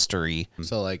Tartarian history,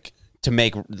 So like to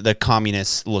make the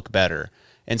communists look better.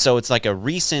 And so it's like a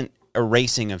recent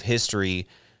erasing of history,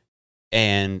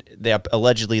 and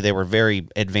allegedly they were very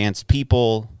advanced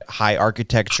people, high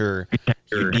architecture,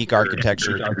 unique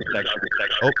architecture.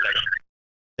 Oh,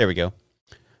 there we go.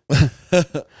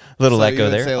 Little so echo you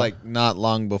would there. say like not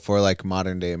long before like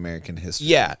modern day American history.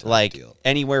 Yeah, type like deal.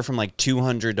 anywhere from like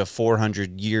 200 to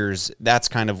 400 years. That's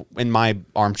kind of, in my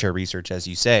armchair research, as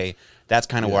you say, that's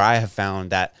kind of where I have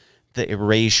found that the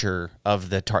erasure of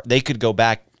they could go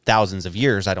back thousands of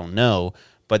years, I don't know,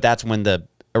 but that's when the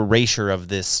erasure of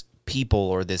this people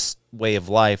or this way of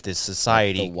life, this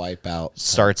society, the wipe out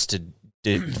starts to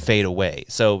fade away.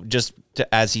 So just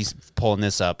as he's pulling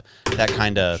this up, that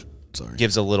kind of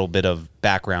gives a little bit of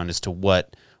background as to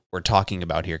what we're talking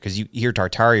about here. Because you hear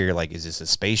Tartaria, you're like, is this a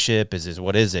spaceship?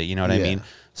 What is it? You know what I mean?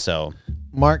 So,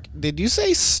 Mark, did you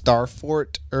say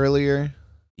Starfort earlier?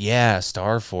 Yeah,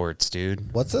 Star Forts,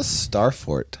 dude. What's a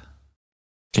Starfort?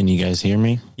 Can you guys hear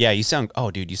me? Yeah, you sound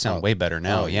way better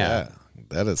now. Yeah.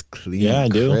 That is clean. Yeah, I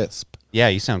do. Crisp. Yeah,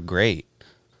 you sound great.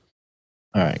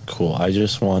 All right, cool. I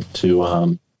just want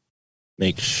to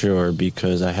make sure,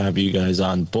 because I have you guys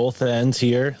on both ends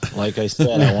here. Like I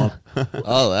said, I want.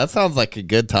 Oh, that sounds like a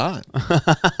good time. And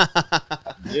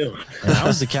I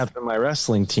was the captain of my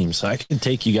wrestling team, so I can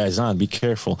take you guys on. Be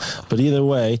careful. But either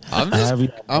way, I'm on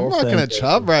both rocking a ends.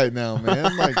 chub right now,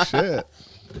 man. Like shit.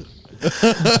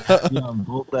 On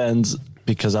both ends,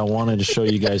 because I wanted to show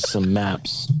you guys some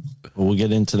maps. We'll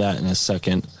get into that in a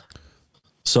second.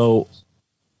 So,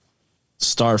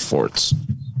 Star Forts.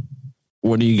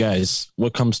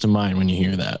 What comes to mind when you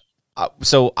hear that?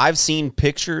 So I've seen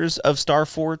pictures of Star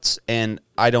Forts, and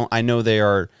I know they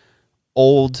are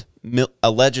old,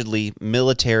 allegedly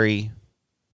military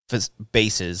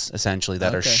bases, essentially,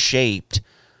 that are shaped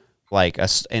like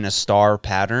in a star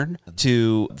pattern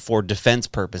for defense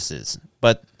purposes.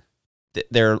 But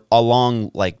they're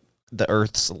along like the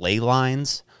Earth's ley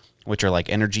lines, which are like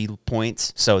energy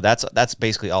points. So that's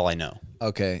basically all I know.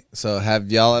 Okay, so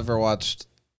have y'all ever watched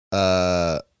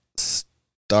Star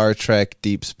Trek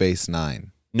Deep Space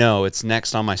Nine? No, it's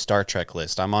next on my Star Trek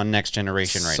list. I'm on Next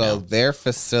Generation right now. So their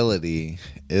facility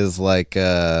is like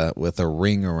with a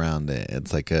ring around it.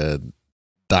 It's like a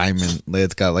diamond.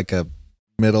 It's got like a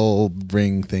middle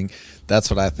ring thing. That's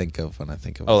what I think of when I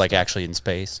think of. Oh, like actually in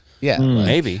space? Yeah, Mm.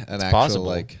 Maybe an it's actual possible.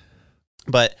 like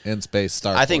But in space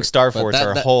Star. I think Star Forts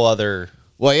are a whole other.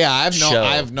 Well, yeah, show.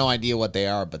 I have no idea what they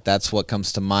are, but that's what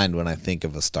comes to mind when I think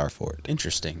of a Star Fort.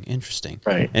 Interesting.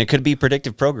 Right. And it could be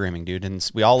predictive programming, dude. And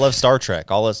we all love Star Trek,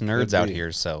 all us nerds out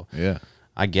here. So Yeah,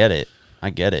 I get it.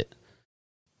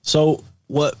 So,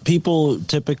 what people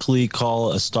typically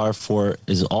call a star fort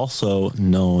is also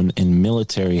known in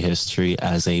military history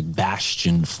as a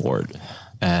bastion fort.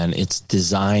 And it's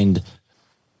designed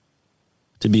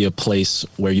to be a place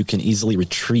where you can easily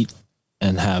retreat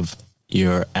and have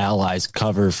your allies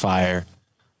cover fire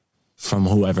from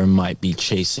whoever might be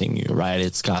chasing you, right?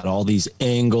 It's got all these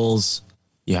angles.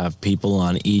 You have people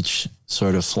on each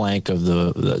sort of flank of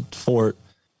the fort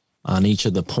on each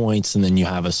of the points, and then you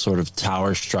have a sort of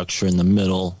tower structure in the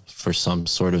middle for some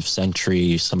sort of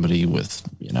sentry, somebody with,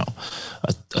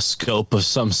 a scope of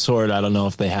some sort. I don't know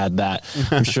if they had that.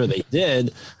 I'm sure they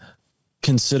did,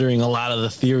 considering a lot of the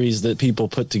theories that people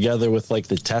put together with like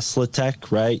the Tesla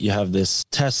tech, right? You have this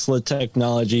Tesla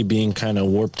technology being kind of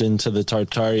warped into the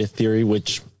Tartaria theory,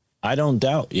 which I don't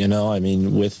doubt, I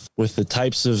mean, with the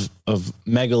types of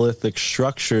megalithic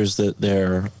structures that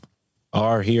there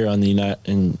are here in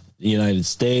the United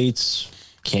States,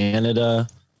 Canada,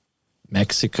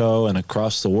 Mexico, and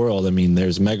across the world. I mean,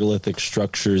 there's megalithic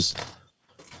structures,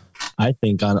 I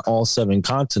think, on all 7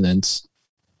 continents.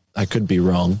 I could be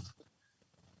wrong,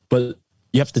 but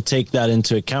you have to take that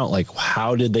into account. Like,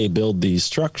 how did they build these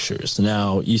structures?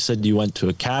 Now, you said you went to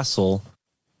a castle.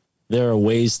 There are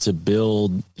ways to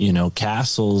build,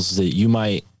 castles that you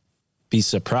might be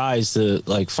surprised to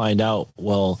like find out,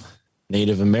 well,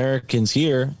 Native Americans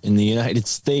here in the United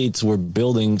States were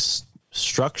building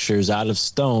structures out of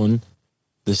stone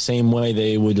the same way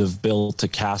they would have built a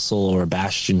castle or a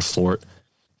bastion fort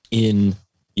in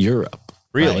Europe.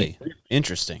 Really? Right?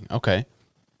 Interesting. Okay.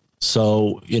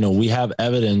 So, we have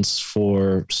evidence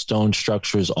for stone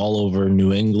structures all over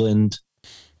New England.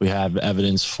 We have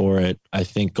evidence for it, I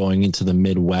think, going into the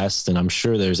Midwest, and I'm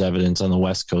sure there's evidence on the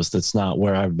West Coast. That's not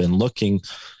where I've been looking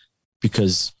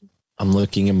because I'm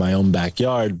looking in my own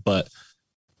backyard, but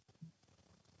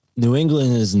New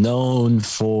England is known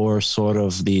for sort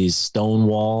of these stone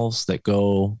walls that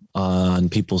go on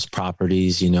people's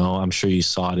properties. I'm sure you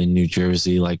saw it in New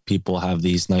Jersey. Like, people have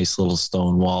these nice little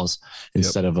stone walls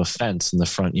instead of a fence in the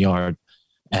front yard.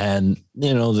 And,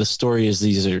 the story is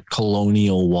these are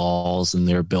colonial walls, and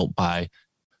they're built by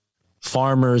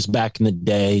farmers back in the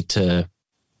day to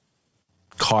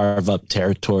carve up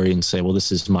territory and say, well,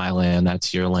 this is my land,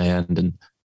 that's your land. And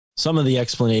some of the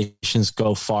explanations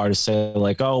go far to say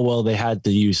like, oh, well, they had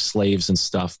to use slaves and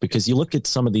stuff, because you look at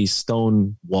some of these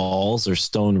stone walls or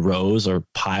stone rows or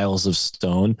piles of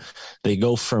stone, they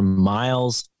go for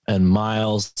miles and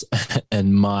miles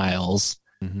and miles,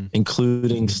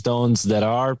 including stones that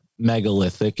are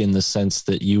megalithic in the sense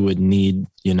that you would need,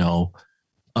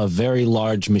 a very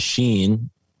large machine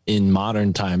in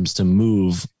modern times to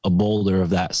move a boulder of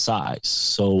that size.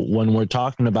 So when we're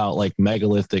talking about like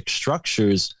megalithic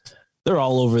structures, they're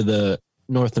all over the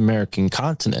North American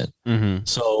continent.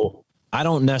 So I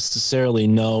don't necessarily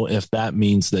know if that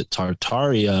means that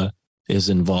Tartaria is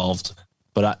involved,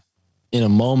 but in a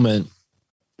moment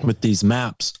with these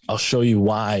maps, I'll show you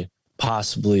why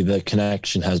possibly the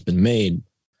connection has been made.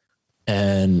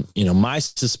 And, my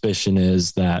suspicion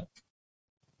is that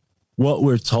what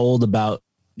we're told about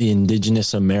the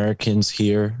indigenous Americans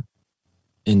here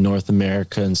in North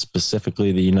America, and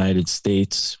specifically the United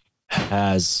States,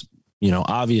 has,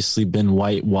 obviously been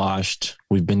whitewashed.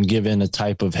 We've been given a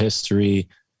type of history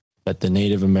that the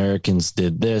Native Americans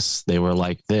did this, they were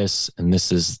like this, and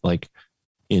this is like,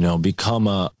 become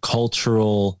a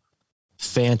cultural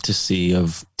fantasy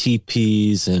of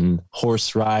teepees and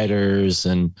horse riders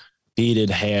and beaded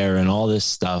hair and all this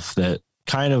stuff that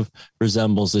kind of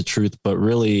resembles the truth, but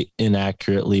really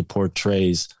inaccurately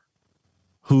portrays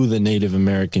who the Native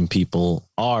American people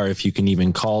are, if you can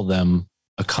even call them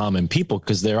a common people,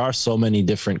 because there are so many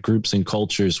different groups and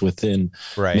cultures within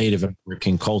Native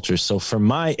American culture. So for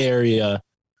my area,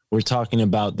 we're talking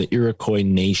about the Iroquois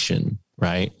Nation,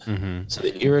 right? So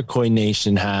the Iroquois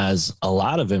Nation has a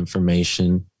lot of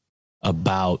information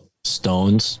about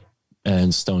stones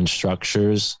and stone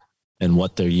structures and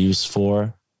what they're used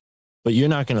for. But you're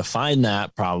not going to find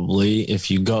that probably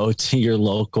if you go to your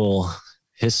local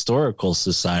historical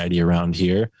society around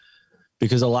here,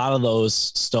 because a lot of those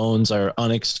stones are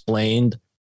unexplained,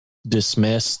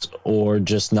 dismissed, or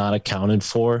just not accounted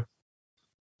for.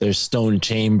 There's stone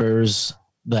chambers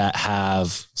that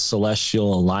have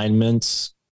celestial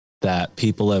alignments that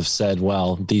people have said,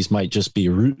 well, these might just be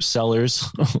root cellars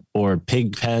or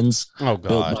pig pens built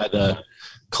by the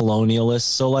colonialists.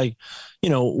 So like,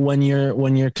 when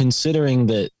you're considering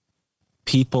that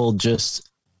people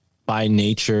just by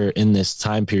nature in this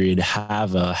time period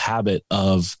have a habit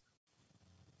of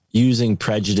using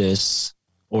prejudice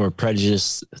or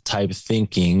prejudice type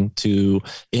thinking to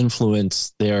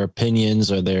influence their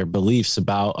opinions or their beliefs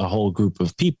about a whole group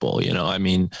of people,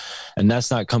 and that's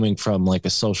not coming from like a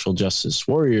social justice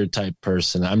warrior type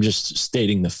person. I'm just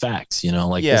stating the facts,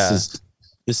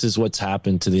 this is what's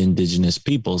happened to the indigenous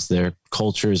peoples. Their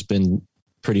culture has been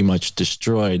pretty much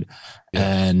destroyed.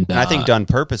 And I think done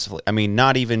purposefully. I mean,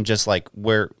 not even just like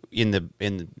where in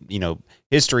the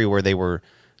history where they were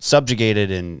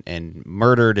subjugated and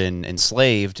murdered and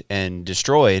enslaved and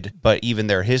destroyed. But even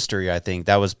their history, I think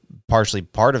that was partially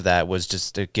part of that, was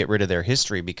just to get rid of their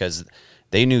history, because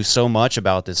they knew so much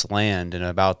about this land and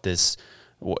about this,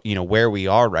 you know, where we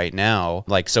are right now.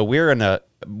 Like, so we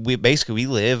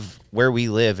live where we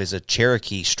live is a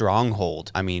Cherokee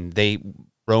stronghold. I mean, they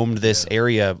roamed this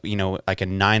area, you know, like a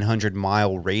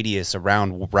 900-mile radius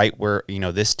around right where, you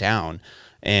know, this town,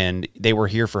 and they were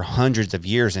here for hundreds of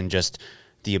years, and just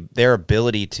their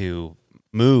ability to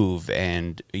move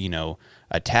and, you know,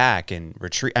 attack and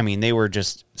retreat. I mean, they were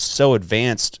just so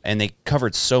advanced, and they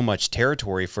covered so much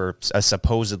territory for a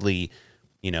supposedly,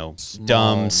 you know,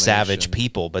 dumb, savage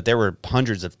people. But there were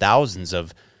hundreds of thousands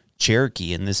of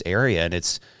Cherokee in this area, and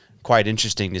it's quite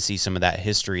interesting to see some of that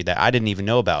history that I didn't even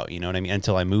know about, you know what I mean,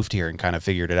 until I moved here and kind of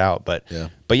figured it out. But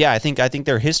yeah, I think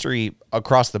their history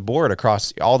across the board,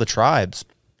 across all the tribes,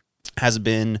 has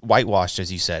been whitewashed,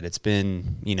 as you said. It's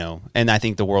been, you know, and I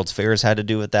think the World's Fairs had to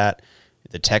do with that.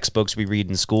 The textbooks we read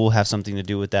in school have something to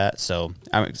do with that. So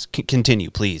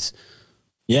continue, please.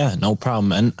 Yeah, no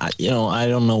problem. And, you know, I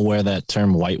don't know where that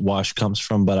term whitewash comes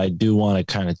from, but I do want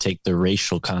to kind of take the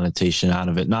racial connotation out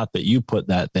of it. Not that you put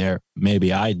that there,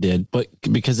 maybe I did, but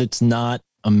because it's not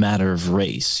a matter of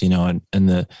race, you know, and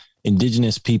the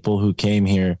indigenous people who came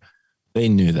here, they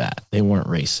knew that. They weren't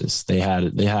racist. They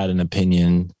had an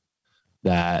opinion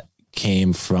that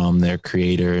came from their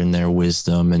creator and their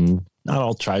wisdom, and not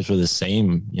all tribes were the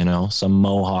same. You know, some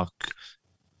Mohawk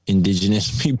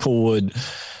indigenous people would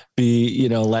be, you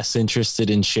know, less interested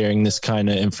in sharing this kind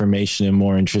of information and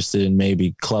more interested in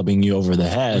maybe clubbing you over the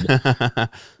head,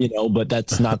 you know, but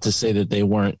that's not to say that they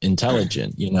weren't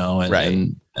intelligent, you know,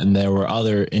 and there were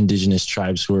other indigenous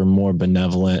tribes who were more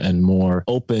benevolent and more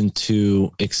open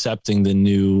to accepting the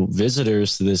new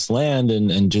visitors to this land,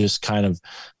 and just kind of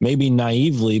maybe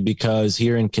naively, because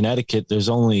here in Connecticut, there's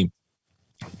only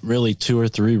really 2 or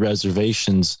 3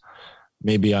 reservations.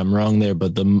 Maybe I'm wrong there,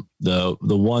 but the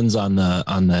ones on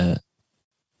the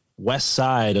west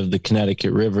side of the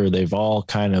Connecticut River, they've all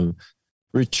kind of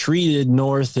retreated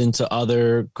north into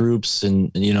other groups,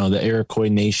 and you know, the Iroquois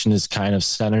Nation is kind of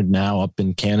centered now up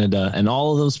in Canada, and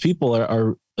all of those people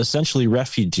are essentially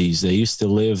refugees. They used to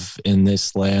live in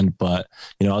this land, but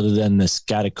you know, other than the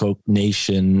Scotticoke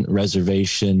Nation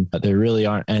reservation, there really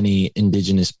aren't any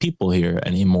indigenous people here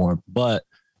anymore. But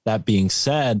that being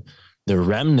said, the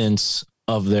remnants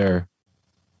of their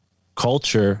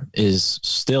culture is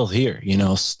still here. You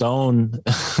know, stone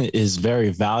is very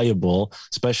valuable,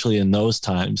 especially in those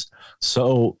times.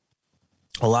 So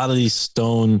a lot of these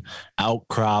stone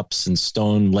outcrops and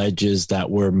stone ledges that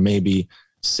were maybe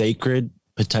sacred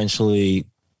potentially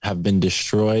have been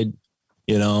destroyed.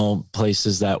 You know,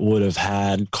 places that would have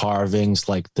had carvings,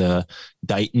 like the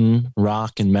Dighton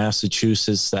Rock in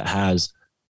Massachusetts, that has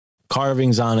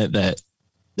carvings on it that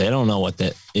they don't know what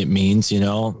that it means. You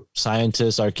know,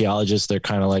 scientists, archaeologists, they're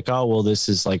kind of like, oh, well, this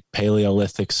is like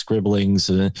Paleolithic scribblings,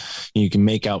 and you can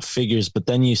make out figures, but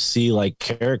then you see like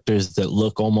characters that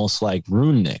look almost like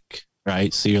runic,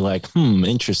 right? So you're like,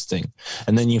 interesting.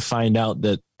 And then you find out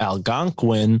that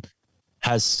Algonquin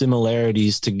has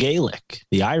similarities to Gaelic,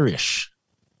 the Irish,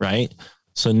 right?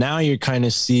 So now you're kind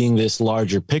of seeing this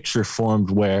larger picture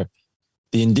formed where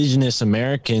the indigenous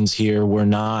Americans here were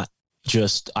not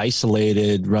just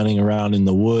isolated, running around in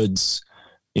the woods,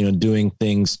 you know, doing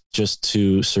things just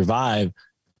to survive.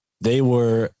 They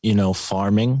were, you know,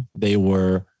 farming. They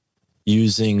were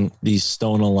using these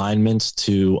stone alignments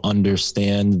to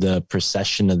understand the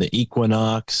precession of the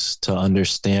equinox, to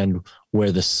understand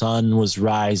where the sun was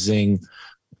rising.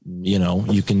 You know,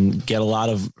 you can get a lot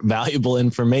of valuable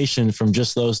information from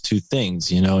just those 2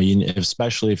 things, you know,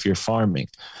 especially if you're farming.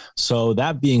 So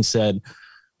that being said,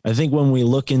 I think when we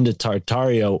look into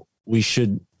Tartaria, we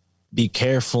should be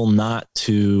careful not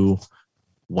to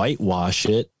whitewash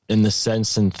it in the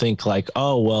sense and think like,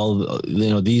 oh, well, you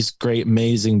know, these great,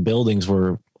 amazing buildings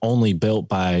were only built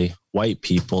by white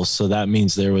people, so that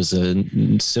means there was a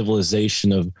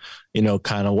civilization of, you know,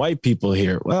 kind of white people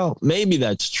here. Well, maybe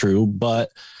that's true,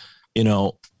 but, you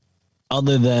know,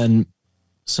 other than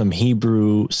some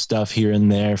Hebrew stuff here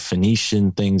and there,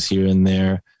 Phoenician things here and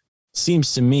there,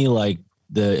 seems to me like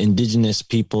the indigenous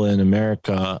people in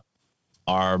America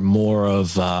are more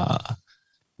of,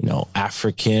 you know,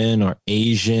 African or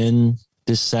Asian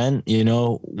descent. You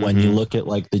know, when you look at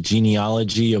like the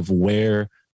genealogy of where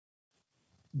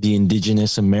the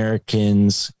indigenous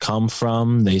Americans come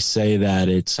from, they say that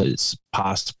it's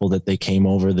possible that they came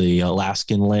over the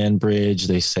Alaskan land bridge.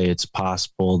 They say it's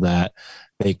possible that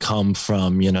they come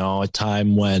from, you know, a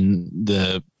time when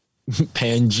the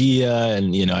Pangea,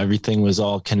 and everything was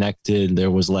all connected.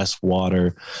 There was less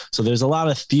water. So there's a lot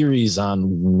of theories on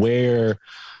where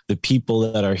the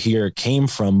people that are here came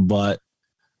from, but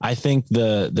I think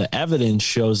the evidence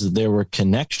shows that there were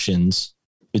connections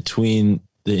between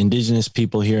the indigenous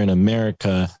people here in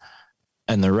America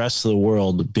and the rest of the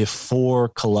world before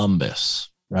Columbus,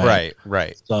 right?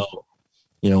 Right. So,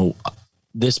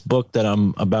 this book that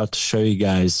I'm about to show you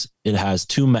guys, it has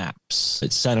two maps.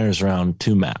 It centers around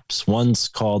two maps. One's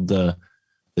called the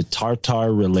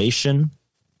Tartar relation,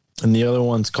 and the other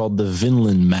one's called the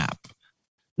Vinland map.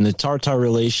 And the Tartar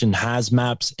relation has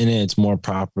maps in it. It's more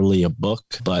properly a book,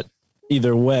 but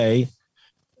either way,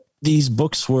 these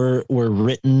books were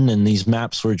written and these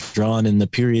maps were drawn in the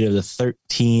period of the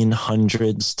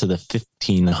 1300s to the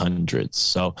 1500s.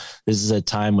 So this is a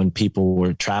time when people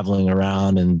were traveling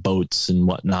around in boats and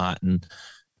whatnot. And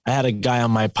I had a guy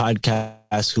on my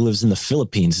podcast who lives in the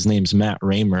Philippines. His name's Matt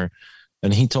Raymer.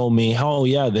 And he told me, oh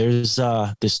yeah, there's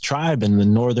this tribe in the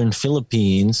northern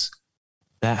Philippines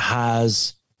that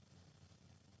has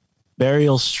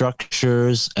burial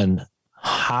structures and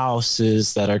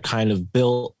houses that are kind of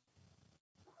built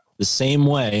the same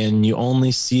way, and you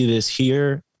only see this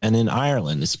here and in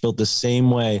Ireland. It's built the same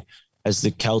way as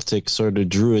the Celtic sort of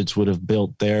druids would have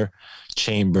built their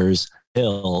chambers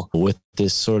hill, with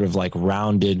this sort of like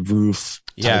rounded roof.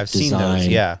 Yeah, I've seen those.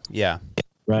 Yeah.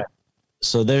 Right.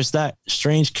 So there's that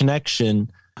strange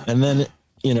connection. And then,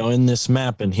 in this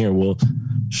map, and here we'll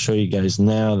show you guys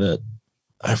now that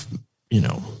I've,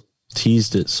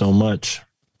 teased it so much.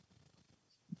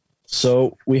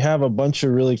 So we have a bunch of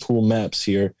really cool maps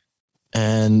here.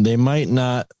 And they might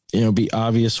not, be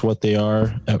obvious what they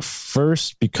are at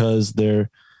first, because there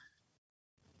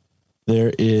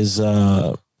is,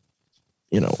 they're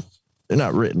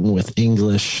not written with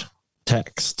English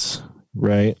texts,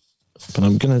 right? But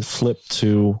I'm going to flip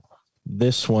to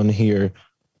this one here.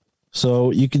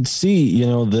 So you can see,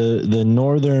 the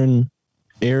northern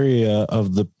area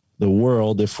of the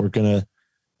world, if we're going to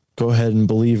go ahead and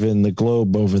believe in the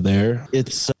globe over there,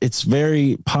 it's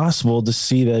very possible to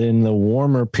see that in the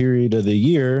warmer period of the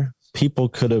year, people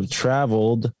could have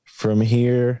traveled from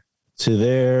here to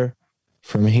there,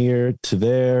 from here to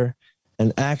there,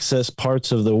 and access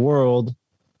parts of the world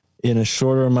in a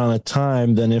shorter amount of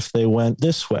time than if they went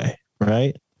this way,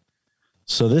 right?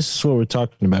 So this is what we're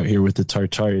talking about here with the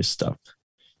Tartaria stuff.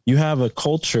 You have a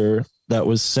culture that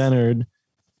was centered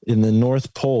in the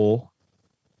North Pole.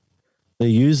 They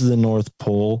used the North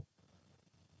Pole.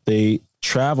 They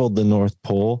traveled the North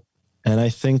Pole. And I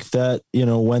think that,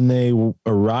 when they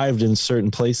arrived in certain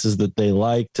places that they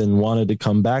liked and wanted to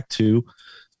come back to,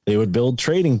 they would build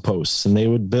trading posts, and they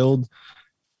would build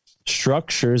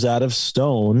structures out of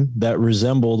stone that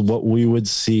resembled what we would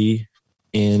see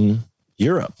in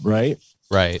Europe, right?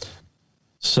 Right.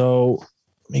 So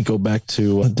let me go back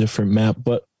to a different map.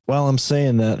 But while I'm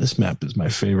saying that, this map is my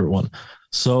favorite one.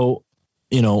 So,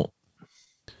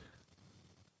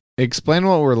 Explain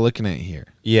what we're looking at here.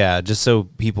 Yeah, just so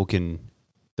people can,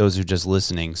 those who are just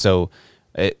listening. So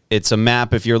it's a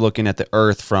map if you're looking at the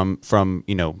Earth from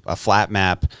a flat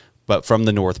map, but from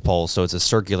the North Pole. So it's a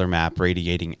circular map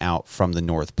radiating out from the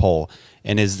North Pole.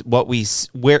 And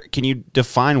where can you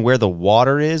define where the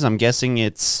water is? I'm guessing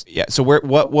it's So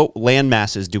what land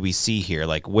masses do we see here?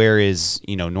 Like, where is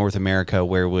North America?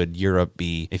 Where would Europe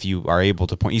be? If you are able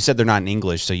to point, you said they're not in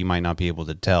English, so you might not be able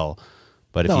to tell.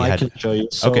 But if I can show you.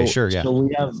 So, okay, sure, yeah. So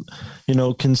we have,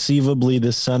 conceivably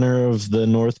the center of the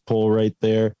North Pole right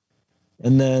there.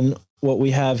 And then what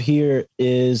we have here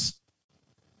is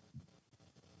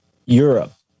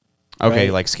Europe. Okay,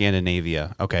 right? like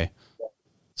Scandinavia. Okay.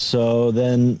 So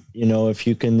then, if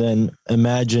you can then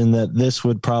imagine that this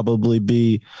would probably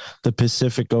be the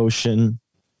Pacific Ocean.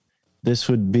 This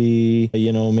would be,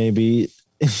 maybe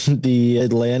the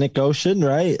Atlantic Ocean,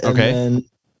 right? And okay. Then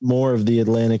more of the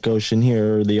Atlantic Ocean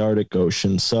here, or the Arctic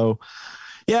Ocean. So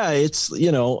yeah, it's,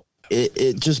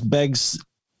 it just begs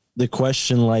the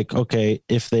question, like, okay,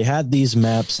 if they had these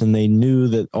maps and they knew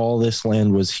that all this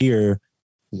land was here,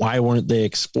 why weren't they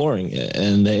exploring it?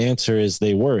 And the answer is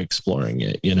they were exploring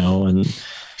it, and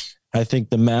I think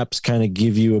the maps kind of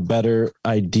give you a better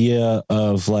idea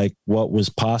of like what was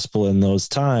possible in those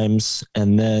times.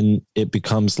 And then it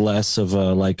becomes less of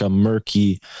a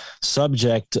murky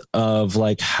subject of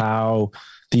like how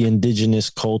the indigenous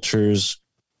cultures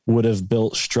would have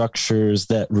built structures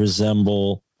that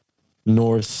resemble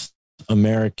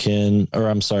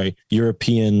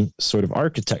European sort of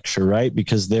architecture, right?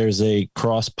 Because there's a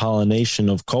cross-pollination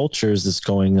of cultures that's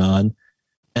going on.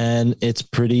 And it's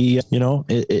pretty,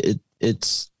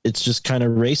 it's it's just kind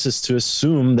of racist to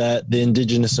assume that the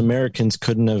indigenous Americans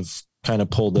couldn't have kind of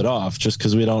pulled it off just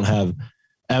because we don't have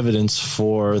evidence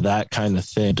for that kind of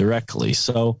thing directly.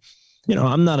 So,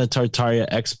 I'm not a Tartaria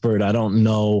expert. I don't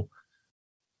know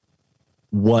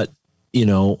what,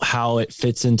 how it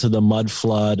fits into the mud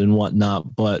flood and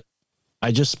whatnot, but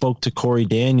I just spoke to Corey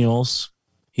Daniels.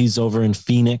 He's over in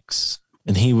Phoenix,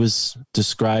 and he was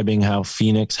describing how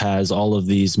Phoenix has all of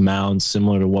these mounds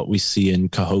similar to what we see in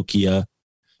Cahokia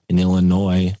in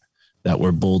Illinois that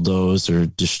were bulldozed or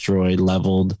destroyed,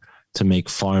 leveled to make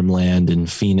farmland in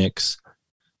Phoenix.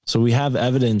 So we have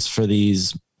evidence for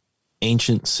these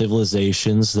ancient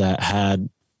civilizations that had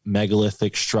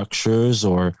megalithic structures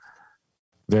or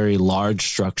very large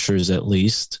structures at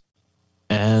least.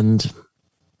 And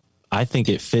I think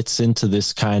it fits into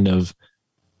this kind of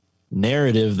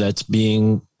narrative that's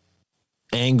being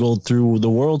angled through the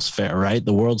World's Fair, right?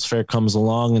 The World's Fair comes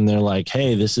along and they're like,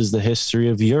 hey, this is the history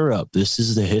of Europe. This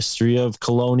is the history of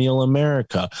colonial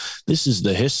America. This is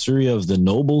the history of the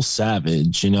noble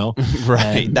savage,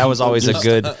 Right. And that was always just,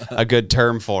 a good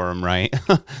term for him, right?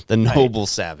 The noble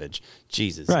savage.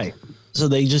 Jesus. Right. So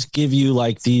they just give you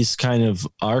like these kind of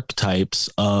archetypes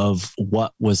of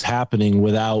what was happening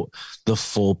without the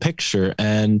full picture.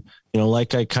 And,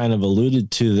 like I kind of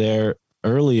alluded to there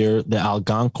earlier, the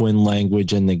Algonquin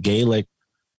language and the Gaelic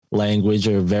language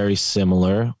are very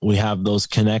similar. We have those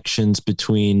connections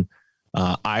between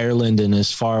Ireland and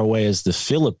as far away as the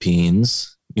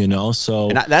Philippines, so.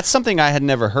 And that's something I had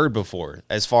never heard before,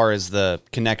 as far as the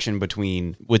connection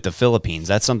with the Philippines.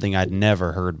 That's something I'd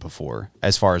never heard before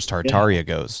as far as Tartaria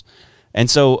goes. And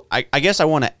so I guess I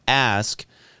want to ask,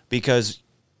 because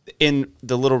in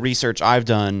the little research I've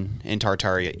done in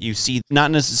Tartaria, you see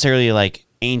not necessarily like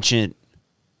ancient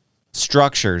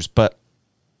structures, but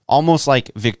almost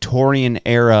like Victorian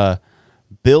era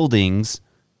buildings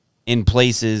in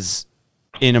places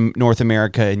in North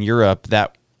America and Europe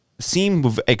that seem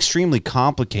extremely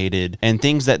complicated, and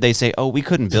things that they say, oh, we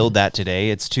couldn't build that today.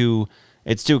 It's too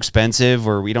expensive,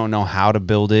 or we don't know how to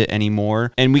build it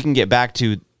anymore. And we can get back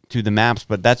to the maps,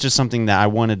 but that's just something that I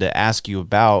wanted to ask you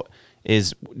about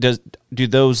is do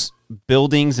those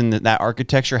buildings and that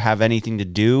architecture have anything to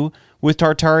do with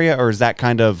Tartaria, or is that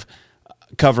kind of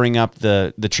covering up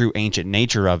the true ancient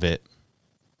nature of it?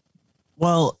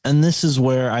 Well, and this is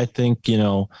where I think,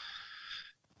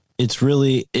 it's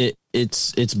really,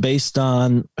 it's based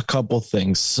on a couple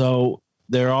things. So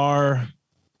there are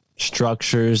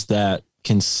structures that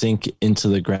can sink into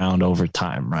the ground over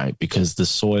time, right? Because the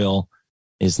soil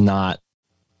is not,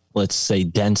 let's say,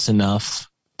 dense enough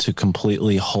to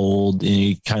completely hold. And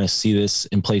you kind of see this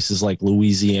in places like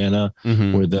Louisiana,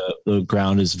 where the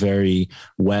ground is very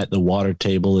wet. The water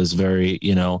table is very,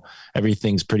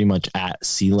 everything's pretty much at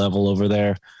sea level over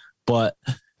there. But,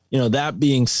 that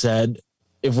being said,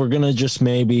 if we're going to just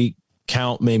maybe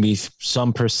count maybe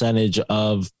some percentage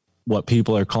of what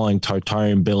people are calling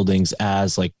Tartarian buildings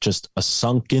as like just a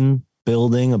sunken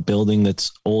building, a building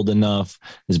that's old enough,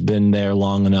 has been there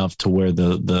long enough to where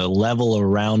the level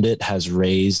around it has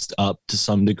raised up to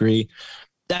some degree,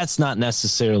 that's not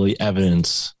necessarily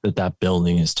evidence that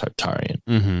building is Tartarian.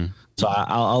 Mm-hmm. So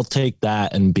I'll take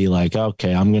that and be like,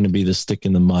 okay, I'm going to be the stick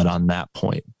in the mud on that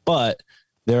point. But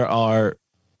there are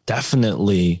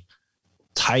definitely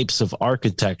types of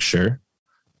architecture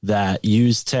that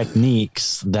use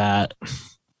techniques that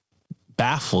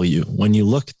baffle you when you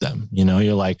look at them.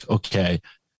 You're like, okay,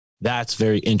 that's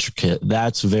very intricate.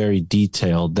 That's very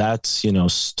detailed. That's,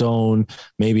 stone.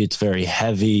 Maybe it's very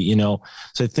heavy,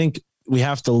 So I think we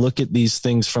have to look at these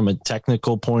things from a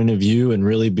technical point of view and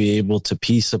really be able to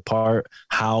piece apart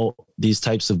how these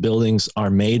types of buildings are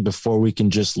made before we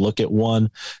can just look at one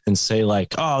and say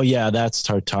like, oh yeah, that's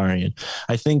Tartarian.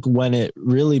 I think when it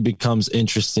really becomes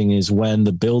interesting is when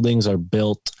the buildings are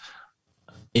built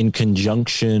in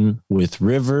conjunction with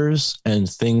rivers and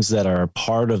things that are a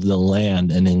part of the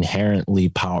land and inherently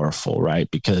powerful, right?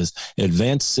 Because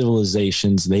advanced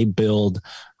civilizations, they build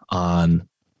on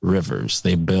rivers,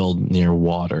 they build near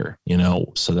water,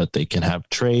 so that they can have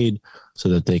trade, so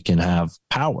that they can have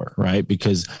power, right?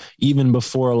 Because even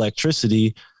before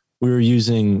electricity, we were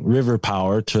using river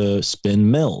power to spin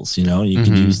mills. You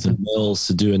can use the mills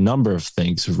to do a number of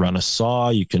things. Run a saw,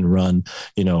 you can run,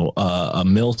 a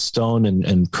millstone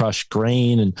and crush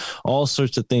grain, and all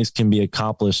sorts of things can be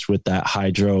accomplished with that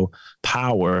hydro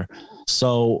power.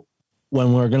 So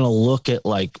when we're going to look at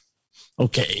like,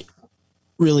 okay,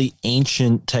 really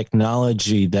ancient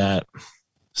technology that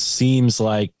seems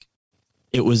like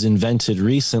it was invented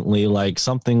recently, like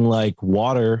something like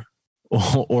water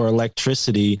or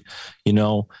electricity,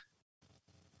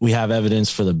 we have evidence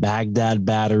for the Baghdad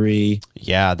battery.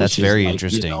 Yeah, that's which is very like,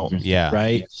 interesting. Yeah.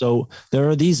 Right. So there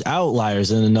are these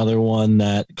outliers. And another one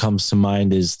that comes to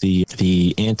mind is the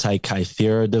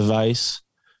anti-Kythera device,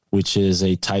 which is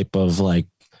a type of like,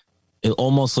 it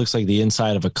almost looks like the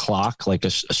inside of a clock, like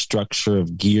a structure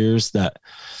of gears that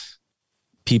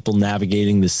people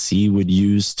navigating the sea would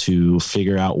use to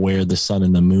figure out where the sun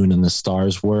and the moon and the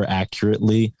stars were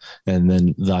accurately, and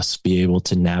then thus be able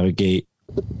to navigate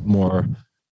more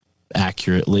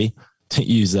accurately, to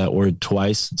use that word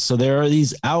twice. So there are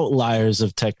these outliers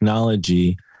of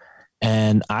technology,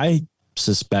 and I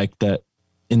suspect that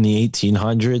in the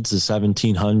 1800s, the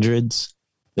 1700s,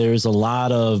 there's a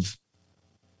lot of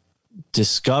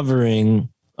discovering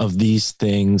of these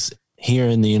things here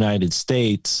in the United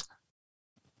States.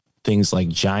 Things like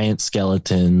giant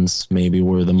skeletons maybe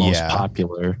were the most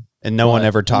popular. And no one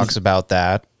ever talks about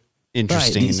that,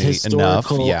 interestingly enough.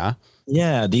 Yeah.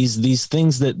 Yeah, these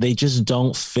things that they just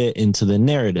don't fit into the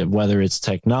narrative, whether it's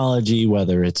technology,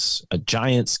 whether it's a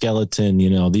giant skeleton,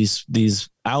 these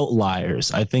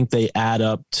outliers, I think they add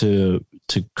up to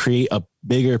create a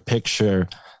bigger picture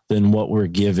than what we're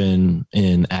given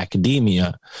in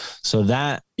academia. So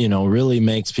that, really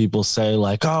makes people say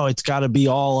like, oh, it's got to be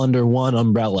all under one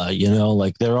umbrella,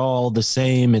 like they're all the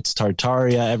same. It's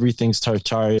Tartaria. Everything's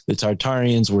Tartaria. The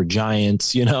Tartarians were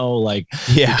giants,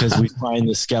 because we find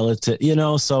the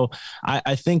skeleton, so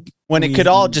I think when it could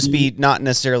all just be not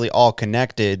necessarily all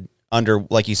connected under,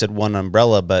 like you said, one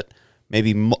umbrella, but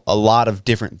maybe a lot of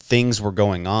different things were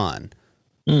going on.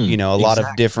 A lot of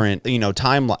different,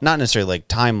 timeline, not necessarily like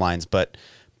timelines, but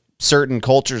certain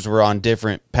cultures were on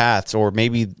different paths, or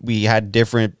maybe we had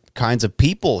different kinds of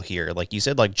people here. Like you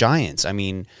said, like giants. I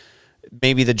mean,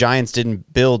 maybe the giants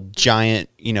didn't build giant,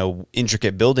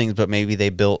 intricate buildings, but maybe they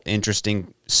built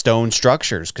interesting stone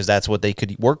structures because that's what they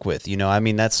could work with. I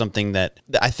mean, that's something that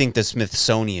I think the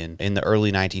Smithsonian in the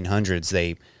early 1900s,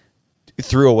 they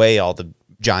threw away all the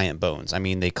giant bones. I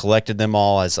mean, they collected them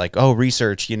all as like, oh,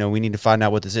 research, we need to find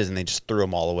out what this is. And they just threw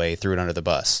them all away, threw it under the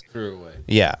bus. Threw away.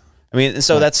 Yeah. I mean,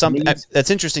 so that's something that's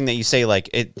interesting that you say, like,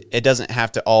 it doesn't have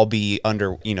to all be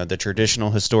under, the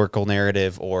traditional historical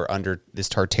narrative or under this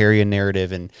Tartarian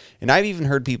narrative. And I've even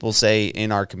heard people say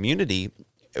in our community,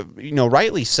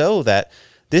 rightly so, that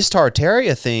this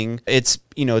Tartaria thing, it's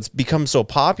become so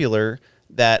popular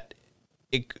that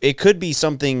it could be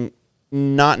something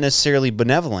not necessarily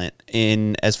benevolent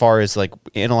in as far as like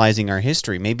analyzing our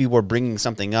history. Maybe we're bringing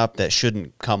something up that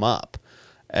shouldn't come up.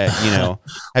 Have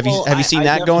you seen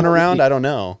that going around? I don't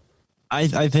know. I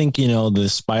think, the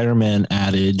Spider-Man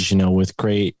adage, with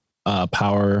great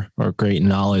power or great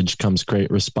knowledge comes great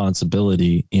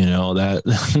responsibility,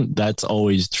 that's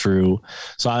always true.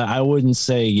 So I wouldn't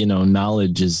say,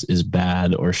 knowledge is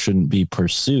bad or shouldn't be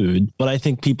pursued, but I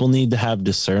think people need to have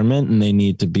discernment and they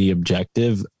need to be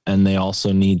objective, and they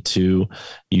also need to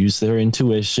use their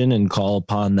intuition and call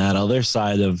upon that other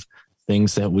side of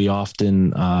things that we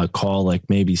often call like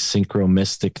maybe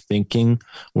synchromistic thinking,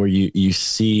 where you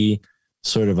see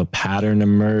sort of a pattern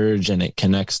emerge and it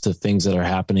connects to things that are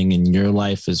happening in your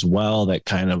life as well, that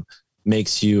kind of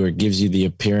makes you or gives you the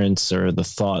appearance or the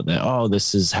thought that, oh,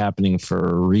 this is happening for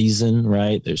a reason,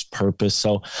 right? There's purpose.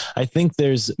 So I think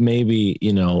there's maybe,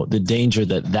 the danger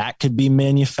that could be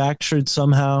manufactured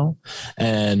somehow.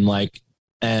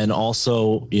 And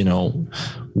also,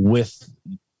 with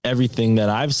everything that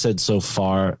I've said so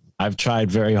far, I've tried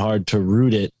very hard to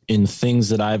root it in things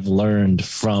that I've learned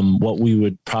from what we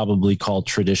would probably call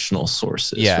traditional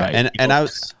sources. Yeah. Right? And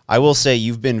I will say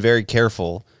you've been very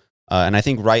careful, and I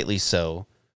think rightly so,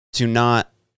 to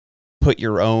not put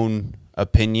your own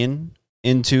opinion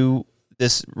into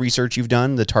this research you've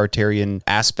done, the Tartarian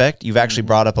aspect. You've actually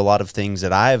brought up a lot of things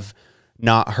that I've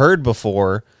not heard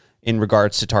before in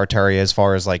regards to Tartaria, as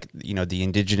far as like, the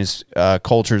indigenous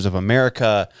cultures of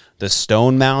America, the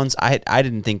stone mounds. I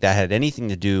didn't think that had anything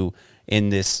to do in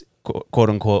this quote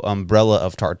unquote umbrella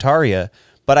of Tartaria.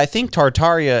 But I think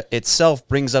Tartaria itself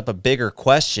brings up a bigger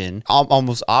question,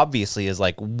 almost obviously, is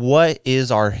like, what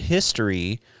is our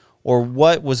history, or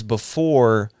what was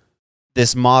before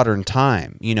this modern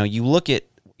time? You look at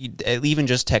even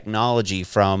just technology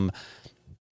from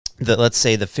let's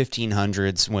say the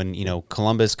 1500s, when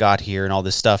Columbus got here and all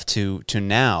this stuff, to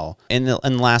now. In the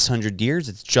last 100 years,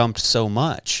 it's jumped so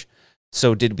much.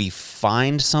 So did we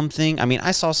find something? I mean,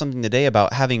 I saw something today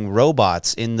about having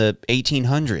robots in the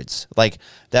 1800s, like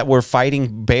that were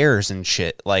fighting bears and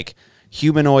shit, like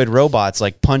humanoid robots,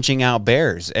 like punching out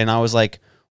bears. And I was like,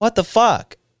 what the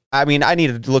fuck? I mean, I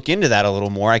need to look into that a little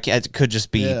more. It could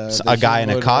just be a guy in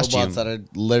a costume robots that are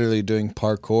literally doing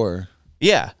parkour.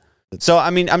 Yeah. So, I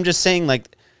mean, I'm just saying,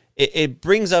 like, it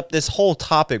brings up, this whole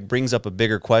topic brings up a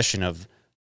bigger question of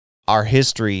our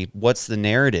history. What's the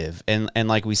narrative? And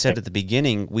like we said at the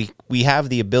beginning, we have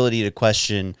the ability to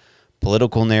question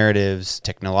political narratives,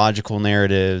 technological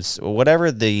narratives,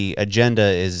 whatever the agenda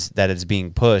is that is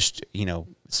being pushed,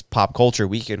 it's pop culture,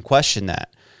 we can question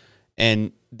that.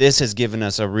 And this has given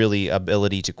us a really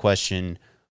ability to question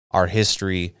our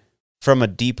history from a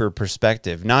deeper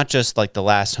perspective, not just like the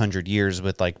last 100 years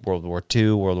with like World War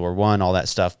II, World War I, all that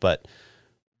stuff, but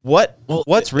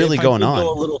what's really going on?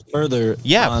 Go a little further.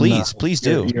 Yeah, on, please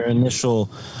do. Your initial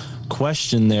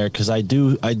question there, because I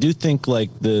do think like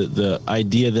the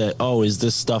idea that, oh, is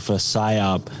this stuff a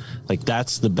psyop? Like,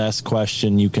 that's the best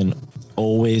question you can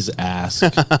always ask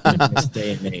in this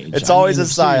day and age. It's always a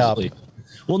psyop. Seriously.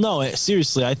 Well, no,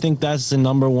 seriously, I think that's the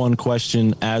number one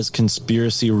question as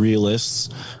conspiracy realists.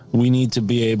 We need to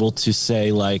be able to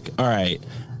say, like, all right,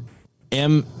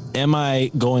 am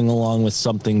I going along with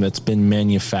something that's been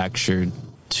manufactured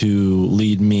to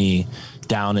lead me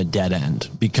down a dead end?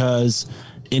 Because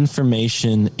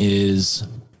information is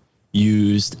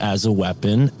used as a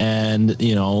weapon, and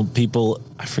people,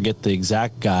 I forget the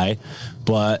exact guy,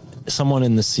 but someone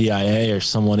in the CIA or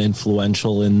someone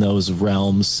influential in those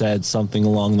realms said something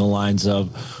along the lines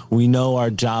of, we know our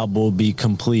job will be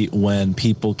complete when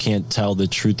people can't tell the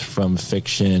truth from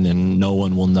fiction, and no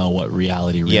one will know what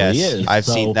reality really is. I've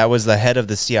seen that. Was the head of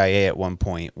the CIA at one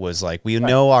point was like, we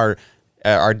know our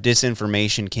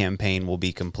disinformation campaign will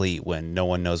be complete when no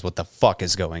one knows what the fuck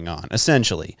is going on,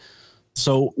 essentially.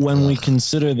 So when we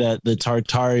consider that the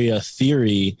Tartaria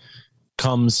theory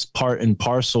comes part and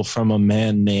parcel from a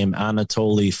man named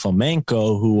Anatoly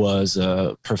Fomenko, who was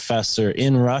a professor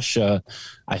in Russia,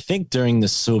 I think during the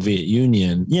Soviet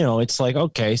Union, it's like,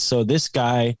 okay, so this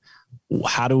guy,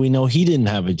 how do we know he didn't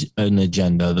have an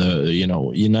agenda? The,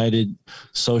 United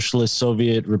Socialist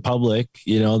Soviet Republic,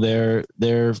 they're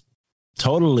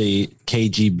totally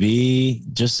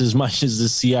KGB just as much as the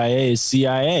CIA is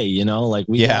CIA, like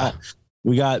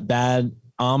we got bad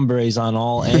hombres on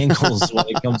all angles when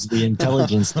it comes to the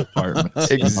intelligence department.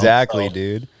 Exactly,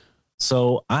 dude.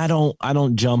 So I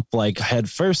don't jump like head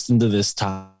first into this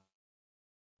topic,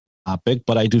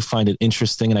 but I do find it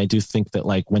interesting. And I do think that,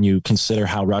 like, when you consider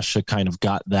how Russia kind of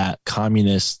got that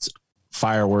communist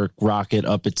firework rocket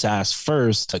up its ass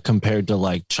first compared to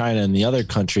like China and the other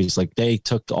countries, like they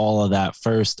took all of that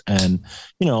first. And,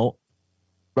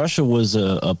 Russia was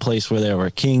a place where there were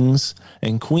kings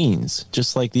and queens,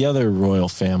 just like the other royal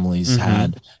families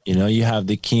had. You have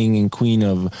the king and queen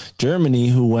of Germany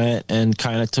who went and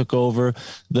kind of took over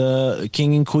the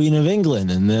king and queen of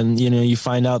England. And then, you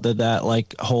find out that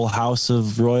like whole house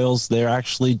of royals, they're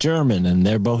actually German and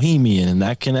they're Bohemian, and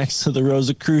that connects to the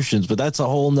Rosicrucians. But that's a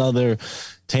whole nother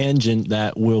tangent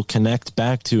that we'll connect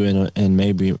back to in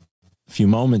maybe a few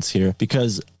moments here,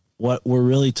 because what we're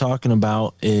really talking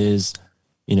about is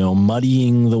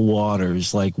muddying the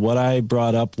waters, like what I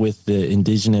brought up with the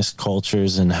indigenous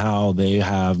cultures and how they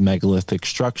have megalithic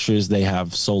structures, they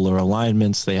have solar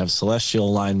alignments, they have celestial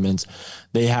alignments,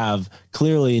 they have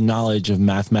clearly knowledge of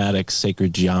mathematics,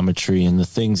 sacred geometry, and the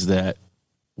things that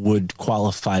would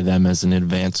qualify them as an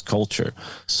advanced culture.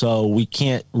 So we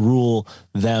can't rule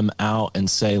them out and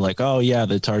say like, oh yeah,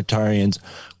 the Tartarians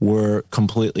were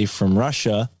completely from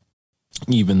Russia,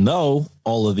 even though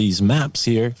all of these maps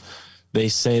here, they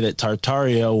say that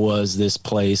Tartaria was this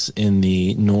place in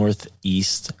the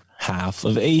northeast half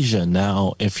of Asia.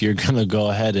 Now, if you're going to go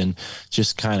ahead and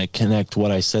just kind of connect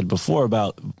what I said before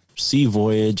about sea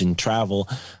voyage and travel,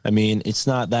 I mean, it's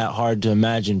not that hard to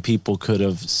imagine people could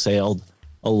have sailed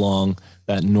along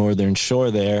that northern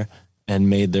shore there and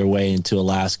made their way into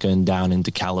Alaska and down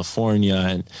into California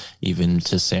and even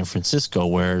to San Francisco,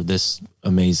 where this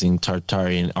amazing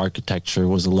Tartarian architecture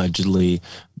was allegedly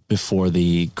before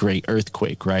the great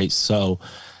earthquake, right? So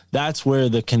that's where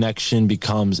the connection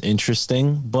becomes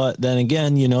interesting. But then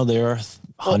again, there are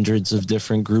hundreds of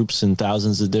different groups and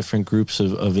thousands of different groups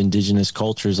of indigenous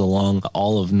cultures along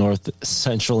all of North,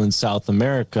 Central, and South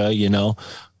America,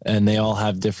 and they all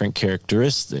have different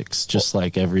characteristics, just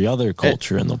like every other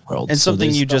culture in the world. And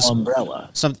something you just umbrella.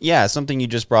 Something you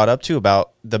just brought up too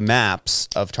about the maps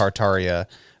of Tartaria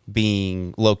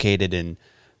being located in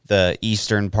the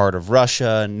eastern part of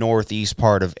Russia, northeast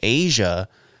part of Asia.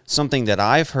 Something that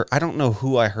I've heard, I don't know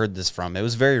who I heard this from. It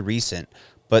was very recent,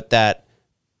 but that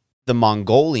the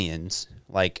Mongolians,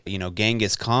 like,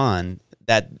 Genghis Khan,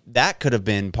 that could have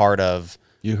been part of.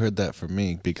 You heard that from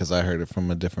me because I heard it from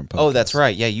a different podcast. Oh, that's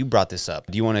right. Yeah, you brought this up.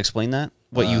 Do you want to explain that?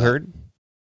 What you heard?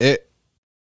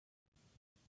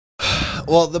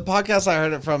 Well, the podcast I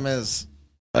heard it from is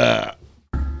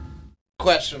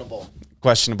questionable.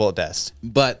 questionable at best.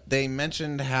 But they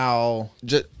mentioned how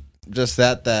just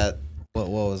that what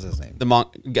was his name?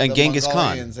 The Genghis Khan.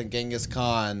 Mongolians and Genghis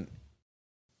Khan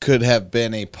could have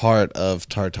been a part of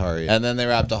Tartaria, and then they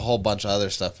wrapped a whole bunch of other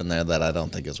stuff in there that I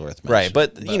don't think is worth mentioning. Right,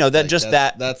 but you know that like, just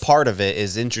that's part of it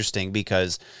is interesting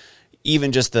because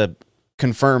even just the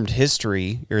confirmed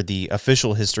history or the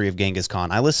official history of Genghis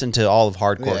Khan. I listened to all of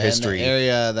hardcore history. And the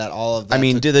area that all of that. I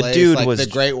mean, took the place, dude like was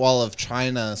the Great Wall of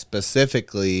China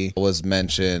specifically was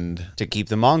mentioned to keep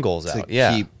the Mongols out.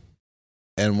 Yeah.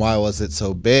 And why was it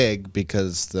so big?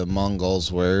 Because the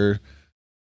Mongols were.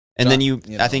 And then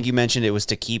I think you mentioned it was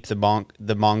to keep the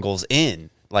Mongols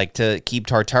in, like to keep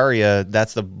Tartaria.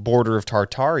 That's the border of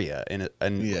Tartaria in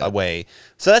a way.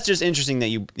 So that's just interesting that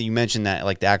you mentioned that,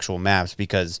 like the actual maps,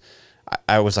 because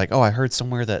I was like, oh, I heard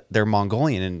somewhere that they're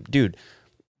Mongolian, and dude,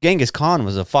 Genghis Khan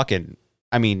was a fucking.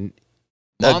 I mean,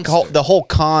 the whole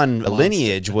Khan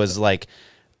lineage was like,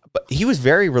 but he was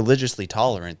very religiously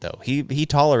tolerant though. He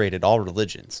tolerated all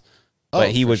religions.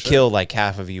 But he would kill like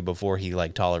half of you before he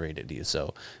like tolerated you.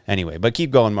 So anyway, but keep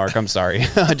going, Mark. I'm sorry.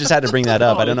 I just had to bring that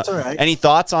up. I don't know. Right. Any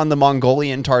thoughts on the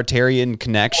Mongolian Tartarian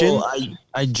connection? Well,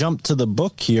 I jumped to the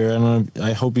book here, and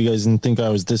I hope you guys didn't think I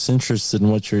was disinterested in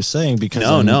what you're saying, because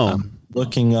I'm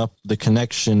looking up the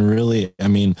connection really. I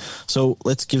mean, so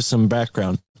let's give some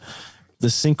background. The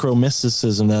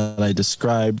synchromysticism that I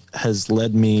described has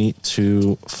led me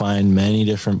to find many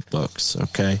different books.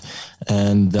 Okay.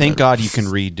 And thank God you can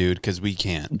read, dude, because we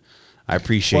can't. I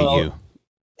appreciate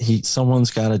you. Someone's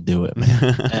got to do it,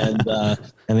 man.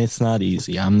 and it's not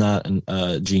easy. I'm not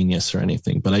a genius or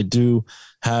anything, but I do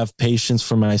have patience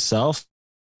for myself.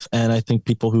 And I think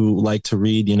people who like to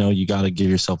read, you got to give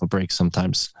yourself a break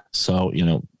sometimes. So,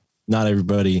 not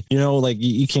everybody, like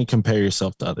you can't compare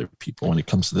yourself to other people when it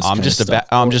comes to this. I'm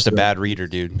just a bad reader,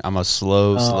 dude. I'm a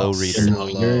slow reader. No,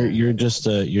 you're just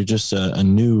a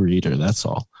new reader. That's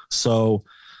all. So,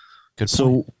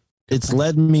 it's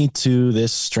led me to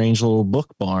this strange little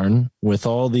book barn with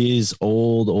all these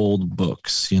old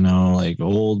books, like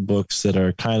old books that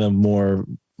are kind of more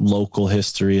local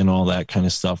history and all that kind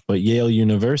of stuff. But Yale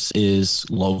University is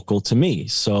local to me.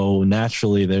 So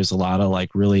naturally, there's a lot of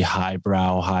like really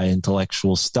highbrow, high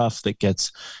intellectual stuff that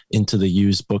gets into the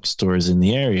used bookstores in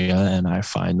the area. And I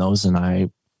find those, and I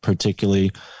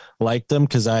particularly like them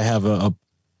because I have a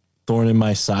thorn in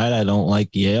my side. I don't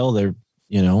like Yale. They're,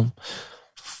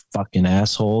 fucking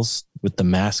assholes with the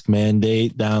mask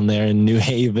mandate down there in New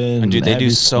Haven. And dude, they do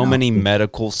so many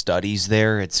medical studies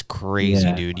there. It's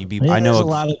crazy, dude. I know there's a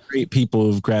lot of great people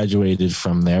who've graduated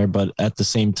from there, but at the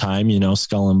same time,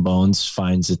 Skull and Bones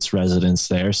finds its residence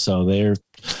there. So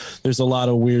there's a lot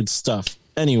of weird stuff.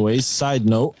 Anyways, side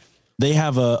note, they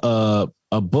have a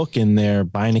book in their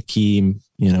Beinecke,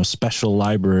 special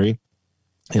library.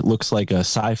 It looks like a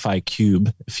sci-fi cube.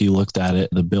 If you looked at it,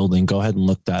 the building, go ahead and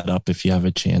look that up if you have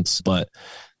a chance. But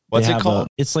what's it called?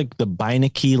 It's like the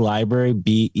Beinecke Library,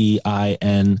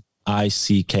 Beinicke.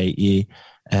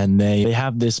 And they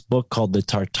have this book called the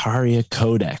Tartaria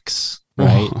Codex,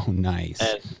 right? Oh, nice.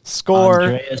 And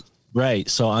score. Right.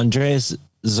 So Andreas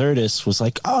Zertis was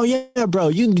like, oh yeah, bro,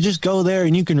 you can just go there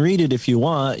and you can read it if you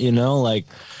want,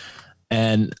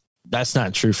 and that's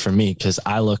not true for me because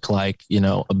I look like,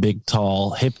 a big,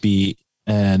 tall hippie,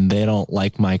 and they don't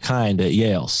like my kind at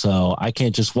Yale. So I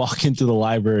can't just walk into the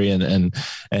library and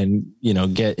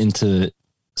get into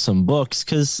some books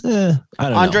because I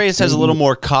don't know. Andreas has a little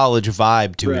more college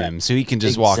vibe to him, so he can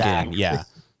just walk in. Yeah.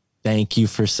 Thank you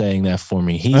for saying that for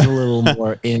me. He's a little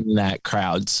more in that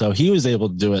crowd. So he was able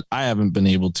to do it. I haven't been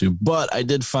able to, but I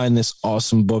did find this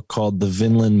awesome book called The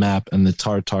Vinland Map and the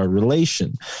Tartar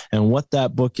Relation. And what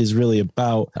that book is really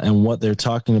about and what they're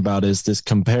talking about is this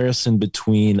comparison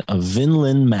between a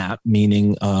Vinland map,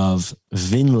 meaning of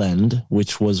Vinland,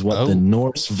 which was what the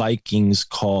Norse Vikings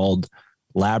called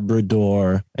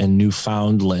Labrador and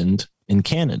Newfoundland in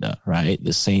Canada, right?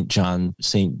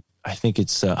 The I think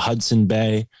it's Hudson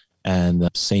Bay and the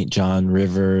St. John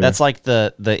River. That's like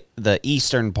the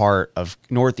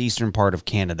northeastern part of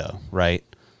Canada, right?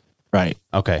 Right.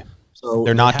 Okay. So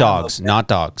they're not dogs, not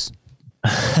dogs.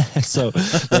 So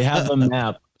they have a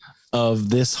map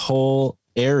of this whole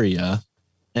area,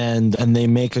 and they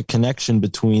make a connection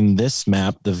between this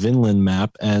map, the Vinland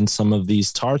map, and some of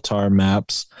these Tartar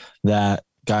maps that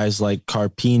guys like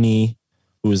Carpini,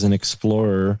 who was an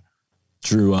explorer,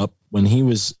 drew up when he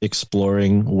was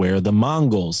exploring where the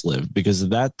Mongols lived, because at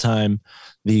that time,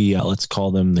 the let's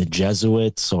call them the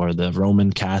Jesuits or the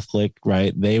Roman Catholic,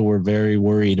 right? They were very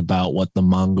worried about what the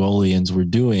Mongolians were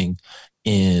doing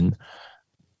in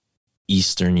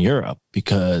Eastern Europe,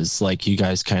 because like you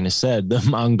guys kind of said, the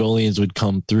Mongolians would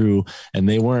come through and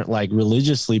they weren't like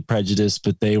religiously prejudiced,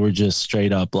 but they were just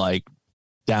straight up like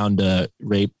down to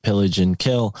rape, pillage, and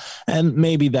kill. And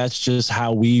maybe that's just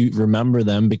how we remember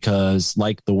them, because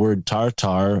like the word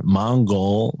Tartar,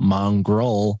 Mongol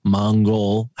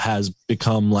has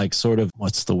become like sort of,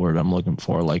 what's the word I'm looking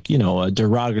for? Like, you know, a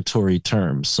derogatory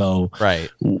term. So Right.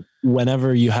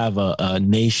 Whenever you have a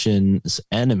nation's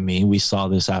enemy, we saw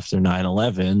this after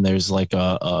 9/11, there's like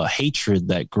a hatred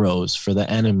that grows for the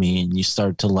enemy, and you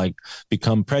start to like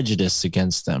become prejudiced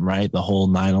against them, right? The whole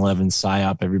 9/11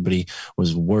 psyop, everybody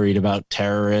was worried about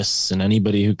terrorists, and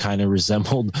anybody who kind of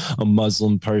resembled a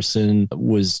Muslim person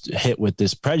was hit with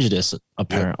this prejudice,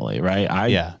 apparently, right?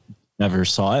 I never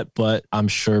saw it, but I'm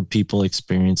sure people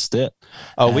experienced it.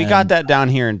 Oh, we got that down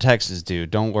here in Texas, dude.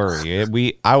 Don't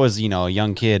worry. I was, you know, a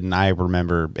young kid, and I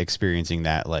remember experiencing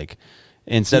that. Like,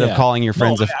 instead of calling your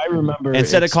friends,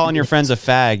 instead of calling your friends a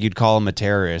fag, you'd call them a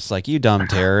terrorist. Like, you dumb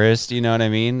terrorist. You know what I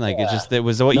mean? Like, it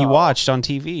was what you watched on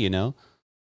TV. You know.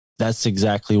 That's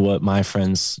exactly what my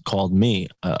friends called me,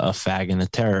 a fag and a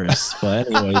terrorist. But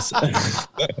anyways,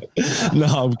 no,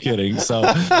 I'm kidding. So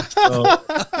I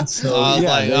was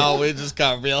like, oh, we just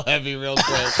got real heavy real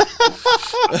quick.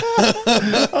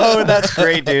 Oh, that's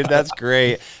great, dude. That's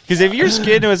great. Because if your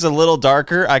skin was a little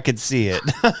darker, I could see it.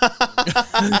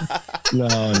 No.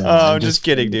 Oh, I'm just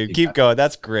kidding, dude. Keep going.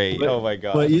 That's great. But, oh my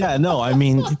god. But yeah, no, I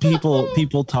mean,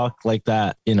 people talk like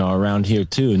that, you know, around here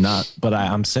too. But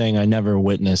I'm saying I never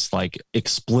witnessed like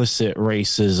explicit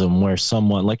racism where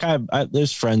someone like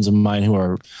there's friends of mine who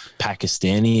are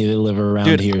Pakistani. They live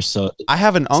around here. So I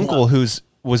have an uncle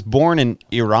was born in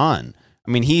Iran.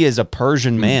 I mean, he is a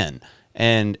Persian man.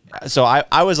 And so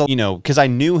I was, you know, because I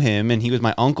knew him and he was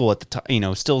my uncle at the time, you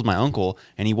know, still is my uncle,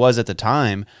 and he was at the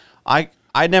time.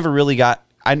 I never really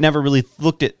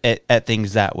looked at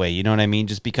things that way. You know what I mean?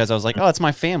 Just because I was like, oh, it's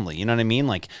my family. You know what I mean?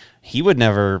 Like, he would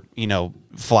never, you know,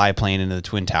 fly a plane into the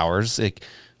Twin Towers. Like,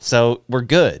 so we're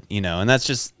good, you know, and that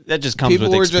just comes People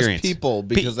with were experience. just people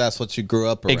because that's what you grew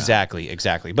up around. Exactly.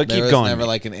 But There keep was going. never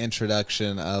like an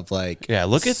introduction of like, yeah,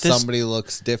 look at this. Somebody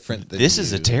looks different than this you.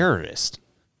 is a terrorist.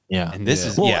 Yeah. And this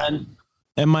is,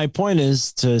 And my point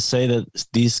is to say that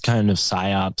these kind of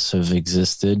psyops have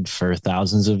existed for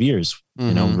thousands of years. Mm-hmm.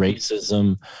 You know,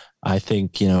 racism, I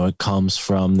think, you know, it comes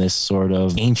from this sort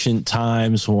of ancient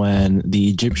times when the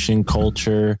Egyptian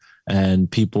culture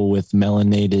and people with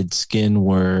melanated skin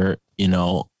were, you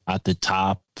know, at the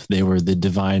top. They were the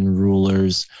divine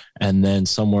rulers. And then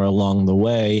somewhere along the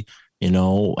way, you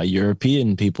know,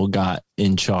 European people got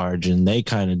in charge and they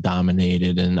kind of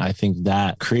dominated. And I think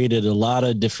that created a lot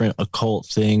of different occult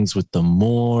things with the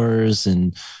Moors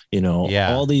and, you know,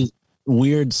 all these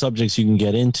weird subjects you can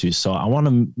get into. So I want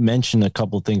to mention a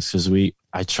couple of things because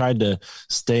I tried to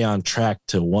stay on track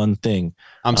to one thing.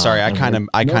 I'm sorry. I kind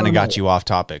of got you off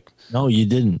topic. No, you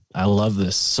didn't. I love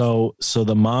this. So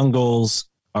the Mongols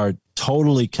are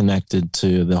totally connected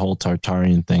to the whole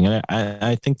Tartarian thing. And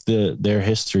I think their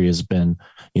history has been,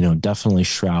 you know, definitely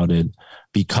shrouded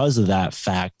because of that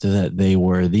fact that they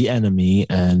were the enemy,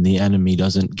 and the enemy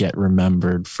doesn't get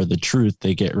remembered for the truth.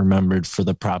 They get remembered for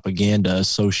the propaganda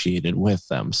associated with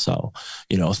them. So,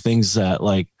 you know, things that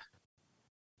like,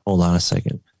 hold on a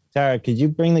second. Tara, could you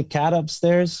bring the cat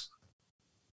upstairs?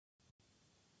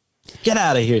 Get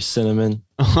out of here, Cinnamon.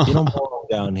 You don't belong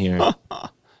down here.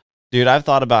 Dude, I've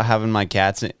thought about having my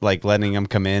cats, like letting them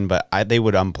come in, but they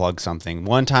would unplug something.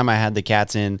 One time I had the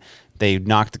cats in, they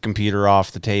knocked the computer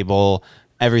off the table.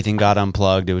 Everything got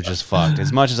unplugged. It was just fucked.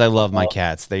 As much as I love my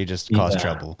cats, they just cause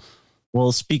trouble.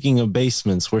 Well, speaking of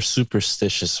basements, we're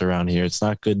superstitious around here. It's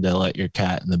not good to let your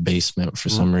cat in the basement for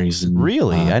some reason.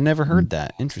 Really? I never heard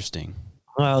that. Interesting.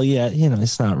 Well, yeah, you know,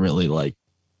 it's not really like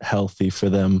healthy for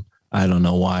them. I don't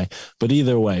know why, but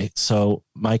either way, so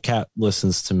my cat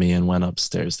listens to me and went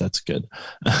upstairs. That's good.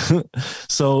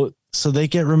 So they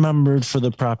get remembered for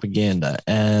the propaganda,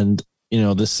 and you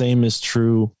know the same is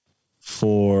true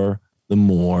for the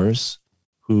Moors,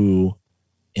 who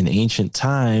in ancient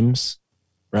times,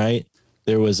 right?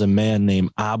 There was a man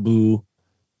named Abu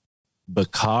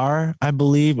Bakr, I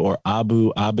believe, or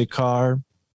Abu Abikar,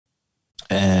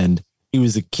 and he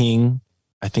was a king.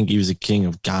 I think he was a king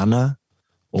of Ghana,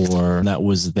 or that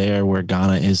was there where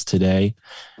Ghana is today.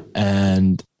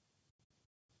 And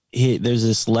there's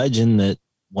this legend that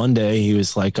one day he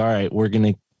was like, all right, we're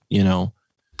going to, you know,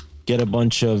 get a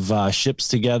bunch of ships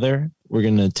together. We're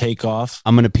going to take off.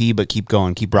 I'm going to pee, but keep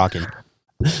going. Keep rocking.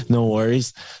 No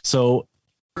worries. So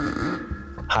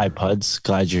Hi, Puds.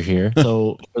 Glad you're here.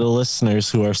 So, for the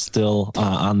listeners who are still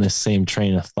on this same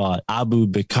train of thought, Abu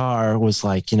Bakr was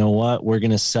like, you know what? We're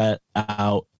going to set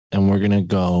out and we're going to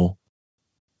go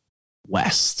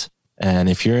west. And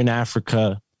if you're in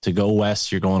Africa, to go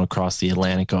west, you're going across the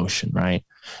Atlantic Ocean, right?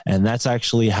 And that's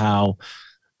actually how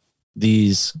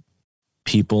these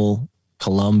people,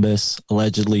 Columbus,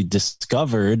 allegedly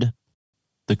discovered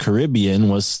the Caribbean,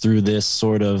 was through this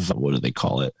sort of, what do they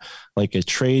call it? Like a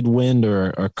trade wind or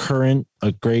a current,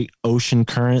 a great ocean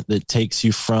current that takes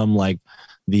you from like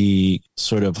the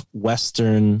sort of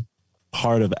western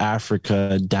part of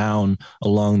Africa down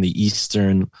along the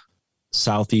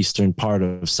southeastern part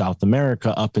of South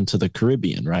America up into the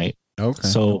Caribbean, right? Okay.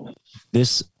 So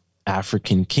this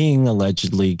African king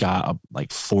allegedly got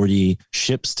like 40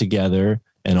 ships together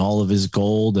and all of his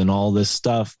gold and all this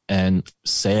stuff and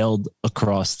sailed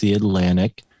across the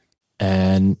Atlantic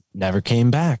and never came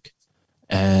back.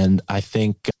 And I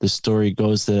think the story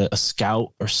goes that a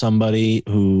scout or somebody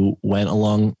who went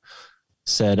along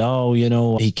said, oh, you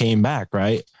know, he came back,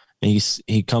 right? And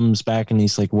he comes back and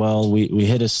he's like, well, we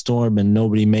hit a storm and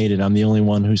nobody made it. I'm the only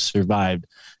one who survived.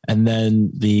 And then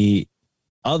the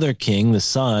other king, the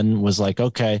son, was like,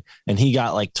 okay. And he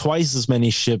got like twice as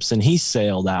many ships and he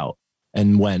sailed out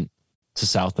and went to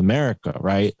South America,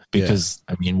 right? Because,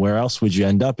 I mean, where else would you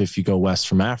end up if you go west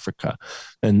from Africa?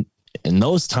 And in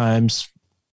those times,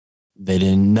 they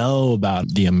didn't know about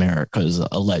the Americas,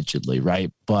 allegedly, right?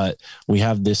 But we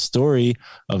have this story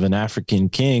of an African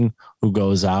king who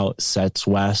goes out, sets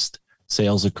west,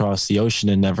 sails across the ocean,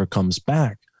 and never comes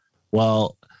back.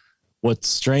 Well, what's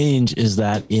strange is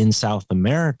that in South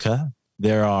America,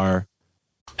 there are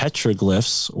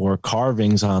petroglyphs or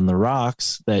carvings on the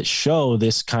rocks that show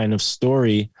this kind of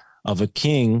story of a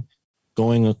king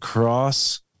going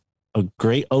across a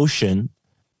great ocean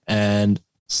and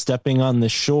stepping on the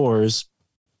shores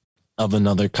of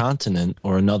another continent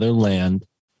or another land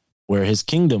where his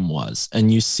kingdom was.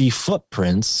 And you see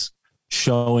footprints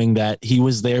showing that he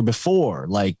was there before.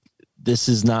 Like, this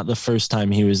is not the first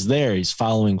time he was there. He's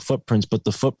following footprints, but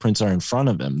the footprints are in front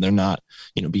of him. They're not,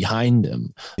 behind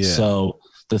him. Yeah. So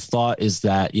the thought is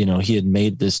that, he had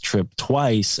made this trip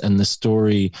twice and the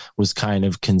story was kind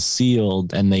of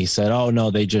concealed. And they said, oh,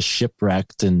 no, they just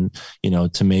shipwrecked and,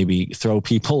 to maybe throw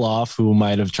people off who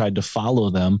might have tried to follow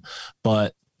them.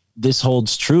 But this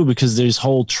holds true because there's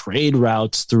whole trade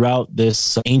routes throughout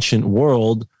this ancient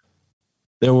world.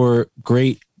 There were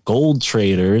great gold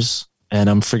traders, and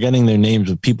I'm forgetting their names,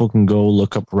 but people can go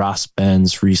look up Ross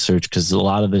Ben's research because a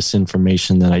lot of this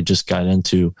information that I just got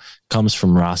into comes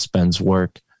from Ross Ben's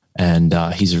work. And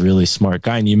he's a really smart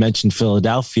guy. And you mentioned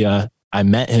Philadelphia. I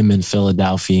met him in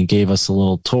Philadelphia and gave us a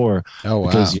little tour. Oh, wow.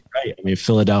 Because you're right. I mean,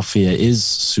 Philadelphia is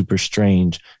super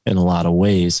strange in a lot of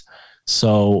ways.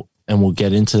 So, and we'll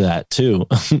get into that too.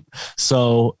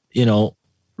 So,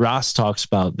 Ross talks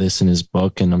about this in his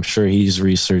book, and I'm sure he's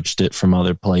researched it from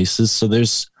other places. So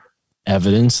there's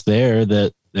evidence there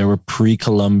that there were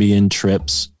pre-Columbian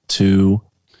trips to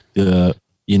the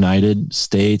United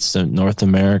States, North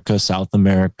America, South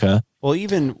America. Well,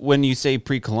 even when you say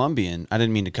pre-Columbian, I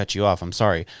didn't mean to cut you off. I'm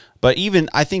sorry. But even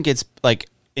I think it's like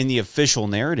in the official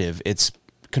narrative, it's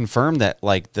confirmed that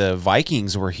like the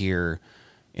Vikings were here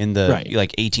in the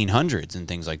like 1800s and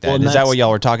things like that. Well, is that what y'all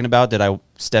were talking about? Did I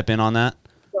step in on that?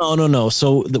 No.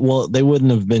 So, well, they wouldn't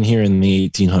have been here in the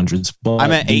 1800s. But I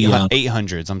meant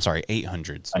 800s. I'm sorry,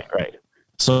 800s. Right.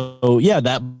 So, yeah,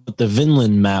 the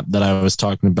Vinland map that I was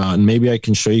talking about, and maybe I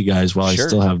can show you guys while I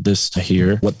still have this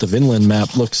here, what the Vinland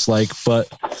map looks like.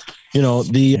 But,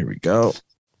 here we go.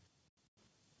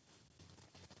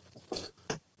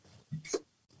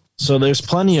 So there's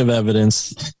plenty of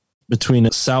evidence between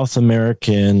a South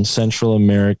American, Central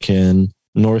American,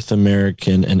 North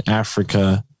American, and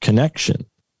Africa connection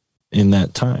in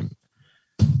that time,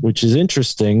 which is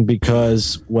interesting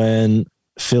because when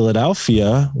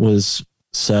Philadelphia was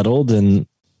settled and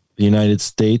the United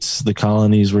States, the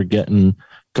colonies were getting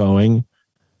going,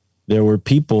 there were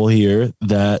people here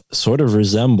that sort of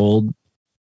resembled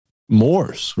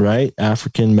Moors, right?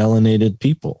 African melanated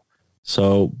people.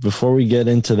 So before we get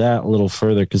into that a little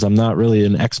further, because I'm not really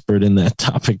an expert in that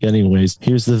topic anyways,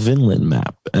 here's the Vinland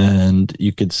map. And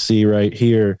you could see right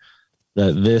here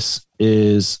that this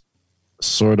is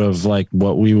sort of like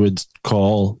what we would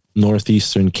call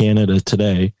northeastern Canada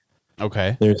today.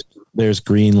 Okay. There's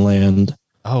Greenland.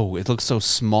 Oh, it looks so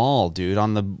small, dude.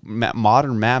 On the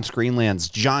modern maps, Greenland's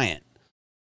giant.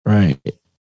 Right.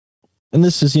 And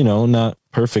this is, not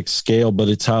perfect scale, but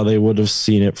it's how they would have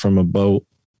seen it from a boat.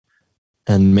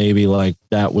 And maybe like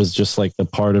that was just like the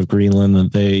part of Greenland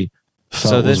that they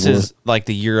felt. So this is like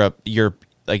the Europe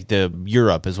like the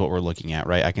Europe is what we're looking at,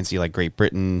 right? I can see like Great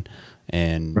Britain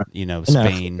and Right.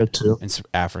 Spain Africa, too. and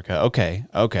Africa.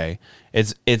 Okay.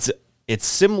 It's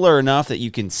similar enough that you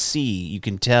can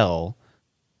tell,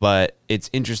 but it's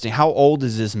interesting. How old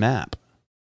is this map?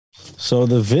 So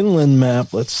the Vinland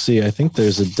map, let's see. I think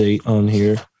there's a date on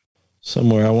here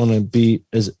somewhere. I want to be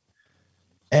as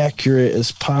accurate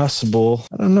as possible.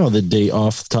 I don't know the date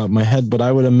off the top of my head, but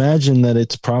I would imagine that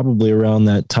it's probably around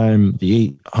that time, the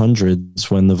 800s,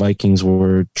 when the Vikings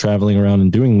were traveling around and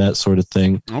doing that sort of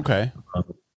thing. Okay.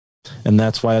 And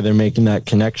that's why they're making that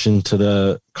connection to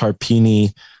the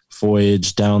Carpini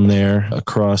voyage down there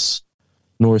across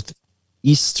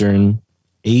northeastern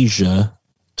Asia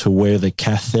to where the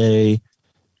Cathay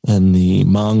and the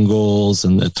Mongols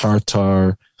and the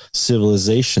Tartar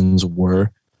civilizations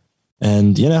were.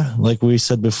 And yeah, like we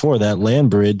said before, that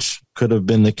land bridge could have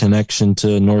been the connection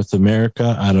to North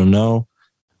America. I don't know.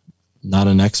 Not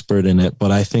an expert in it,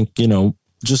 but I think,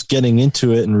 just getting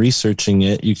into it and researching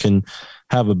it, you can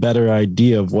have a better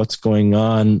idea of what's going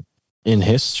on in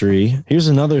history. Here's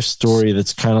another story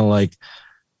that's kind of like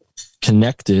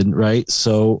connected, right?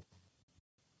 So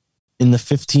in the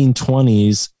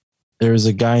 1520s, there was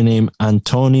a guy named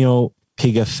Antonio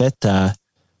Pigafetta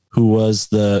who was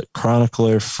the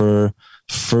chronicler for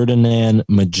Ferdinand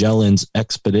Magellan's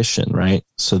expedition, right?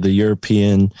 So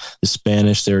the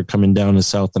Spanish, they were coming down to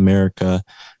South America,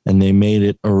 and they made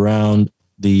it around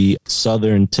the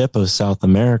southern tip of South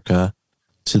America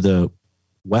to the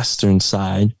western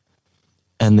side.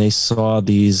 And they saw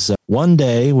these, one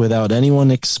day, without anyone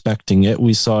expecting it,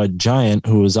 we saw a giant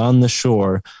who was on the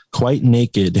shore, quite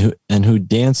naked, and who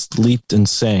danced, leaped, and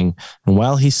sang. And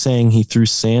while he sang, he threw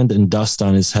sand and dust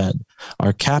on his head.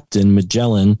 Our captain,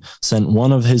 Magellan, sent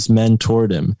one of his men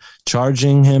toward him,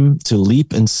 charging him to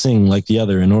leap and sing like the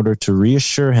other in order to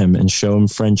reassure him and show him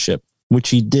friendship, which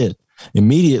he did.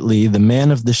 Immediately, the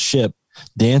man of the ship,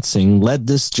 dancing, led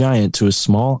this giant to a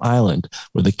small island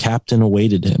where the captain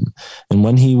awaited him. And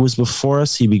when he was before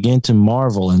us, he began to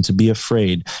marvel and to be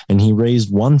afraid. And he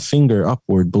raised one finger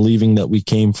upward, believing that we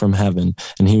came from heaven.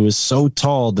 And he was so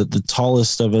tall that the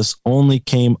tallest of us only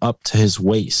came up to his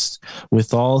waist.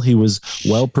 Withal, he was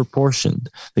well proportioned.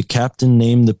 The captain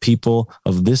named the people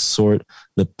of this sort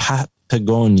the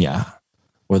Patagonia,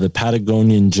 or the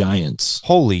Patagonian giants.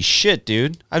 Holy shit,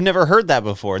 dude. I've never heard that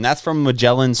before. And that's from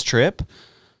Magellan's trip?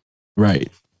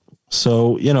 Right.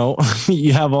 So,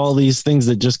 you have all these things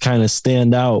that just kind of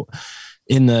stand out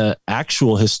in the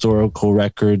actual historical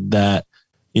record that,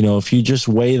 if you just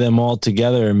weigh them all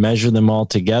together and measure them all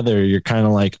together, you're kind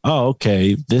of like, oh,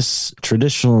 okay, this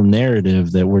traditional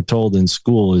narrative that we're told in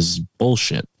school is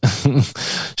bullshit.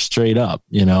 Straight up.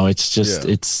 It's just,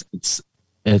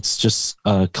 it's just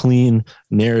a clean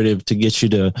narrative to get you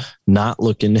to not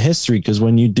look into history. Because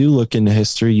when you do look into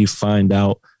history, you find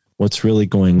out what's really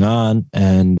going on,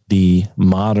 and the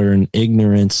modern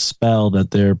ignorance spell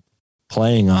that they're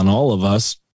playing on all of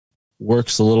us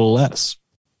works a little less.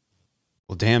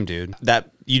 Well, damn, dude,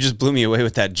 you just blew me away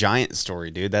with that giant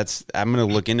story, dude. I'm going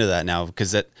to look into that now,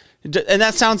 because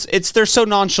they're so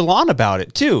nonchalant about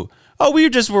it too. Oh,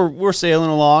 we're sailing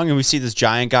along, and we see this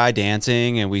giant guy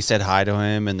dancing, and we said hi to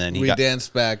him, and then we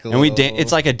danced back a and little.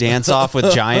 it's like a dance off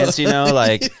with giants,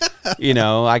 like,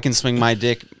 I can swing my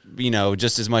dick,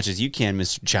 just as much as you can,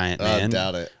 Mr. Giant Man. I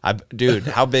doubt it. Dude,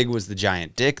 how big was the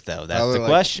giant dick, though? That's Probably the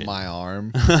question. My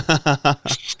arm.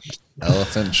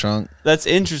 Elephant trunk. That's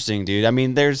interesting, dude. I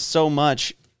mean, there's so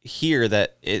much here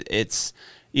that it's,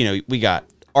 we got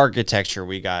architecture,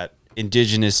 we got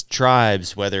indigenous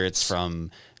tribes, whether it's from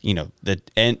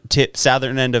the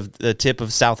southern end of the tip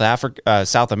of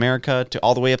South America to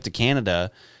all the way up to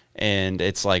Canada. And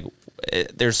it's like,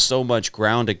 there's so much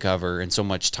ground to cover and so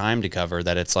much time to cover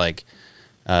that it's like,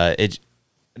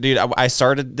 dude, I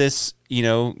started this,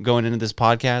 going into this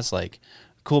podcast, like,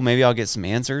 cool, maybe I'll get some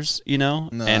answers, No,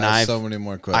 and I have so many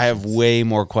more questions. I have way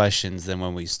more questions than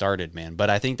when we started, man.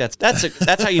 But I think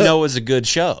that's how you know it was a good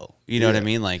show. You know what I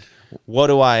mean? Like, what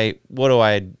do I,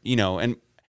 and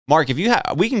Mark, if you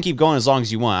we can keep going as long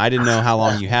as you want. I didn't know how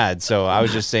long you had, so I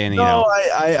was just saying,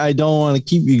 I don't want to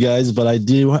keep you guys, but I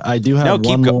do have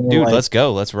one more, dude. Let's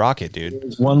go. Let's rock it, dude.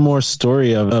 There's one more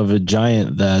story of a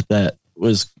giant that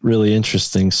was really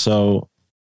interesting. So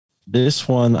this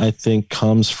one, I think,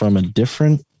 comes from a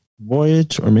different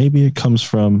voyage, or maybe it comes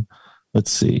from,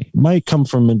 let's see, it might come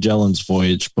from Magellan's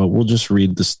voyage, but we'll just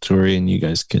read the story and you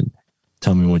guys can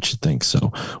Tell me what you think.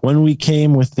 So when we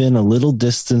came within a little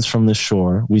distance from the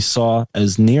shore, we saw,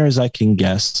 as near as I can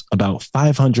guess, about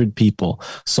 500 people,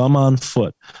 some on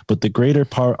foot, but the greater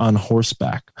part on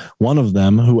horseback. One of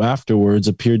them, who afterwards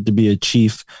appeared to be a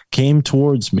chief, came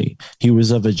towards me. He was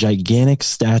of a gigantic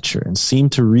stature and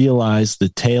seemed to realize the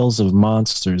tales of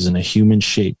monsters in a human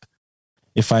shape.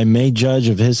 If I may judge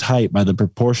of his height by the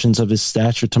proportions of his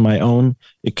stature to my own,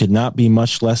 it could not be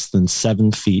much less than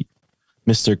 7 feet.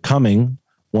 Mr. Cumming,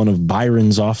 one of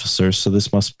Byron's officers, so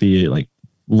this must be like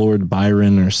Lord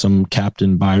Byron or some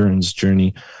Captain Byron's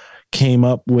journey, came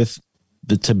up with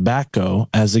the tobacco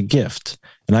as a gift,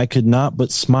 and I could not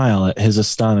but smile at his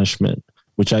astonishment,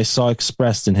 which I saw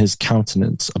expressed in his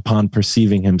countenance upon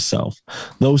perceiving himself,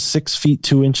 though 6 feet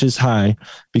 2 inches high,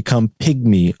 become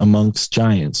pygmy amongst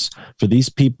giants. For these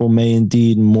people may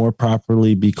indeed more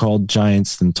properly be called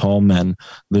giants than tall men,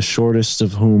 the shortest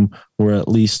of whom were at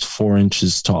least 4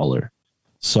 inches taller.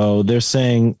 So they're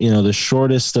saying, the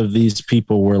shortest of these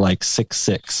people were like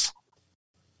 6'6",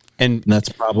 and that's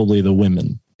probably the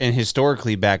women. And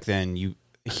historically back then, you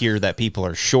hear that people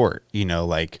are short,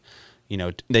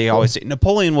 they always say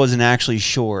Napoleon wasn't actually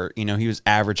short. He was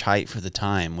average height for the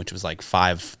time, which was like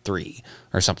 5'3"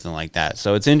 or something like that.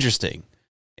 So it's interesting.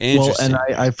 Well, and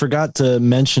I forgot to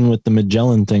mention with the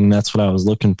Magellan thing, that's what I was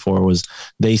looking for, was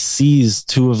they seized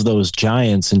 2 of those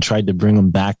giants and tried to bring them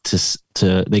back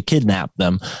to they kidnapped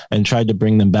them and tried to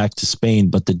bring them back to Spain,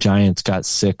 but the giants got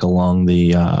sick along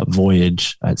the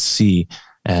voyage at sea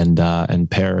and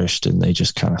perished, and they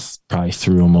just kind of probably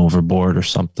threw them overboard or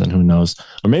something, who knows.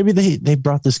 Or maybe they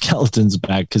brought the skeletons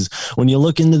back, because when you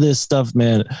look into this stuff,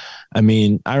 man, I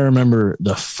mean, I remember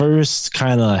the first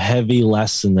kind of heavy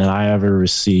lesson that I ever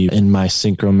received in my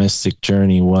synchromystic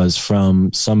journey was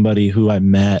from somebody who I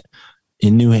met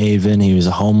in New Haven. He was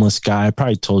a homeless guy. I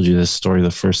probably told you this story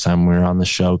the first time we were on the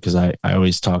show, because I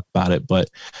always talk about it, but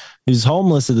he was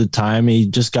homeless at the time. He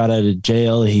just got out of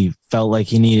jail. He felt like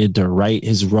he needed to right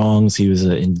his wrongs. He was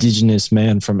an indigenous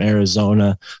man from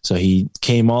Arizona. So he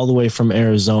came all the way from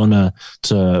Arizona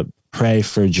to pray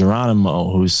for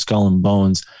Geronimo, whose skull and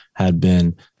bones had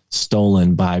been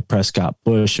stolen by Prescott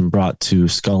Bush and brought to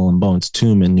Skull and Bones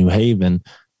tomb in New Haven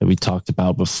that we talked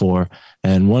about before.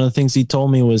 And one of the things he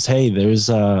told me was, hey,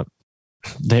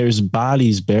 there's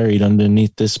bodies buried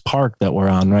underneath this park that we're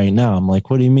on right now. I'm like,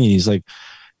 what do you mean? He's like,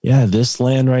 yeah, this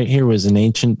land right here was an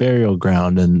ancient burial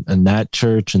ground, and that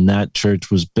church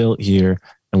was built here.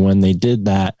 And when they did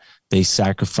that, they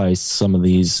sacrificed some of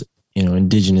these,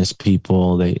 indigenous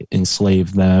people. They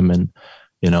enslaved them, and,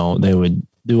 they would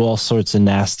do all sorts of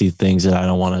nasty things that I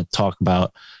don't want to talk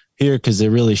about here because they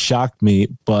really shocked me.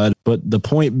 But the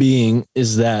point being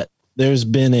is that there's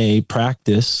been a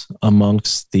practice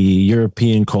amongst the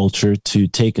European culture to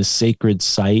take a sacred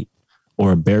site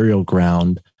or a burial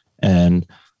ground and,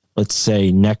 let's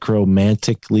say,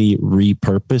 necromantically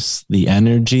repurpose the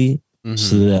energy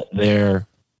so that their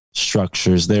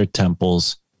structures, their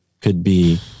temples, could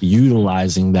be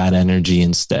utilizing that energy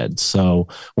instead. So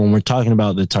when we're talking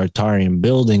about the Tartarian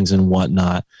buildings and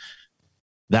whatnot,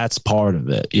 that's part of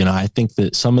it. I think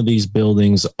that some of these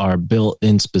buildings are built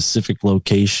in specific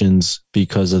locations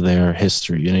because of their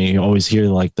history. You always hear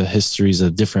like the histories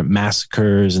of different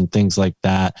massacres and things like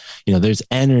that. There's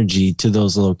energy to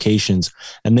those locations,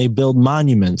 and they build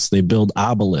monuments, they build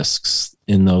obelisks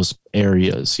in those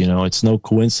areas. It's no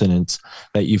coincidence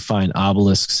that you find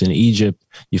obelisks in Egypt,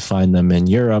 you find them in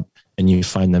Europe, and you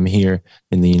find them here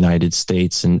in the United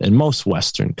States, and most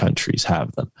Western countries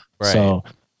have them. Right. So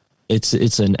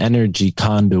it's an energy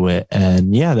conduit.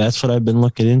 And yeah, that's what I've been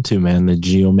looking into, man. The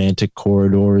geomantic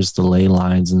corridors, the ley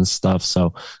lines and stuff.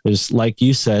 So there's, like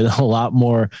you said, a lot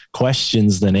more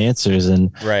questions than answers. And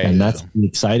that's the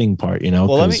exciting part,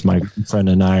 because my friend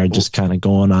and I are just kind of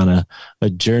going on a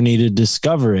journey to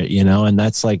discover it, and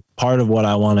that's like part of what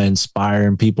I want to inspire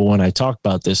in people when I talk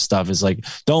about this stuff is like,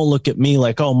 don't look at me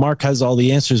like, oh, Mark has all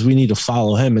the answers, we need to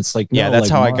follow him. It's like, yeah, no,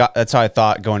 that's like how that's how I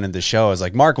thought going into the show. I was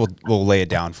like, Mark will lay it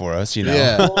down for us,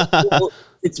 Yeah. Well,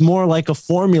 it's more like a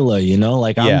formula,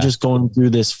 like I'm just going through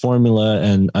this formula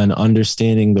and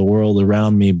understanding the world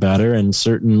around me better, and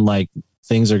certain like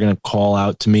things are going to call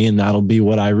out to me, and that'll be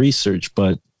what I research.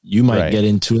 But you might get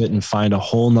into it and find a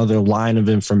whole nother line of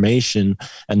information,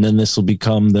 and then this will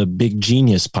become the Big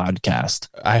Genius podcast.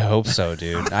 I hope so,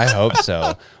 dude. I hope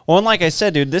so. Well, and like I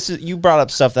said, dude, you brought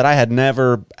up stuff that I had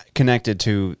never connected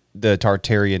to the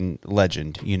Tartarian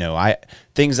legend.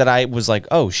 Things that I was like,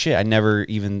 oh shit,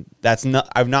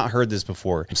 I've not heard this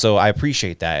before. So I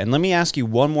appreciate that. And let me ask you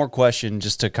one more question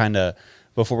just to kind of,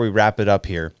 before we wrap it up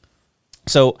here.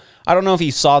 So I don't know if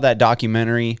you saw that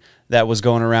documentary that was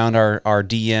going around our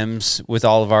DMs with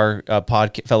all of our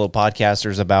fellow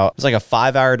podcasters about. It's like a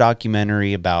 5-hour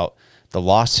documentary about the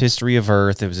lost history of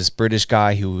Earth. There was this British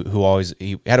guy who always,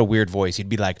 he had a weird voice. He'd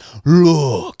be like,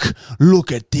 look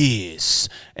at this.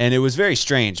 And it was very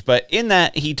strange. But in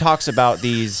that, he talks about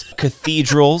these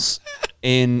cathedrals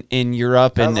in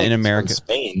Europe and in America.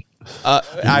 Spain.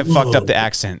 I fucked up the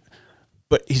accent.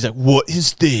 But he's like, what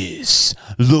is this?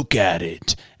 Look at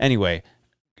it. Anyway,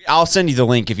 I'll send you the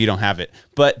link if you don't have it.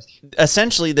 But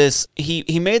essentially this,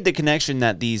 he made the connection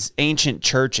that these ancient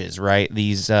churches, right?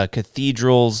 These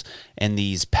cathedrals and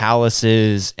these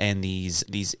palaces and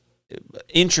these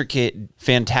intricate,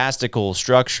 fantastical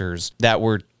structures that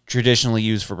were traditionally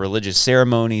used for religious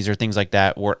ceremonies or things like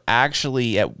that were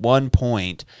actually at one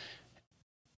point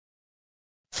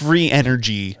free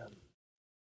energy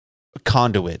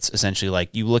conduits. Essentially, like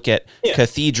you look at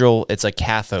cathedral, it's a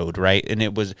cathode, right? And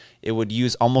it would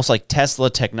use almost like Tesla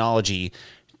technology,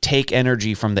 take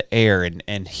energy from the air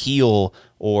and heal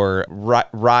or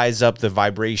rise up the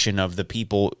vibration of the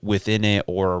people within it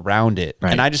or around it.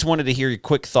 Right. And I just wanted to hear your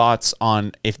quick thoughts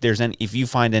on if you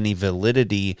find any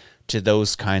validity to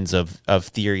those kinds of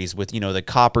theories with, the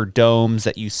copper domes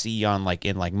that you see on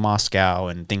in Moscow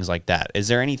and things like that. Is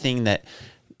there anything that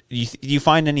do you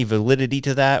find any validity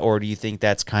to that, or do you think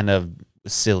that's kind of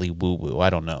silly woo-woo? I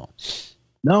don't know.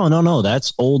 No.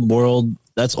 That's old world.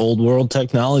 That's old world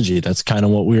technology. That's kind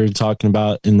of what we were talking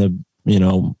about in the,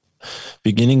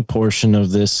 beginning portion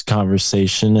of this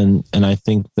conversation. And I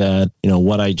think that,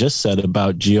 what I just said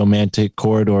about geomantic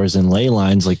corridors and ley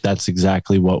lines, that's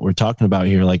exactly what we're talking about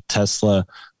here. Like Tesla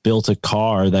built a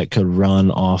car that could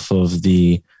run off of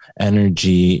the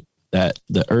energy that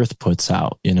the earth puts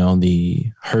out,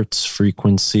 the Hertz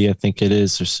frequency, I think it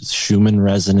is, or Schumann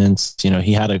resonance.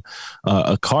 He had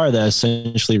a car that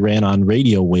essentially ran on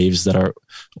radio waves that are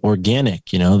organic.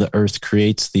 The earth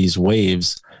creates these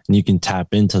waves and you can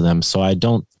tap into them. So I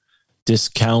don't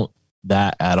discount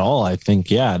that at all. I think,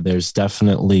 there's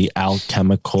definitely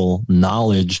alchemical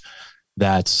knowledge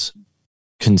that's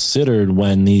considered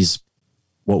when these,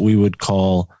 what we would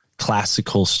call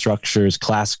classical structures,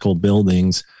 classical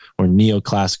buildings, or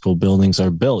neoclassical buildings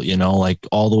are built,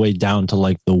 all the way down to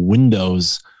the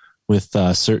windows with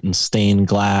certain stained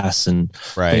glass and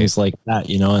things like that,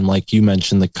 and like you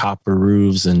mentioned, the copper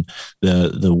roofs and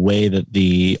the way that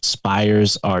the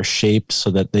spires are shaped so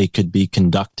that they could be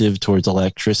conductive towards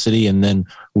electricity. And then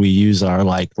we use our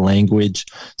language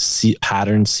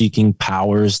pattern seeking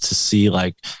powers to see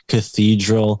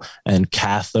cathedral and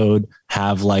cathode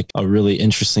have a really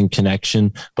interesting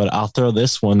connection. But I'll throw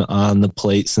this one on the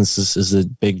plate since this is a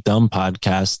Big Dumb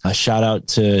podcast. A shout out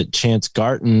to Chance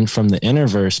Garton from the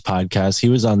Interverse podcast. He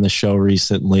was on the show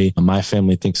recently. My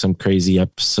Family Thinks I'm Crazy,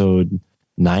 episode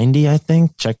 90, I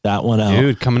think. Check that one out.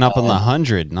 Dude, coming up on the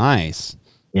 100. Nice.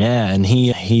 Yeah, and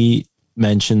he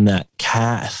mentioned that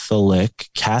Catholic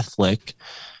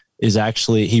is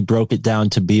actually, he broke it down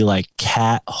to be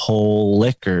cat hole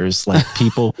lickers,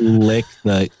 people who lick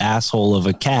the asshole of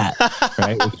a cat,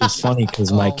 right? Which is funny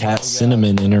because my cat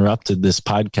Cinnamon interrupted this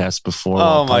podcast before.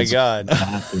 Oh my God.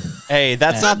 Hey,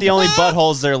 that's not the only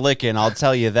buttholes they're licking, I'll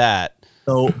tell you that.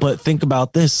 So, but think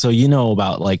about this. So,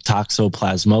 about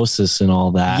toxoplasmosis and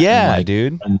all that. Yeah,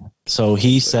 dude. So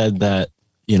he said that,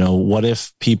 what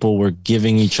if people were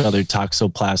giving each other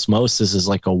toxoplasmosis as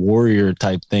a warrior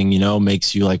type thing,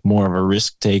 makes you more of a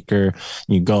risk taker.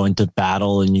 You go into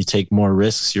battle and you take more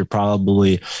risks. You're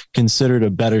probably considered a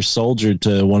better soldier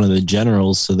to one of the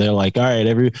generals. So they're like, all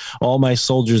right, all my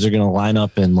soldiers are going to line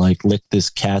up and lick this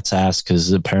cat's ass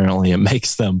because apparently it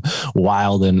makes them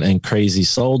wild and crazy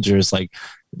soldiers.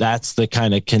 That's the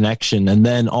kind of connection. And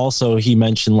then also he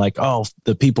mentioned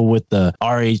the people with the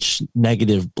Rh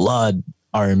negative blood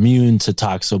are immune to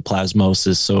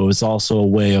toxoplasmosis. So it's also a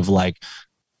way of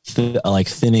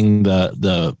thinning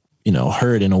the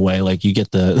herd in a way. You get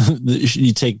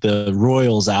you take the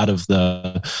royals out of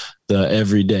the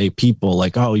everyday people,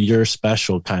 oh, you're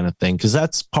special kind of thing. Cause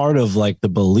that's part of the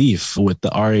belief with the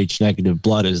Rh negative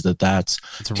blood is that's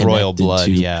it's royal blood.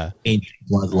 Yeah. Ancient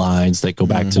bloodlines that go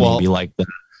back to maybe the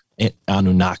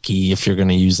Anunnaki, if you're going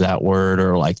to use that word,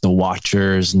 or the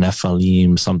Watchers,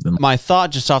 Nephilim, something. My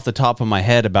thought just off the top of my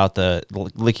head about the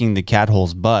licking the cat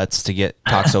holes' butts to get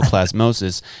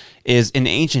toxoplasmosis is in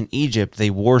ancient Egypt, they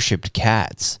worshipped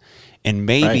cats. And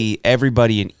maybe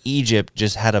everybody in Egypt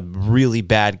just had a really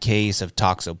bad case of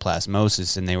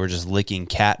toxoplasmosis and they were just licking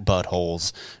cat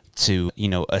buttholes to, you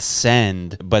know,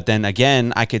 ascend. But then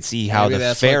again, I could see how Maybe the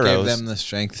that's what gave pharaohs, them the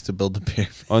strength to build the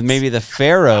pyramid. or maybe the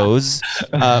pharaohs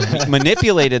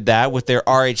manipulated that with their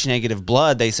Rh negative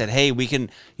blood. They said, hey, we can,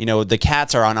 you know, the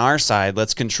cats are on our side.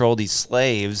 Let's control these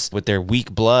slaves with their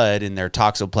weak blood and their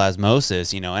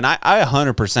toxoplasmosis, you know. And I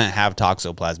 100% have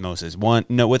toxoplasmosis.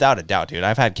 No, without a doubt, dude.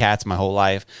 I've had cats my whole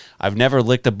life. I've never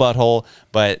licked a butthole,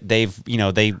 but they've, you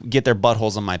know, they get their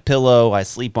buttholes on my pillow. I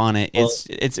sleep on it.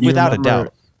 It's without a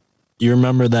doubt. You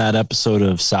remember that episode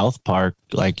of South Park?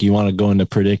 Like, you want to go into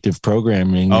predictive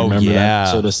programming. You remember that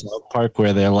episode of South Park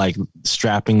where they're like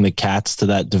strapping the cats to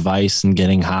that device and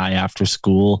getting high after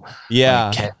school? Yeah.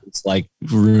 Like, cat's like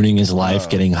ruining his life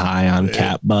getting high on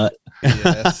cat butt.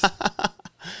 Yes.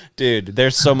 Dude,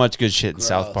 there's so much good shit in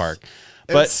South Park.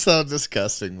 But it's so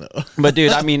disgusting, though. But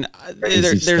dude, I mean,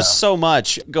 there's so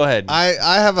much. Go ahead.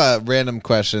 I have a random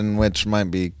question, which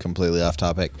might be completely off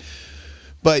topic.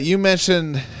 But you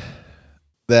mentioned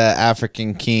the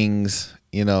African kings,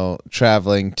 you know,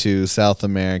 traveling to South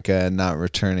America and not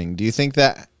returning. Do you think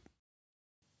that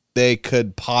they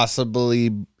could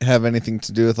possibly have anything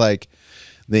to do with like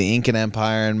the Incan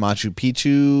Empire and Machu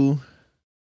Picchu?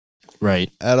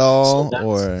 Right. At all?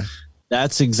 So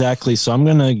that's exactly. So I'm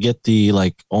gonna get the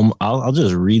I'll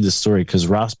just read the story because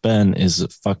Ross Ben is a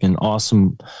fucking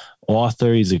awesome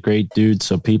author. He's a great dude.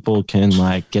 So people can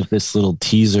like get this little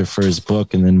teaser for his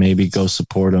book and then maybe go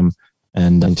support him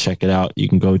and then check it out. You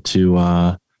can go to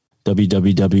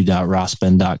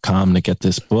www.rossben.com to get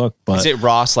this book. But is it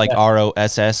Ross like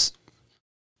ROSS?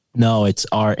 No, it's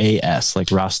RAS, like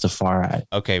Rastafari.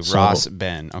 Okay, Ross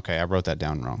Ben. Okay, I wrote that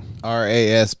down wrong.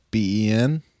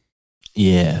 RASBEN?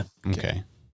 Yeah. Okay.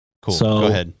 Cool. So go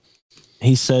ahead.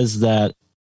 He says that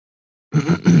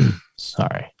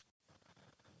sorry.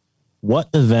 What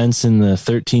events in the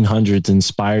 1300s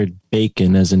inspired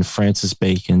Bacon, as in Francis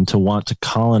Bacon, to want to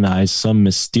colonize some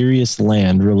mysterious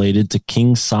land related to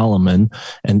King Solomon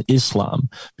and Islam?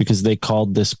 Because they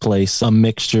called this place a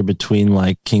mixture between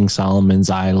like King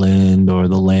Solomon's Island or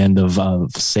the land of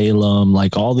Salem.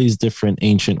 Like all these different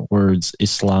ancient words,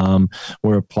 Islam,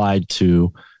 were applied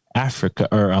to Africa,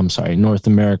 or I'm sorry, North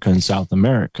America and South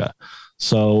America.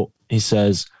 So he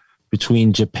says,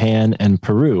 between Japan and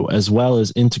Peru, as well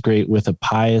as integrate with a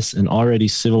pious and already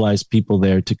civilized people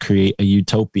there to create a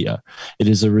utopia. It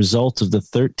is a result of the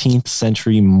 13th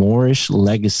century Moorish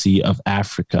legacy of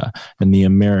Africa and the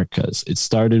Americas. It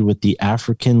started with the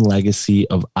African legacy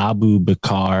of Abu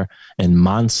Bakr and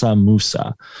Mansa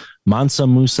Musa. Mansa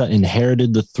Musa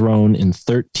inherited the throne in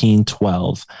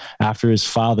 1312 after his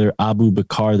father Abu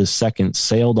Bakr II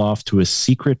sailed off to a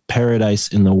secret paradise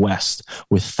in the west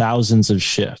with thousands of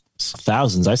ships.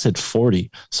 Thousands, I said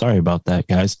 40. Sorry about that,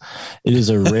 guys. It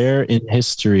is rare in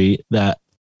history that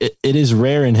a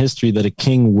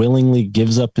king willingly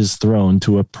gives up his throne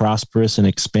to a prosperous and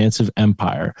expansive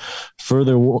empire.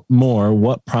 Furthermore,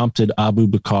 what prompted Abu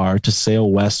Bakr to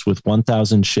sail west with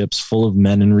 1,000 ships full of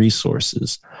men and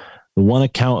resources? The one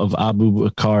account of Abu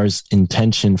Bakr's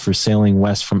intention for sailing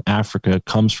west from Africa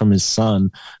comes from his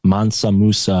son, Mansa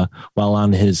Musa, while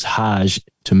on his Hajj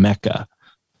to Mecca.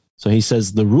 So he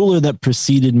says, the ruler that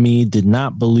preceded me did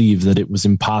not believe that it was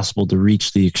impossible to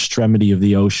reach the extremity of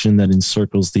the ocean that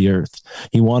encircles the earth.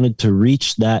 He wanted to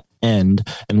reach that end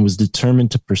and was determined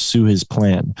to pursue his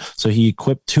plan. So he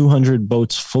equipped 200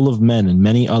 boats full of men and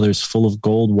many others full of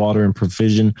gold, water, and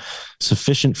provision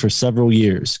sufficient for several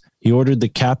years. He ordered the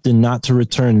captain not to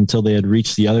return until they had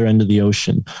reached the other end of the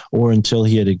ocean or until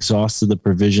he had exhausted the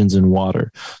provisions and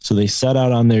water. So they set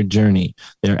out on their journey.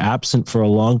 They're absent for a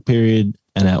long period,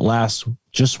 and at last,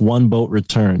 just one boat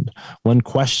returned. When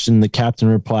questioned, the captain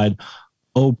replied,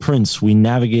 "O Prince, we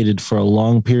navigated for a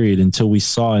long period until we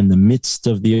saw in the midst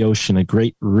of the ocean a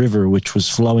great river which was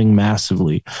flowing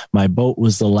massively. My boat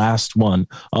was the last one.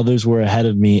 Others were ahead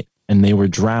of me, and they were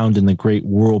drowned in the great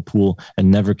whirlpool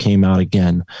and never came out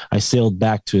again. I sailed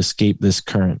back to escape this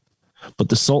current." But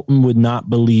the Sultan would not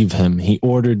believe him. He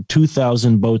ordered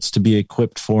 2,000 boats to be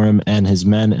equipped for him and his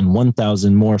men and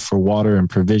 1,000 more for water and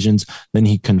provisions. Then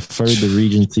he conferred the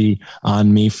regency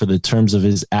on me for the terms of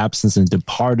his absence and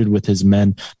departed with his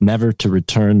men, never to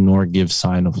return nor give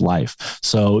sign of life.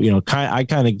 So, you know, I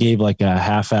kind of gave like a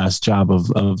half-assed job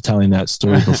of telling that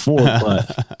story before,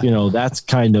 but, you know, that's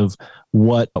kind of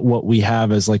what we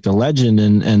have as like a legend,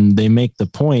 and they make the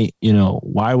point, you know,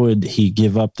 why would he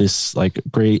give up this like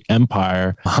great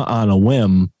empire on a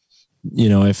whim, you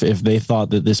know, if they thought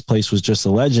that this place was just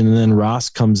a legend? And then Ross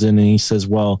comes in and he says,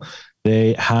 well,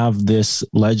 they have this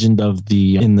legend of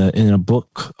in a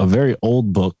book, a very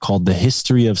old book called The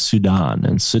History of Sudan.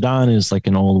 And Sudan is like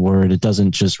an old word. It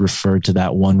doesn't just refer to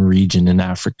that one region in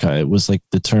Africa. It was like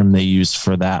the term they used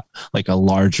for that, like a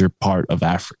larger part of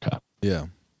Africa. Yeah.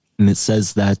 And it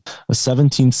says that a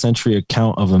 17th century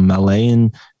account of a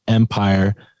Malayan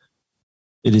empire,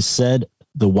 it is said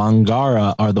the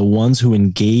Wangara are the ones who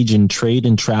engage in trade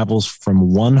and travels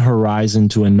from one horizon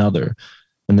to another.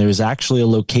 And there's actually a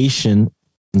location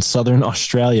in southern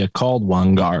Australia called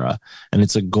Wangara, and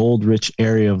it's a gold-rich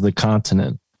area of the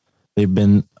continent.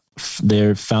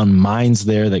 They've found mines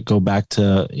there that go back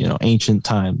to ancient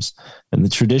times. And the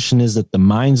tradition is that the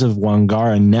mines of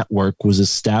Wangara network was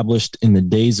established in the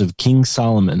days of King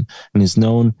Solomon and is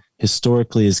known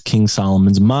historically as King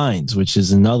Solomon's Mines, which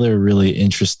is another really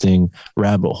interesting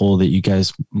rabbit hole that you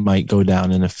guys might go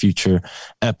down in a future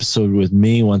episode with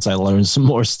me once I learn some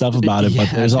more stuff about it. But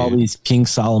there's all these King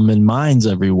Solomon mines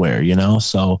everywhere,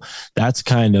 so that's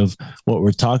kind of what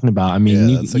we're talking about. I mean,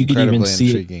 you could even see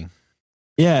intriguing.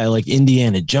 Yeah, like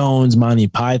Indiana Jones, Monty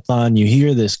Python, you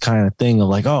hear this kind of thing of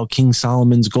like, oh, King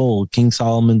Solomon's gold, King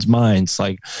Solomon's mines.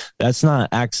 Like, that's not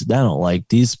accidental. Like,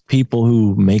 these people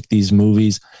who make these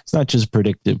movies, it's not just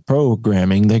predictive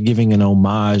programming. They're giving an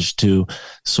homage to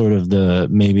sort of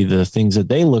maybe the things that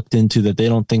they looked into that they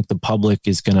don't think the public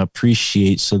is going to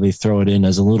appreciate. So they throw it in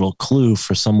as a little clue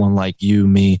for someone like you,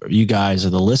 me, or you guys,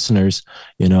 or the listeners,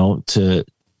 to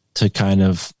kind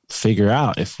of figure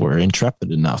out if we're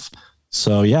intrepid enough.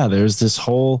 So yeah, there's this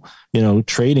whole,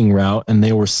 trading route, and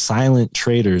they were silent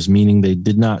traders, meaning they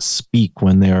did not speak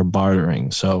when they were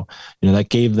bartering. So, that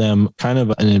gave them kind of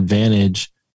an advantage.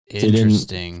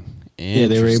 Interesting. Yeah,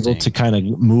 they were able to kind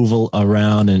of move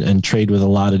around and trade with a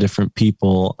lot of different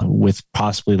people with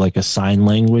possibly like a sign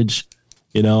language,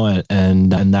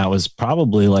 and that was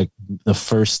probably like the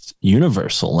first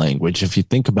universal language. If you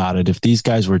think about it, if these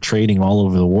guys were trading all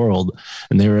over the world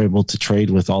and they were able to trade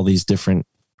with all these different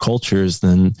cultures,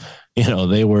 then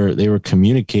they were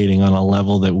communicating on a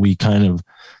level that we kind of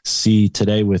see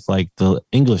today with like the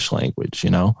English language,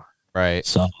 right?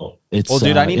 So it's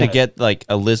dude, I need to get like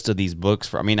a list of these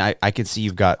books. I could see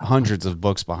you've got hundreds of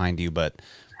books behind you, but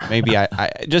maybe I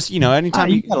just anytime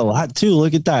you got a lot too.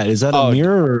 Look at that. Is that a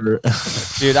mirror?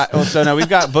 Dude, so we've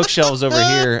got bookshelves over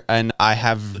here, and I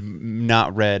have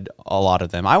not read a lot of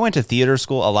them. I went to theater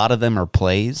school. A lot of them are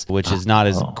plays, which is not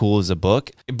as cool as a book.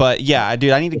 But yeah,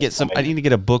 dude, I need to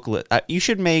get a booklet. You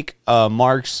should make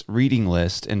Mark's reading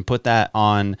list and put that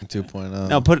on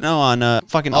 2.0. On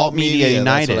fucking Alt Media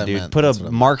United, dude. Put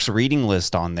a Mark's reading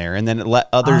list on there, and then let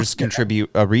others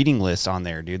contribute a reading list on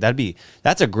there, dude.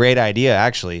 That's a great idea,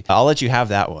 actually. I'll let you have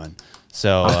that one.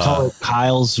 So I'll call it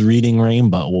Kyle's Reading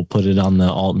Rainbow. We'll put it on the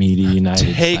Alt Media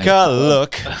United. Take a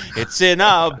look. It's in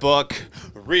a book.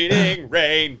 Reading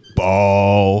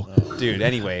Rainbow. Dude,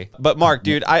 anyway. But Mark,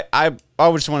 dude, I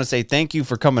just want to say thank you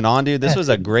for coming on, dude. This was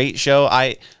a great show.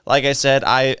 Like I said,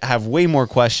 I have way more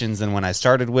questions than when I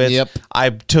started with. Yep. I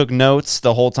took notes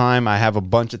the whole time. I have a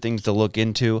bunch of things to look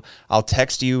into. I'll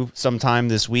text you sometime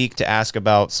this week to ask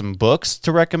about some books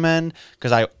to recommend,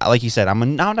 because like you said,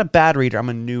 I'm not a bad reader. I'm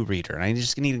a new reader, and I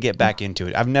just need to get back into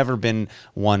it. I've never been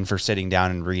one for sitting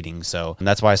down and reading, so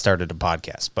that's why I started a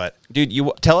podcast. But dude,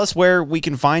 you tell us where we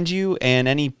can find you and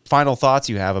any final thoughts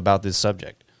you have about this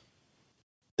subject.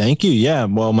 Thank you. Yeah.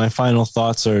 Well, my final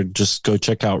thoughts are just go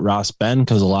check out Ross Ben,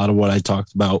 because a lot of what I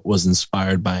talked about was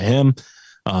inspired by him.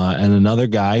 And another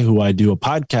guy who I do a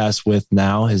podcast with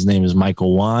now, his name is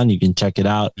Michael Juan. You can check it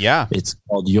out. Yeah. It's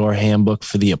called Your Handbook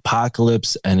for the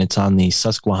Apocalypse, and it's on the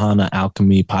Susquehanna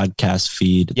Alchemy podcast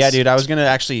feed. Yeah, dude, I was going to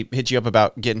actually hit you up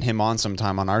about getting him on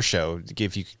sometime on our show,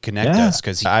 if you could connect us,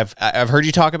 because I've heard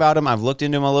you talk about him. I've looked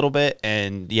into him a little bit,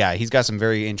 and yeah, he's got some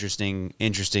very interesting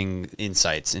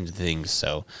insights into things.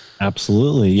 So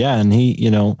absolutely. Yeah. And he,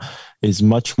 is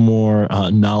much more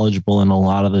knowledgeable in a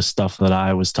lot of the stuff that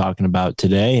I was talking about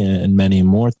today, and many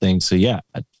more things. So yeah,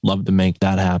 I'd love to make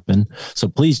that happen. So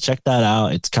please check that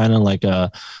out. It's kind of like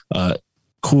a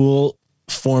cool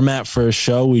format for a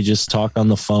show. We just talk on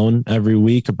the phone every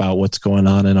week about what's going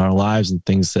on in our lives and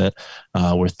things that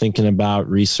we're thinking about,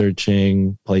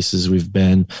 researching, places we've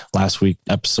been. Last week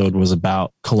episode was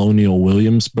about Colonial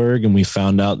Williamsburg, and we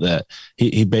found out that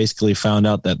he basically found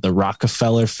out that the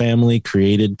Rockefeller family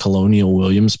created Colonial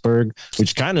Williamsburg,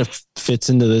 which kind of fits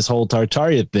into this whole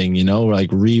Tartaria thing, like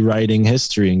rewriting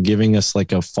history and giving us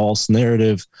like a false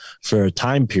narrative for a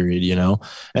time period,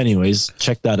 Anyways,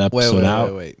 check that episode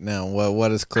out. Wait. Now, what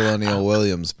what is Colonial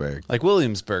Williamsburg? Like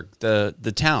Williamsburg,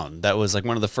 the town that was like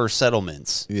one of the first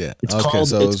settlements. Yeah. It's okay, called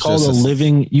so it's called a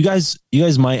living. You guys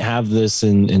might have this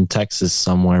in Texas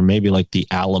somewhere. Maybe like the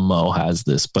Alamo has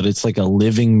this, but it's like a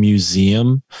living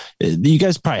museum. You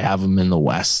guys probably have them in the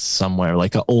West somewhere,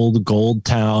 like an old gold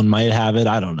town might have it.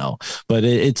 I don't know, but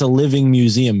it's a living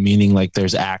museum, meaning like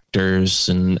there's actors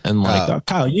and like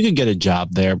Kyle, you could get a job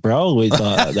there, bro. With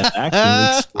that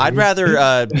acting. I'd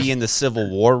rather be in the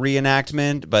Civil War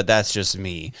reenactment, but that's just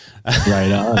me.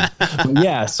 Right on. But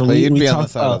yeah, so But you'd we be on the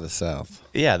talked side about, of the South.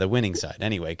 Yeah, the winning side.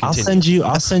 Anyway, I'll continue.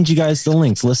 send you guys the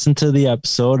links. Listen to the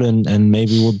episode and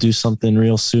maybe we'll do something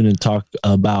real soon and talk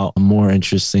about more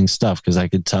interesting stuff because I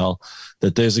could tell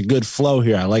that there's a good flow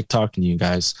here. I like talking to you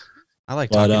guys. I like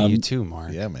talking to you too,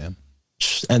 Mark. Yeah, man.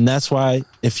 And that's why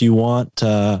if you want,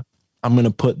 I'm going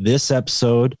to put this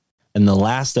episode and the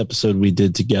last episode we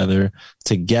did together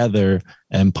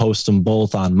and post them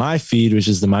both on my feed, which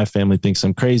is the My Family Thinks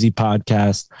I'm Crazy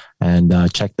podcast. And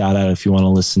check that out if you want to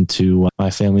listen to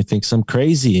My Family Thinks I'm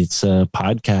Crazy. It's a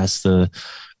podcast. The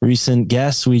recent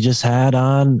guest we just had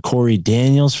on, Corey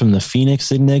Daniels from the Phoenix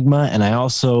Enigma. And I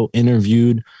also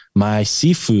interviewed my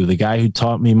Sifu, the guy who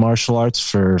taught me martial arts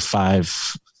for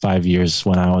five years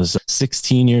when I was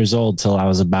 16 years old till I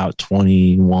was about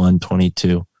 21,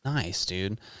 22. Nice,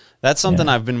 dude. That's something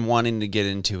I've been wanting to get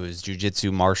into is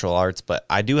jiu-jitsu martial arts, but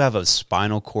I do have a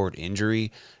spinal cord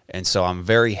injury, and so I'm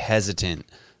very hesitant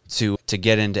to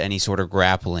get into any sort of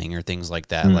grappling or things like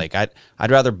that. Like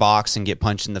I'd rather box and get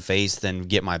punched in the face than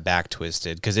get my back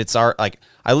twisted because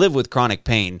I live with chronic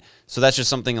pain, so that's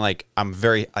just something like I'm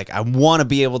very like I want to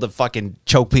be able to fucking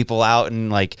choke people out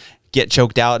and like get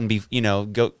choked out and be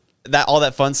go that all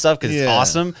that fun stuff because it's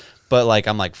awesome. But like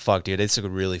I'm like fuck, dude, this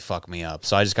could really fuck me up.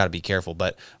 So I just got to be careful.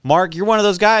 But Mark, you're one of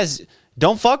those guys.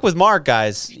 Don't fuck with Mark,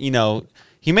 guys.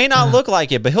 He may not look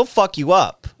like it, but he'll fuck you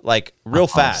up like real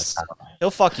fast. He'll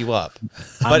fuck you up.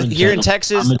 But here in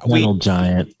Texas,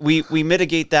 we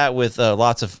mitigate that with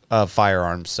lots of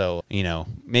firearms. So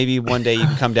maybe one day you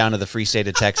can come down to the free state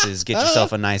of Texas, get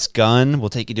yourself a nice gun. We'll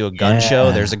take you to a gun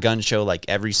show. There's a gun show like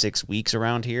every 6 weeks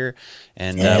around here,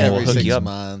 and we'll every hook 6 you up.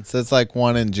 months. It's like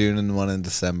one in June and one in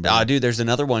December. Dude, there's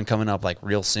another one coming up like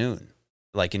real soon.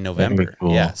 Like in November.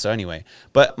 Cool. Yeah. So anyway,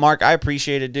 but Mark, I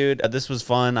appreciate it, dude. This was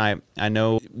fun. I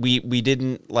know we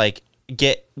didn't like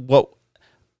get what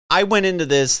I went into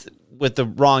this with the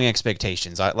wrong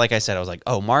expectations. Like I said, I was like,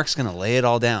 oh, Mark's going to lay it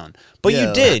all down, but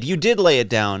you did lay it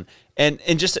down and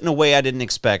just in a way I didn't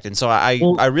expect. And so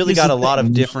I really got a lot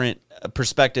of different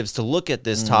perspectives to look at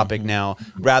this topic now,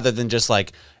 rather than just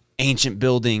like ancient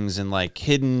buildings and like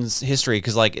hidden history.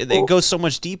 Cause like it goes so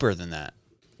much deeper than that.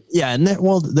 Yeah, and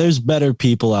there's better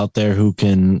people out there who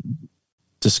can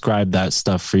describe that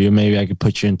stuff for you. Maybe I could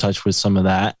put you in touch with some of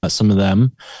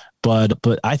them.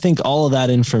 But I think all of that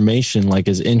information, like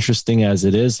as interesting as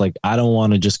it is, like I don't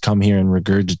want to just come here and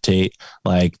regurgitate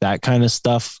like that kind of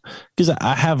stuff because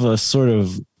I have a sort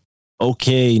of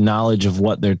okay knowledge of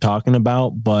what they're talking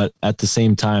about, but at the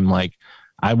same time, like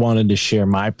I wanted to share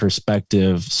my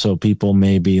perspective so people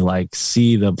maybe like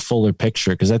see the fuller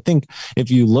picture. Because I think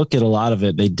if you look at a lot of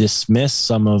it, they dismiss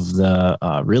some of the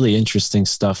really interesting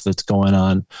stuff that's going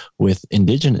on with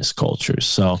indigenous cultures.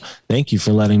 So thank you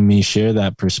for letting me share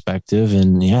that perspective.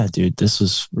 And yeah, dude, this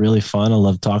was really fun. I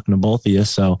love talking to both of you.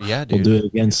 So yeah, dude. We'll do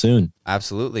it again soon.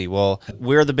 Absolutely. Well,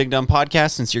 we're the Big Dumb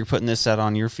Podcast. Since you're putting this out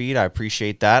on your feed, I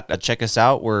appreciate that. Check us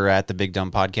out. We're at the Big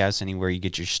Dumb Podcast anywhere you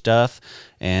get your stuff.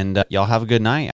 And y'all have a good night.